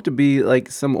dope to be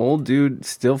like some old dude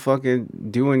still fucking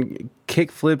doing kick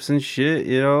flips and shit,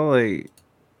 you know, like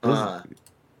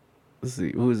let's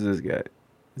see, who is this guy?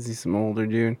 Is he some older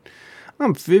dude?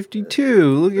 I'm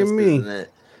 52. Look at me.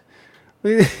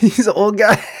 He's an old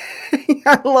guy.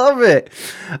 I love it.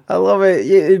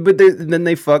 Yeah, but then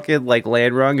they fucking like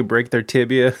land wrong and break their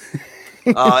tibia.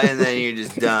 And then you're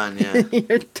just done. Yeah.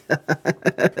 You're done.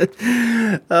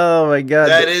 Oh my god.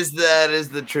 That is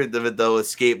the truth of it though with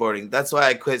skateboarding. That's why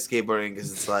I quit skateboarding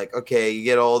because it's like, okay, you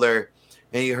get older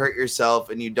and you hurt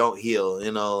yourself and you don't heal.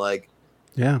 You know, like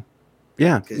yeah.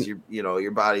 Because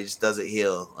your body just doesn't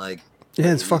heal. Like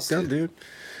yeah, it's fucked up, dude.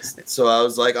 So I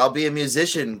was like, I'll be a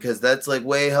musician because that's like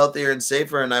way healthier and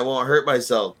safer, and I won't hurt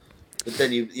myself. But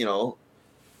then you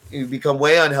become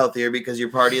way unhealthier because you're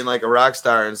partying like a rock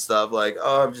star and stuff. Like,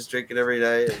 oh, I'm just drinking every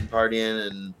night and partying,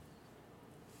 and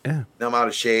yeah, I'm out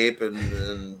of shape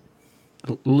and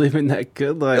living that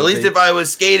good life. At least if I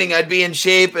was skating, I'd be in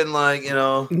shape and like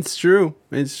It's true.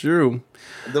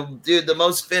 The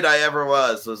most fit I ever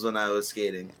was when I was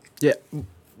skating. Yeah.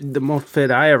 The most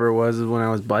fit I ever was is when I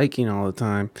was biking all the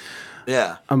time.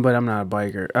 Yeah. But I'm not a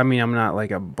biker. I mean, I'm not like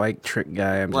a bike trick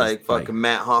guy. I'm like just, fucking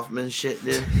Matt Hoffman shit,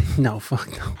 dude. No, fuck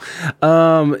no.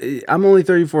 I'm only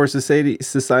 34.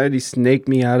 Society snaked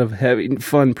me out of having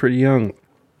fun pretty young.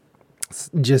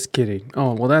 Just kidding.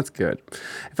 Oh, well, that's good.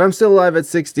 If I'm still alive at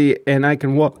 60 and I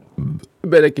can walk, I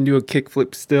bet I can do a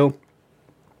kickflip still.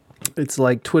 It's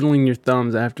like twiddling your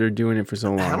thumbs after doing it for so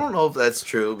long. I don't know if that's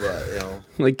true, but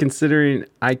like considering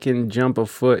I can jump a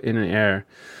foot in the air.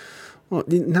 Well,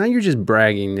 now you're just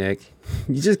bragging, Nick.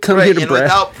 You just come here to brag.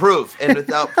 Without proof. That's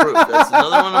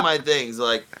another one of my things.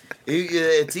 Like,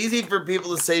 it's easy for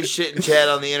people to say shit and chat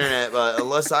on the internet, but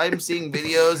unless I'm seeing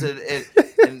videos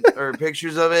and or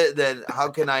pictures of it, then how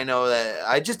can I know that?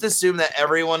 I just assume that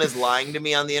everyone is lying to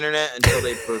me on the internet until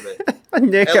they prove it.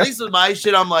 Nick, at least with my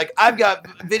shit, I'm like, I've got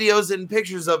videos and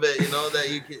pictures of it, that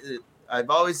you can. I've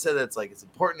always said that it's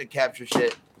important to capture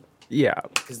shit. Yeah.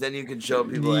 Because then you can show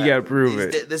people. You gotta prove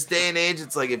it. This day and age,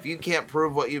 it's like if you can't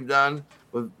prove what you've done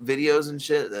with videos and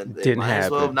shit, then it Didn't might happen.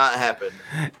 as well have not happened.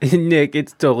 Nick,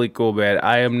 it's totally cool, man.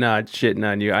 I am not shitting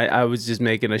on you. I was just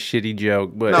making a shitty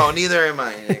joke, but no, neither am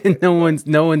I. Nick. no one's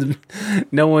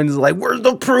like, where's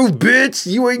the proof, bitch?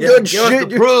 You ain't got shit.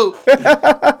 The proof.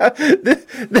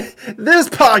 This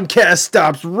podcast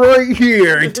stops right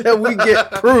here until we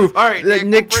get proof All right, that Nick,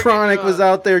 Nick Tronic was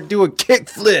out there doing kick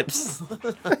flips.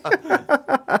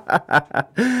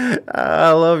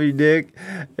 I love you, Nick.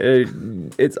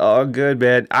 It's all good,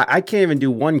 man. I can't even do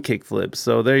one kickflip,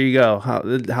 so there you go. How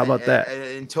about that?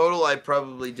 In total, I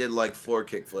probably did like 4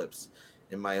 kickflips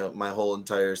in my whole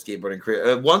entire skateboarding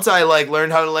career. Once I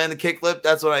learned how to land the kickflip,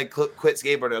 that's when I quit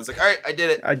skateboarding. I was like, all right, I did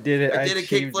it. I did a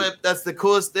kickflip. That's the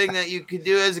coolest thing that you could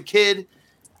do as a kid.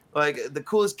 Like the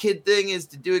coolest kid thing is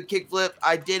to do a kickflip.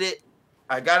 I did it.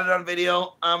 I got it on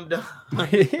video. I'm done.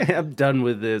 I'm done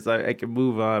with this. I can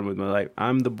move on with my life.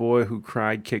 I'm the boy who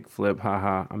cried kickflip.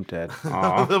 Haha, I'm dead.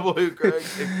 I'm the boy who cried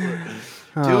kickflip.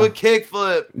 Do a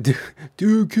kickflip.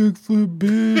 Do a kickflip,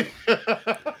 bitch.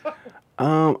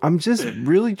 I'm just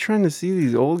really trying to see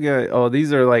these old guys. Oh,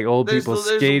 these are like old people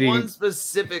skating. There's one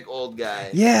specific old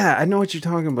guy. Yeah, I know what you're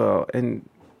talking about, and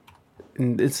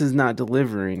this is not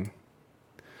delivering.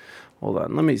 Hold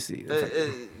on, let me see.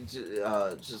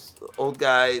 Just old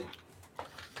guy.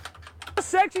 How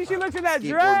sexy she looks in that Skateboard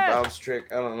dress. bounce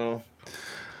trick. I don't know.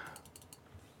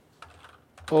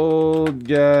 Old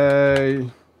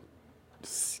guy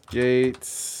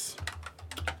skates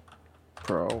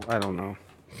pro. I don't know.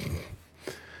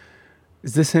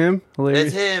 Is this him?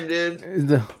 Hilarious. It's him,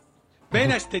 dude.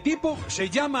 Ven a este tipo, se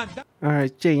llama...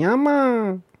 Alright, se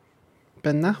llama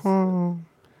Pendejo.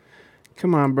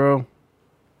 Come on, bro.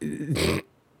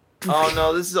 Oh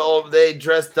no, this is old. They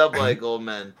dressed up like old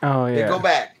men. Oh yeah. Hey, go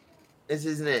back. This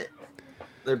isn't it.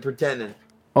 They're pretending.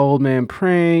 Old man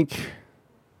prank.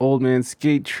 Old man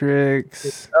skate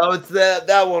tricks. Oh, it's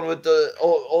that one with the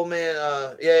old man.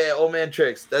 Yeah, old man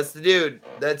tricks. That's the dude.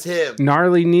 That's him.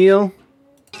 Gnarly Neil.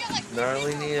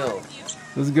 Gnarly Neil.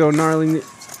 Let's go, Gnarly Neil.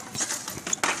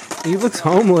 He looks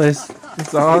homeless.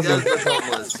 It's awesome. He does look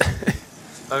homeless.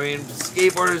 I mean,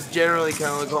 skateboarders generally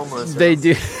kind of look homeless. They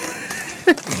do.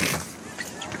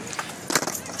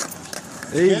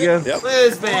 There you go. Look at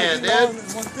this man, dude.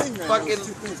 Fucking,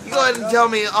 you go ahead and tell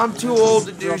me I'm too old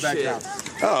to do shit.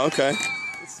 Oh, okay.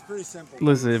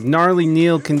 Listen, if Gnarly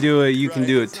Neil can do it, you can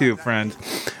do it too, friend.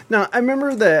 Now, I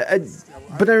remember that,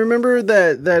 but I remember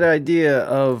that idea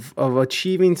of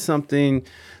achieving something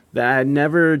that I'd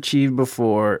never achieved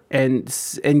before, and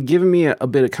giving me a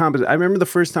bit of confidence. I remember the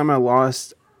first time I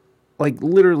lost, like,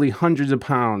 literally hundreds of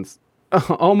pounds.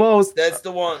 Almost. That's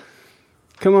the one.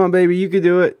 Come on, baby, you can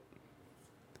do it.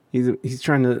 He's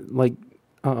trying to, like,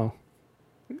 uh-oh.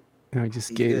 No, I just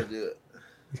skated. He's gonna do it.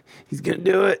 He's gonna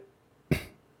do it.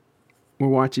 We're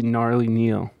watching Gnarly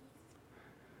Neil.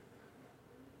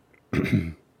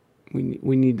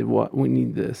 we need to what? We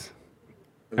need this.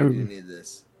 We do need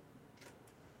this.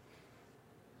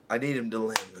 I need him to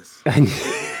land this. I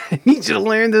need you to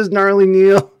learn this, Gnarly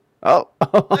Neil. Oh,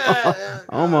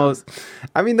 almost.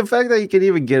 I mean, the fact that you can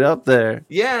even get up there.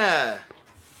 Yeah.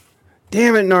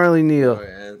 Damn it, Gnarly Neil.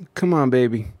 Oh, come on,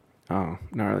 baby. Oh,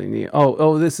 Gnarly Neil.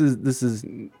 Oh, this is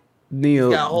Neil.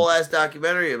 He's got a whole ass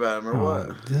documentary about him, or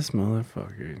what? This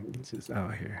motherfucker. He's just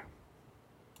out here.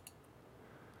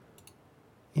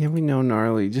 Yeah, we know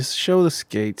Gnarly. Just show the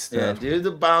skate stuff. Yeah, do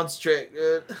the bounce trick,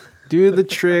 dude. Do the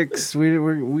tricks. We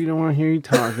don't want to hear you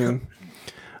talking.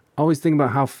 Always think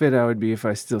about how fit I would be if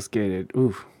I still skated.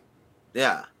 Oof.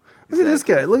 Yeah. Look at this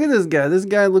guy. Look at this guy. This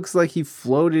guy looks like he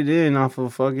floated in off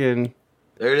of fucking.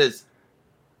 There it is.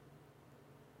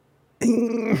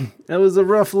 That was a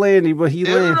rough landing, but he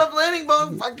landed. It was a rough landing,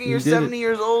 but fucking you're 70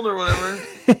 years old or whatever.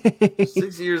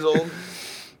 60 years old.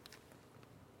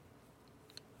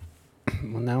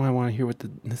 Well, now I want to hear what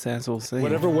this asshole's saying.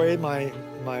 Whatever way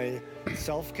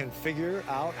myself can figure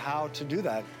out how to do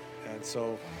that. And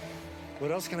so,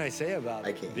 what else can I say about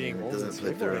being old and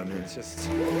skateboarding? It's just,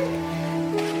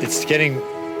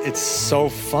 it's so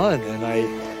fun, and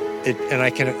I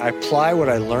can apply what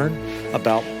I learn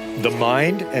about the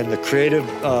mind and the creative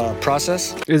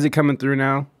process. Is it coming through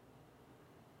now?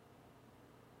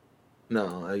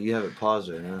 No, you have it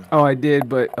paused right now. Oh, I did,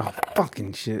 but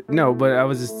fucking shit. No, but I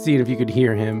was just seeing if you could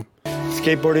hear him.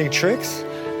 Skateboarding tricks,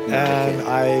 and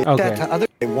I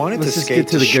wanted Let's to just skate get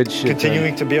to the good shit.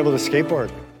 continuing to be able to skateboard.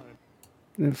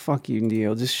 Then fuck you,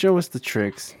 Neil. Just show us the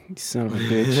tricks, you son of a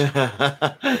bitch.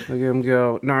 Look at him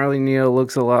go. Gnarly Neil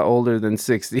looks a lot older than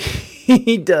 60.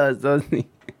 He does, doesn't he?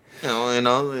 You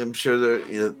know, I'm sure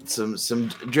there some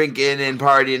drinking and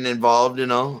partying involved. You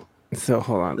know. So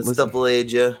hold on. That stuff will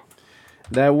age you.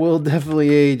 That will definitely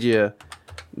age you.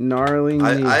 Gnarly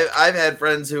Neil. I've had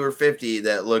friends who were 50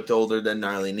 that looked older than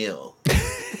Gnarly Neil.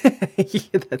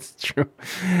 Yeah, that's true.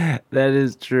 That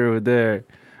is true there.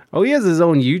 Oh, he has his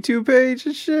own YouTube page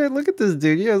and shit. Look at this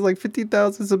dude. He has like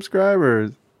 50,000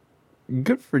 subscribers.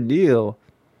 Good for Neil.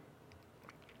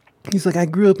 He's like, I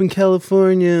grew up in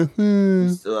California.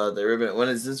 He's still out there. When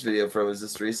is this video from? Is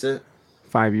this recent?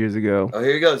 5 years ago. Oh,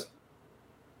 here he goes.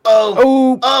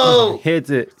 Oh! Hits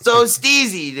it. So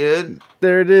steezy, dude.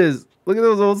 There it is. Look at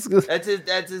those old schools. That's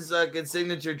his fucking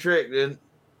signature trick, dude.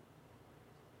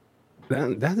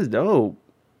 That is dope.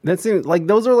 That seems like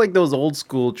those are like those old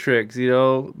school tricks, you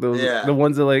know? The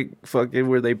ones that like fucking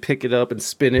where they pick it up and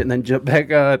spin it and then jump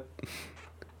back on.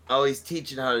 Oh, he's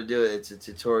teaching how to do it. It's a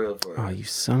tutorial for it. Oh, you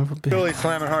son of a bitch. Really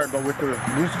slamming hard, but with the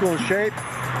new school shape,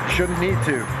 shouldn't need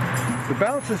to. The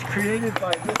bounce is created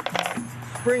by this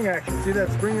spring action. See that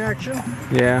spring action?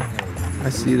 Yeah, I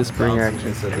see the spring action.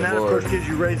 And that, of course, gives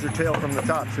you razor tail from the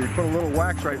top. So you put a little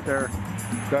wax right there.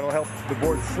 That'll help the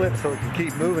board slip so it can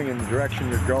keep moving in the direction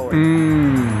you're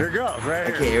going. Here it goes, right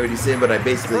here. I can't hear what he's saying, but I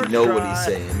basically know what he's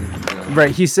saying. You know?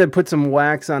 Right, he said put some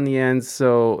wax on the ends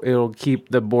so it'll keep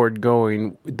the board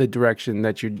going the direction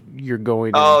that you're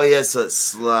going. Oh, yeah, so it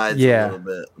slides a little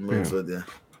bit. Moves with you.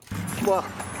 Well,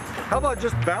 how about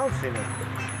just bouncing it?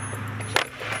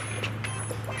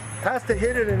 Has to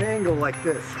hit at an angle like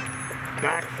this.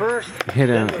 Back first. Hit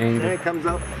an angle. And it comes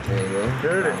up. There you go.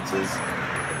 There it is.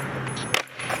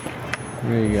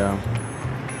 There you go.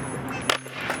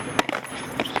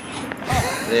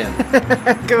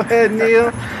 Damn. Go ahead, Neil.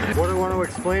 What I want to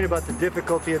explain about the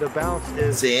difficulty of the bounce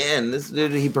is... See, and this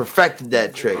dude, he perfected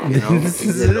that trick, you know?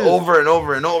 He did it over and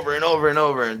over and over and over and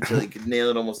over until he could nail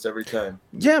it almost every time.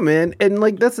 Yeah, man. And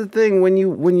like that's the thing when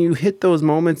you hit those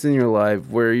moments in your life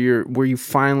where you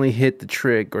finally hit the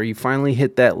trick or you finally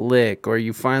hit that lick or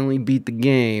you finally beat the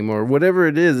game or whatever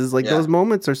it is, it's like those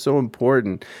moments are so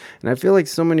important. And I feel like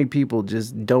so many people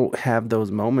just don't have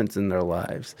those moments in their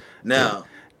lives. No.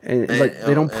 And like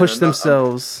they don't push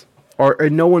themselves or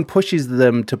no one pushes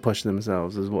them to push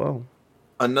themselves as well.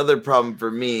 Another problem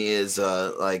for me is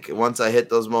like once I hit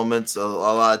those moments, a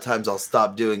lot of times I'll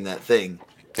stop doing that thing.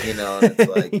 You know, and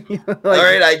it's like, all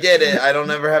right, I did it. I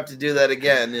don't ever have to do that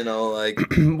again. You know, like,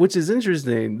 which is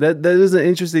interesting. That is an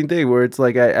interesting thing where it's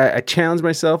like I challenge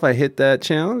myself, I hit that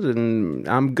challenge, and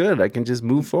I'm good. I can just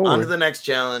move forward. On to the next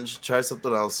challenge. Try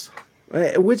something else.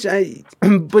 Which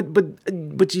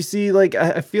but you see, like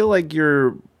I feel like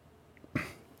you're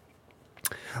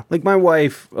like my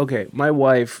wife. Okay, my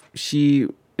wife. She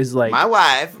is like my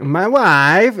wife. My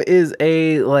wife is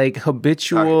a like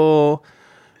habitual.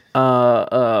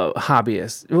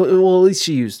 Hobbyist. Well, at least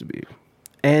she used to be.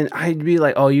 And I'd be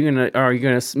like, "Oh, are you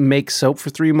gonna make soap for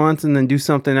 3 months and then do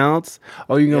something else?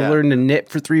 Oh, you're gonna learn to knit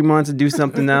for 3 months and do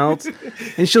something else?"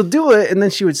 And she'll do it, and then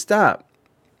she would stop.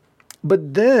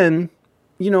 But then,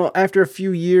 you know, after a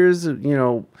few years, you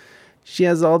know, she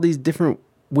has all these different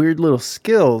weird little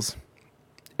skills,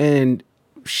 and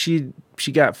she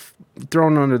got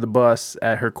thrown under the bus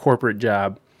at her corporate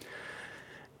job.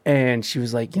 And she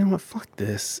was like, you know what, fuck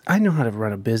this. I know how to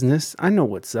run a business. I know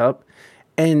what's up.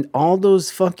 And all those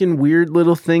fucking weird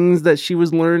little things that she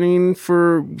was learning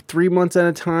for 3 months at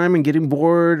a time and getting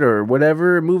bored or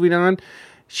whatever, moving on,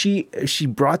 she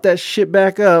brought that shit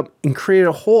back up and created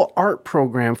a whole art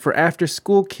program for after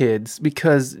school kids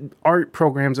because art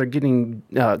programs are getting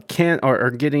removed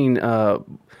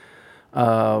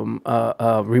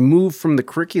from the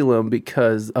curriculum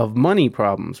because of money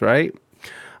problems, right?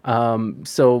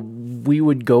 So we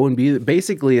would go and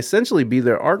essentially be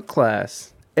their art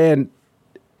class. And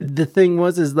the thing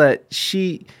is that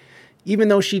she, even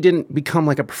though she didn't become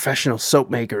like a professional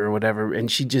soap maker or whatever, and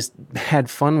she just had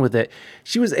fun with it,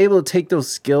 she was able to take those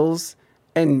skills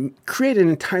and create an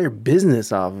entire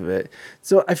business off of it.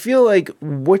 So I feel like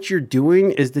what you're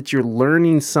doing is that you're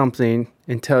learning something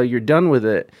until you're done with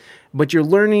it. But you're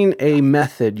learning a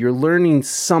method, you're learning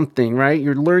something, right?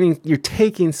 You're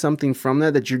taking something from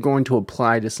that you're going to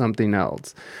apply to something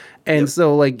else. And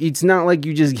so like, it's not like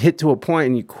you just get to a point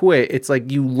and you quit. It's like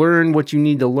you learn what you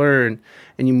need to learn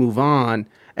and you move on.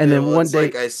 And then one day,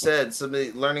 like I said,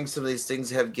 learning some of these things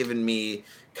have given me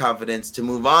confidence to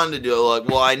move on to do it. Like,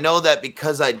 well, I know that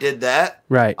because I did that,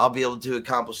 right, I'll be able to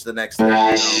accomplish the next thing, you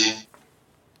know?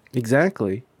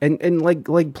 Exactly. And like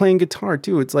playing guitar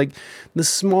too. It's like the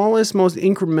smallest, most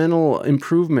incremental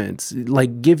improvements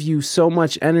like give you so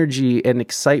much energy and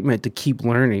excitement to keep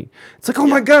learning. It's like, oh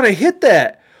my God, I hit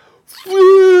that.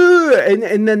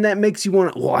 And then that makes you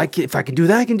want to, well, if I could do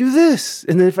that, I can do this.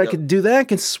 And then if I could do that, I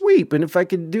can sweep. And if I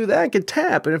could do that, I can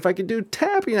tap. And if I could do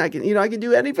tapping, I can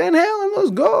do Eddie Van Halen. Let's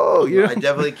go. You know? I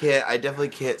definitely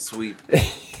can't sweep.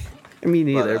 Me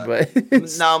neither, but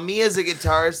now me as a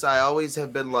guitarist, I always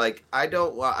have been like,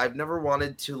 I've never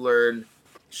wanted to learn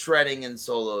shredding and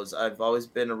solos. I've always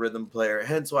been a rhythm player,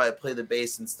 hence why I play the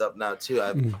bass and stuff now too.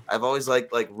 I've always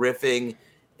liked like riffing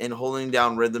and holding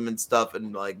down rhythm and stuff,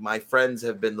 and like my friends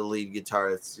have been the lead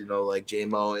guitarists, you know, like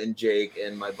J-Mo and Jake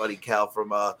and my buddy Cal from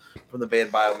the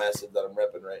band Biomassive that I'm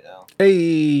repping right now.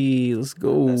 Hey, let's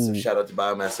go. Shout out to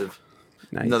Biomassive.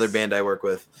 Nice. Another band I work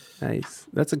with. Nice.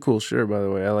 That's a cool shirt, by the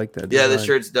way. I like that. Yeah, the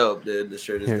shirt's dope, dude. The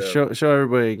shirt is dope. Show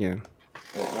everybody again.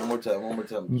 One more time.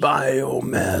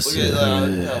 Biomassive. Look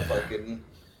at that,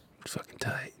 fucking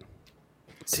tight.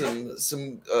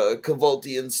 Some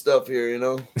Cavoltian stuff here, you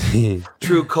know.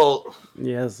 True cult.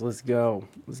 Yes, let's go.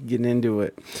 Let's get into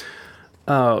it.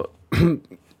 Yeah,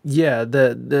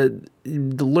 the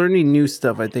learning new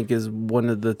stuff I think is one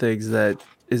of the things that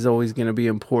is always going to be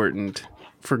important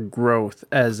for growth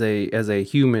as a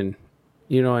human.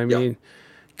 You know what I mean?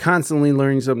 Constantly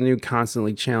learning something new,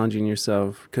 constantly challenging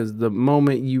yourself, because the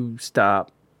moment you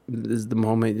stop is the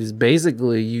moment is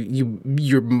basically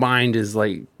your mind is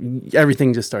like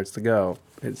everything just starts to go.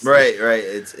 It's right.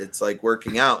 It's like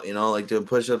working out, you know, like doing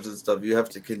push-ups and stuff. You have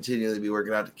to continually be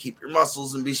working out to keep your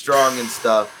muscles and be strong and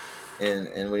stuff.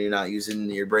 And when you're not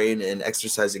using your brain and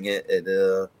exercising it,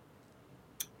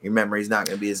 your memory's not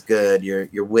going to be as good.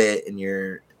 Your wit and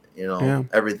your,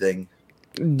 everything.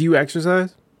 Do you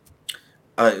exercise?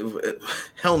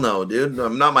 Hell no, dude.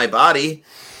 I'm not my body.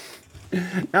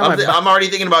 I'm already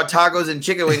thinking about tacos and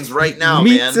chicken wings right now,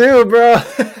 Me man. Me too, bro.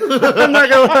 I'm not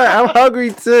gonna lie, I'm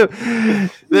hungry too.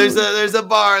 There's a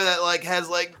bar that like has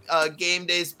like game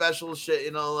day special shit,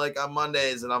 you know, like on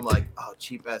Mondays, and I'm like, oh,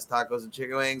 cheap ass tacos and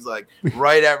chicken wings, like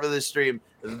right after the stream.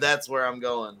 That's where I'm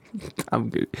going. I'm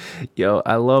good. Yo,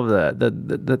 I love that.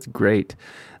 That's great.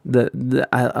 Do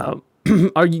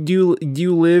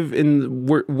you live in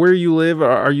where you live?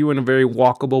 Are you in a very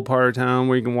walkable part of town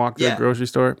where you can walk to the grocery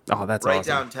store? Oh, that's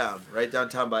awesome. Right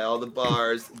downtown by all the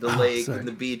bars, the lake, and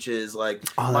the beaches. Like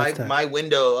my my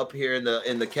window up here in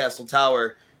the Castle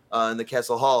Tower, in the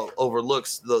Castle Hall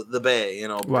overlooks the bay. You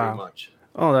know, pretty much.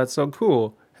 Oh, that's so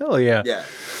cool. Hell yeah. Yeah.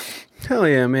 Hell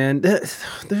yeah, man!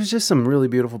 There's just some really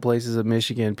beautiful places in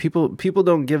Michigan. People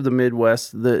don't give the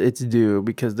Midwest its due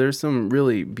because there's some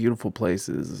really beautiful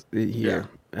places here.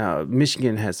 Yeah.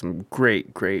 Michigan has some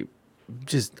great,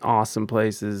 just awesome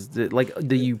places. Like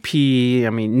the UP. I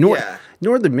mean,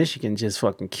 Northern Michigan just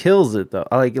fucking kills it though.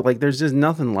 Like there's just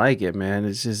nothing like it, man.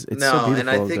 It's so beautiful. And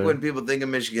I think when people think of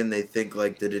Michigan, they think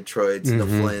like the Detroits and the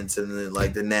Flints and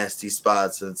the nasty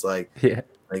spots. And it's like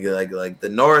Like the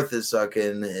North is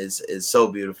so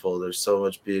beautiful. There's so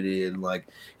much beauty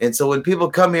and so when people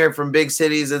come here from big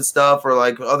cities and stuff or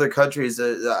like other countries,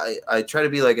 I try to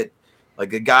be like a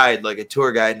guide, like a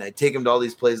tour guide, and I take them to all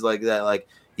these places like that, like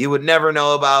you would never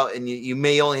know about, and you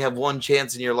may only have one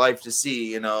chance in your life to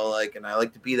see, and I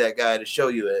like to be that guy to show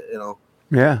you it,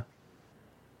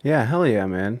 Yeah, hell yeah,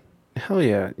 man. Hell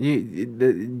yeah!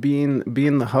 Being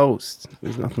the host,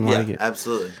 there's nothing like it.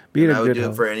 Absolutely. I would do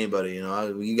it for anybody.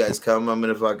 You guys come, I'm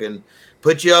gonna fucking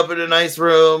put you up in a nice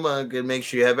room. I'm gonna make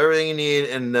sure you have everything you need,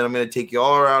 and then I'm gonna take you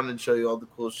all around and show you all the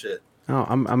cool shit. Oh,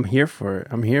 I'm here for it.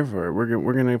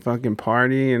 We're gonna fucking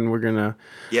party, and we're gonna.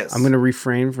 Yes. I'm gonna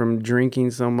refrain from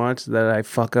drinking so much that I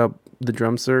fuck up the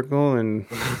drum circle, and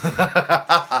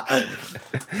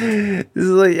this is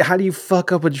like, how do you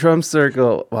fuck up a drum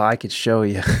circle? Well, I could show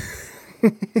you.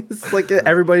 It's like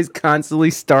everybody's constantly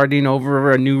starting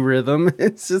over a new rhythm.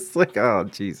 It's just like, oh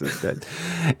Jesus,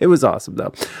 it was awesome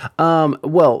though.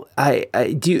 Well, I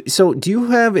do. So, do you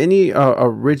have any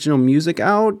original music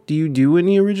out? Do you do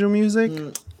any original music?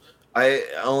 I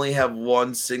only have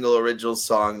one single original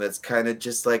song that's kind of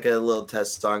just like a little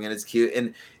test song, and it's cute,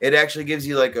 and it actually gives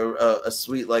you like a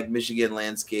sweet like Michigan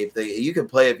landscape. You can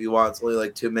play it if you want. It's only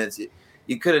like 2 minutes.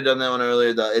 You could have done that one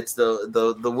earlier. It's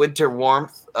the winter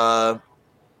warmth.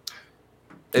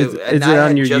 Is it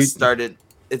on your YouTube? Started.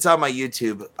 It's on my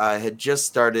YouTube. I had just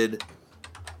started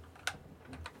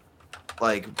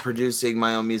like producing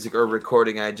my own music or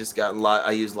recording. I just got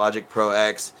I use Logic Pro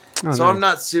X. Oh, so nice. I'm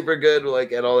not super good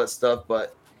like at all that stuff,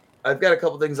 but I've got a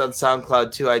couple things on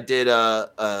SoundCloud too. I did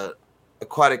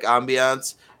Aquatic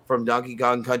Ambiance from Donkey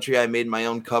Kong Country. I made my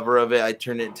own cover of it. I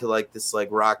turned it into like this like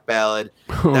rock ballad.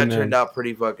 That turned out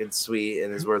pretty fucking sweet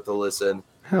and is worth a listen.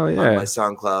 Hell yeah. On my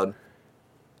SoundCloud.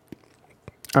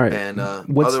 All right. And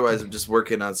otherwise, I'm just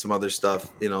working on some other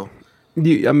stuff. You want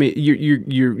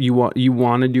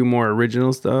to do more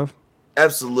original stuff?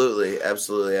 Absolutely.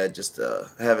 I just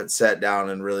haven't sat down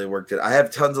and really worked it. I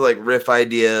have tons of like riff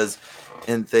ideas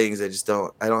and things. I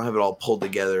don't have it all pulled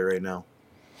together right now.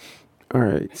 All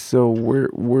right. So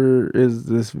where is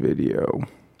this video?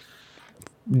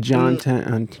 John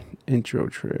 10 intro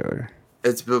trailer.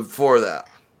 It's before that.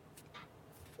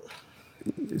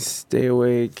 Stay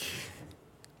Awake.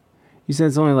 You said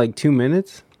it's only like 2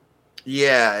 minutes?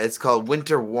 Yeah, it's called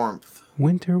Winter Warmth.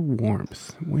 Winter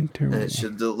Warmth. And it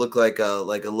should look like a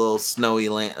little snowy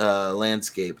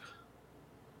landscape.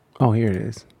 Oh, here it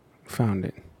is. Found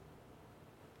it.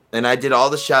 And I did all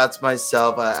the shots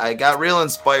myself. I got real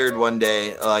inspired one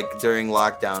day, like during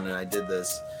lockdown, and I did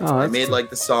this. Oh, I made like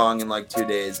the song in like 2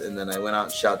 days, and then I went out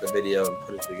and shot the video and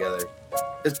put it together.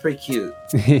 It's pretty cute.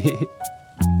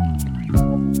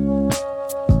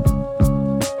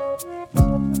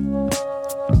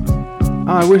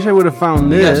 Oh, I wish I would have found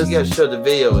this. You gotta show the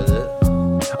video with it.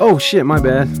 Oh shit, my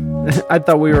bad. I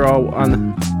thought we were all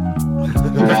on.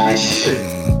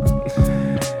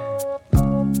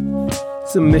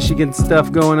 Some Michigan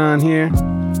stuff going on here.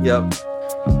 Yep.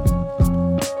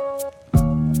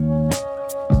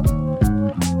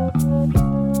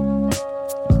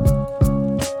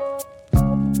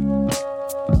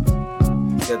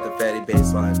 Got the fatty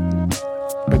bass line.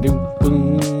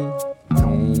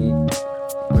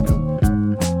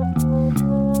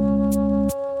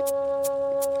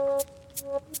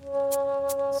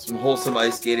 Some wholesome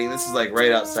ice skating. This is like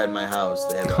right outside my house.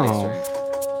 They have an ice rink.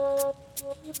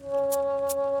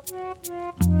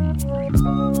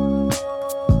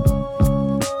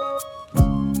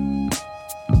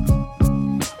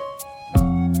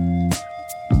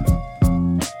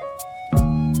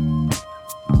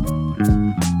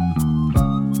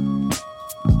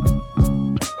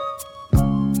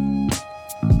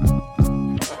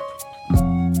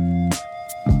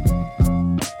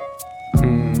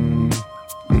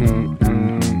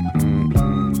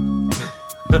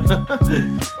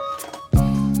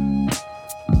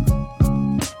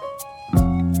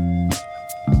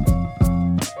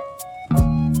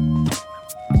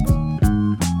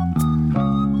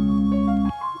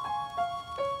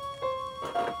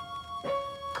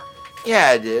 Yeah,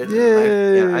 I did.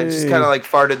 I just kind of like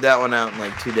farted that one out in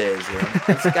like 2 days.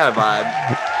 It's got a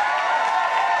vibe.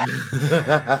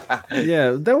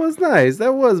 Yeah, that was nice.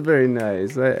 That was very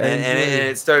nice. And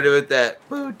it started with that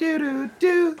boo doo doo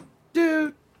doo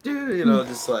doo doo. You know,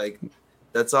 just like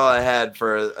that's all I had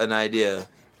for an idea.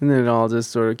 And then it all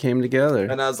just sort of came together.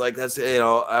 And I was like, that's, you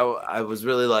know, I was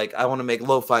really like, I want to make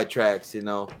lo-fi tracks, you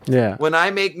know. Yeah. When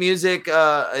I make music,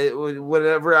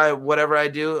 whatever I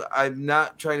do, I'm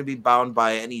not trying to be bound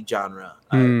by any genre.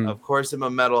 Of course, I'm a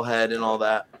metalhead and all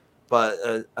that,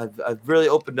 but I've really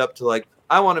opened up to like,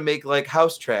 I want to make like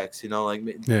house tracks, you know, like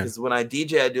because when I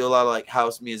DJ, I do a lot of like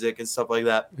house music and stuff like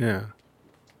that. Yeah.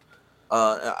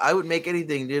 I would make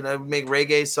anything, dude. I would make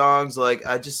reggae songs. Like,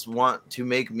 I just want to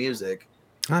make music.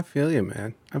 I feel you,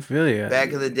 man. I feel you.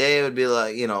 Back in the day, it would be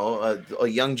like, you know, a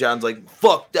young John's like,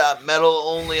 fuck that metal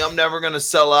only. I'm never going to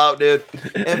sell out, dude.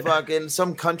 And fucking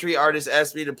some country artist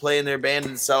asked me to play in their band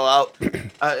and sell out.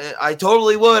 I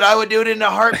totally would. I would do it in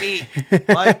a heartbeat.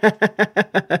 Like,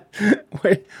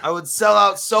 I would sell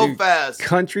out so fast.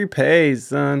 Country pays,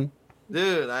 son.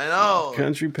 Dude, I know.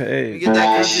 Country pays. You get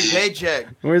that country paycheck.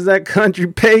 Where's that country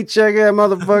paycheck at,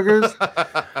 motherfuckers?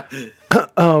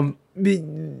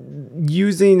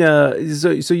 Using so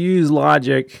you use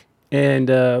Logic and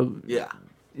yeah.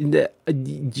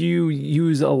 Do you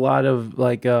use a lot of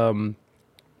like do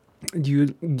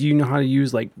you know how to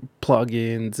use like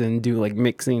plugins and do like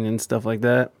mixing and stuff like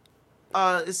that?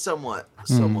 It's somewhat.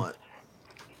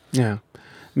 Yeah.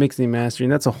 Mixing, mastering,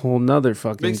 that's a whole nother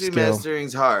fucking mixing, skill.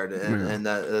 mastering's hard, and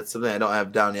that's something I don't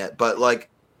have down yet. But like,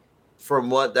 from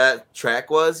what that track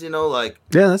was, you know, like,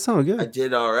 yeah, that sounded good. I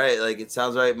did all right. Like, it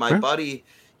sounds right. My buddy,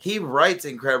 he writes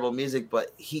incredible music,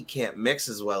 but he can't mix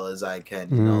as well as I can.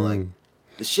 You know, like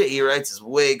the shit he writes is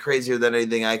way crazier than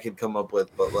anything I could come up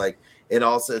with. But like,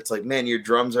 it's like, man, your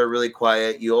drums are really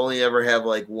quiet. You only ever have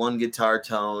like one guitar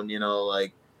tone. You know,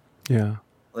 like, yeah.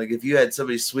 Like, if you had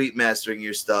somebody sweet mastering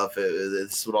your stuff,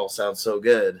 this would all sound so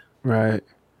good. Right.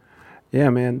 Yeah,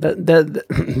 man.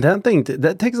 That thing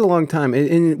that takes a long time.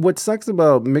 And what sucks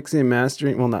about mixing and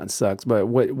mastering, well, not sucks, but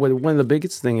what one of the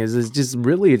biggest thing is just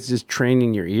really it's just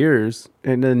training your ears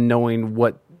and then knowing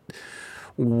what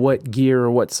gear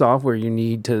or what software you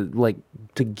need to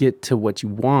get to what you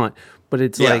want. But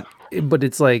it's like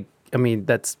I mean,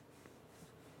 that's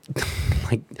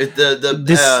like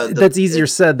that's easier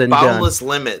said than boundless done.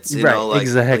 Limits, you right, know, like,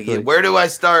 exactly. Like, where do I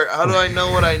start? How do I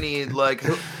know what I need? Like,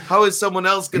 how is someone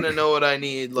else gonna know what I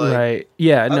need? Like, right?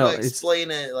 Yeah, how no. do I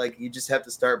explain it? Like, you just have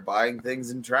to start buying things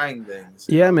and trying things.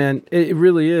 Yeah, man, it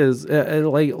really is.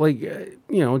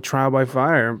 You know, trial by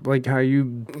fire, like how you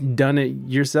done it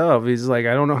yourself. He's like,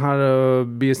 I don't know how to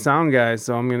be a sound guy,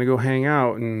 so I'm gonna go hang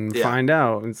out and find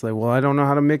out. It's like, well, I don't know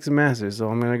how to mix and master, so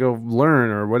I'm gonna go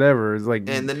learn or whatever. It's like,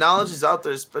 and the knowledge is out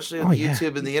there, especially with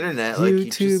YouTube and the internet. Like,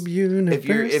 YouTube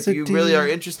University. If you really are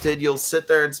interested, you'll sit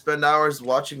there and spend hours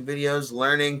watching videos,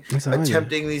 learning,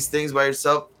 attempting these things by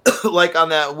yourself. Like on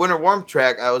that Winter Warm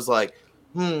track, I was like,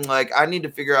 like, I need to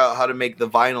figure out how to make the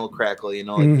vinyl crackle, you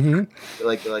know,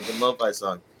 like a lo-fi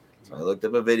song. So I looked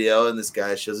up a video, and this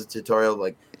guy shows a tutorial of,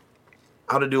 like,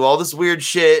 how to do all this weird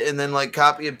shit, and then like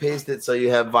copy and paste it so you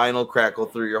have vinyl crackle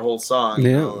through your whole song.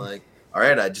 You know, like, all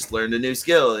right, I just learned a new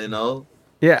skill, you know.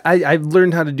 Yeah, I've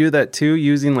learned how to do that too,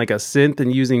 using like a synth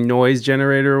and using noise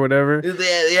generator or whatever.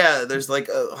 Yeah, there's like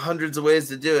hundreds of ways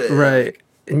to do it. Right.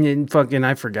 And then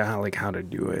I forgot how to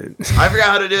do it. I forgot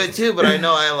how to do it too, but I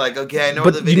know I know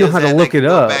but the videos. You know how to look it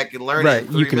up. Go back and learn it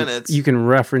in 3 minutes. You can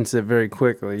reference it very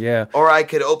quickly. Yeah. Or I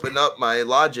could open up my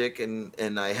Logic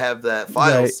and I have that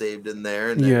file saved in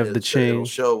there, and you have the chain. It'll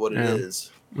show what it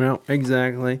is. Well,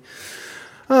 exactly.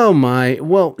 Oh my.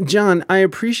 Well, John, I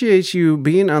appreciate you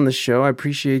being on the show. I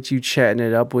appreciate you chatting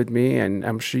it up with me, and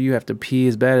I'm sure you have to pee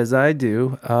as bad as I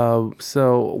do.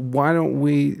 So why don't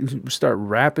we start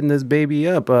wrapping this baby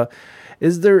up?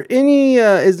 Is there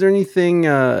anything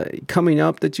coming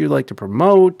up that you'd like to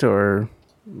promote or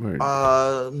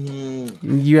when's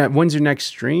your next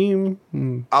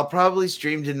stream? I'll probably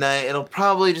stream tonight. It'll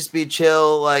probably just be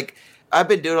chill. Like, I've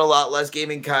been doing a lot less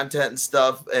gaming content and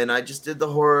stuff, and I just did the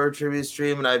horror trivia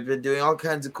stream, and I've been doing all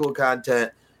kinds of cool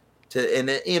content. And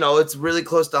it, you know, it's really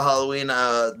close to Halloween.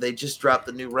 They just dropped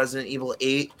the new Resident Evil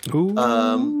 8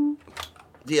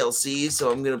 DLC,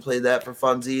 so I'm gonna play that for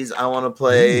funsies. I want to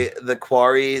play The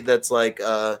Quarry. That's like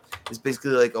it's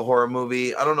basically like a horror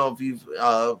movie. I don't know if you've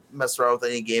messed around with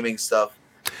any gaming stuff.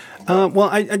 Well,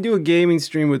 I do a gaming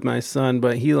stream with my son,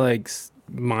 but he likes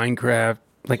Minecraft.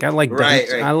 Like, I like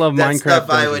right. I love that Minecraft stuff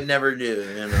dungeons. I would never do,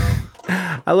 you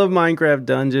know. I love Minecraft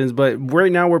Dungeons, but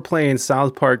right now we're playing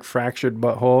South Park Fractured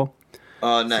Butthole.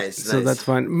 Oh, nice. So that's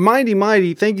fun.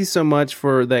 Mighty, thank you so much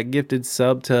for that gifted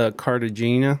sub to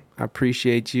Cartagena. I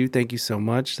appreciate you. Thank you so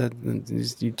much.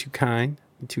 You're too kind.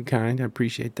 too kind. I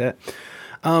appreciate that.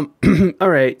 All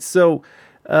right. So,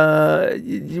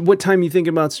 what time you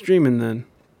thinking about streaming then?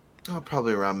 Oh,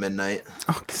 probably around midnight.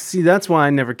 Oh, see, that's why I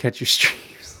never catch your streams.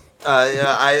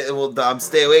 I'm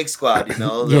Stay Awake Squad. You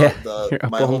know,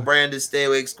 my whole brand is Stay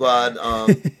Awake Squad.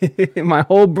 My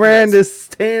whole brand is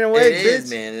staying awake. It is,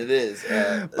 man. It is.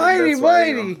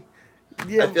 Mighty.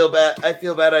 Yeah. I feel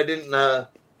bad. I didn't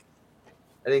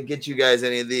get you guys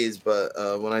any of these, but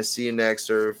when I see you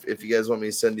next, or if you guys want me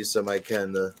to send you some, I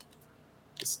can. The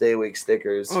Stay Awake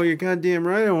stickers. Oh, you're goddamn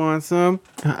right. I want some.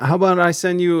 How about I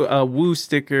send you a Woo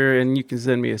sticker and you can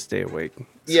send me a Stay Awake?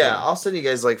 Yeah, I'll send you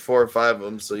guys like 4 or 5 of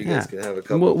them, so you guys can have a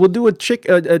couple. We'll do a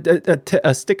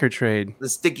sticker trade. The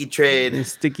sticky trade. The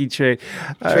sticky trade.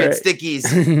 Trade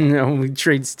stickies. No, we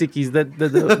trade stickies.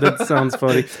 That sounds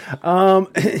funny.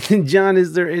 John,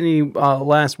 is there any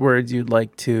last words you'd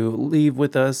like to leave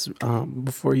with us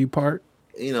before you part?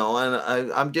 You know,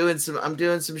 and I'm doing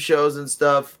some shows and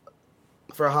stuff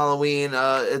for Halloween.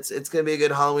 It's gonna be a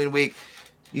good Halloween week.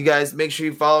 You guys make sure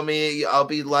you follow me. I'll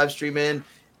be live streaming.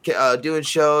 Doing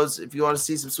shows. If you want to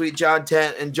see some sweet John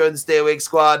Tent and join the Stay Awake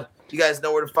Squad, you guys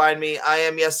know where to find me.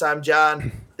 I'm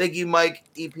John. Thank you, Mike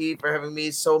EP, for having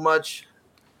me so much.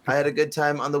 I had a good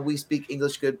time on the We Speak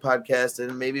English Good podcast,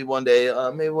 and maybe one day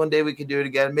we can do it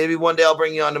again. Maybe one day I'll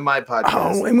bring you onto my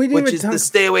podcast, which is the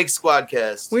Stay Awake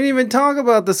Squadcast. We didn't even talk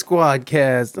about the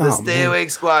Squadcast. The Stay Awake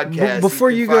Squadcast.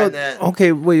 Before you go,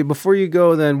 okay, wait. Before you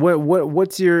go, then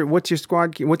what's your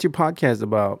podcast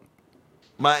about?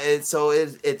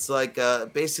 It's like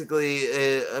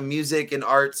basically a music and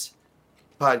arts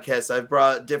podcast. I've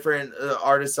brought different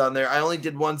artists on there. I only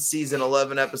did one season,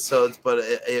 11 episodes, but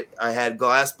I had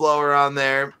Glassblower on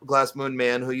there, Glass Moon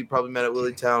Man, who you probably met at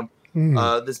Willie Town.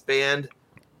 This band,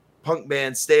 punk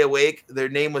band, Stay Awake. Their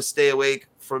name was Stay Awake,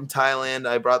 from Thailand.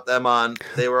 I brought them on.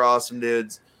 They were awesome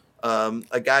dudes.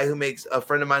 A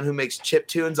friend of mine who makes chip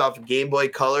tunes off of Game Boy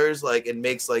Colors, and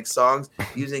makes songs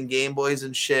using Game Boys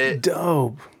and shit.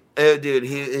 Dope. Dude,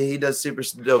 he does super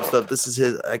dope stuff. This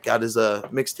is I got his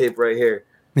mixtape right here.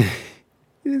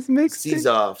 His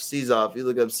mixtape. Seize Off. You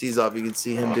look up Seize Off, you can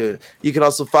see him do it. You can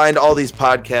also find all these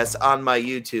podcasts on my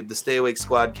YouTube, the Stay Awake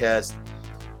Squadcast.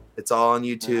 It's all on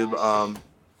YouTube.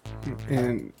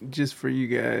 And just for you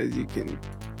guys, you can.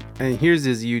 And here's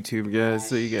his YouTube, guys,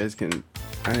 so you guys can.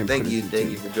 Thank you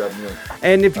for dropping it.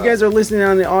 And if you guys are listening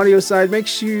on the audio side, make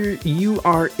sure you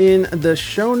are in the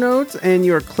show notes and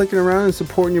you're clicking around and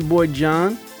supporting your boy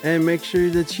John. And make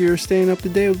sure that you're staying up to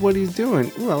date with what he's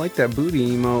doing. Ooh, I like that booty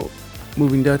emote,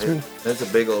 Moving Dutchman. That's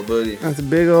a big old booty. That's a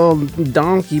big old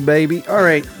donkey, baby. All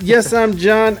right. Yes, I'm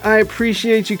John. I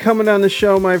appreciate you coming on the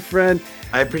show, my friend.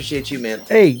 I appreciate you, man.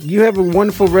 Hey, you have a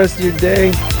wonderful rest of your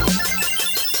day.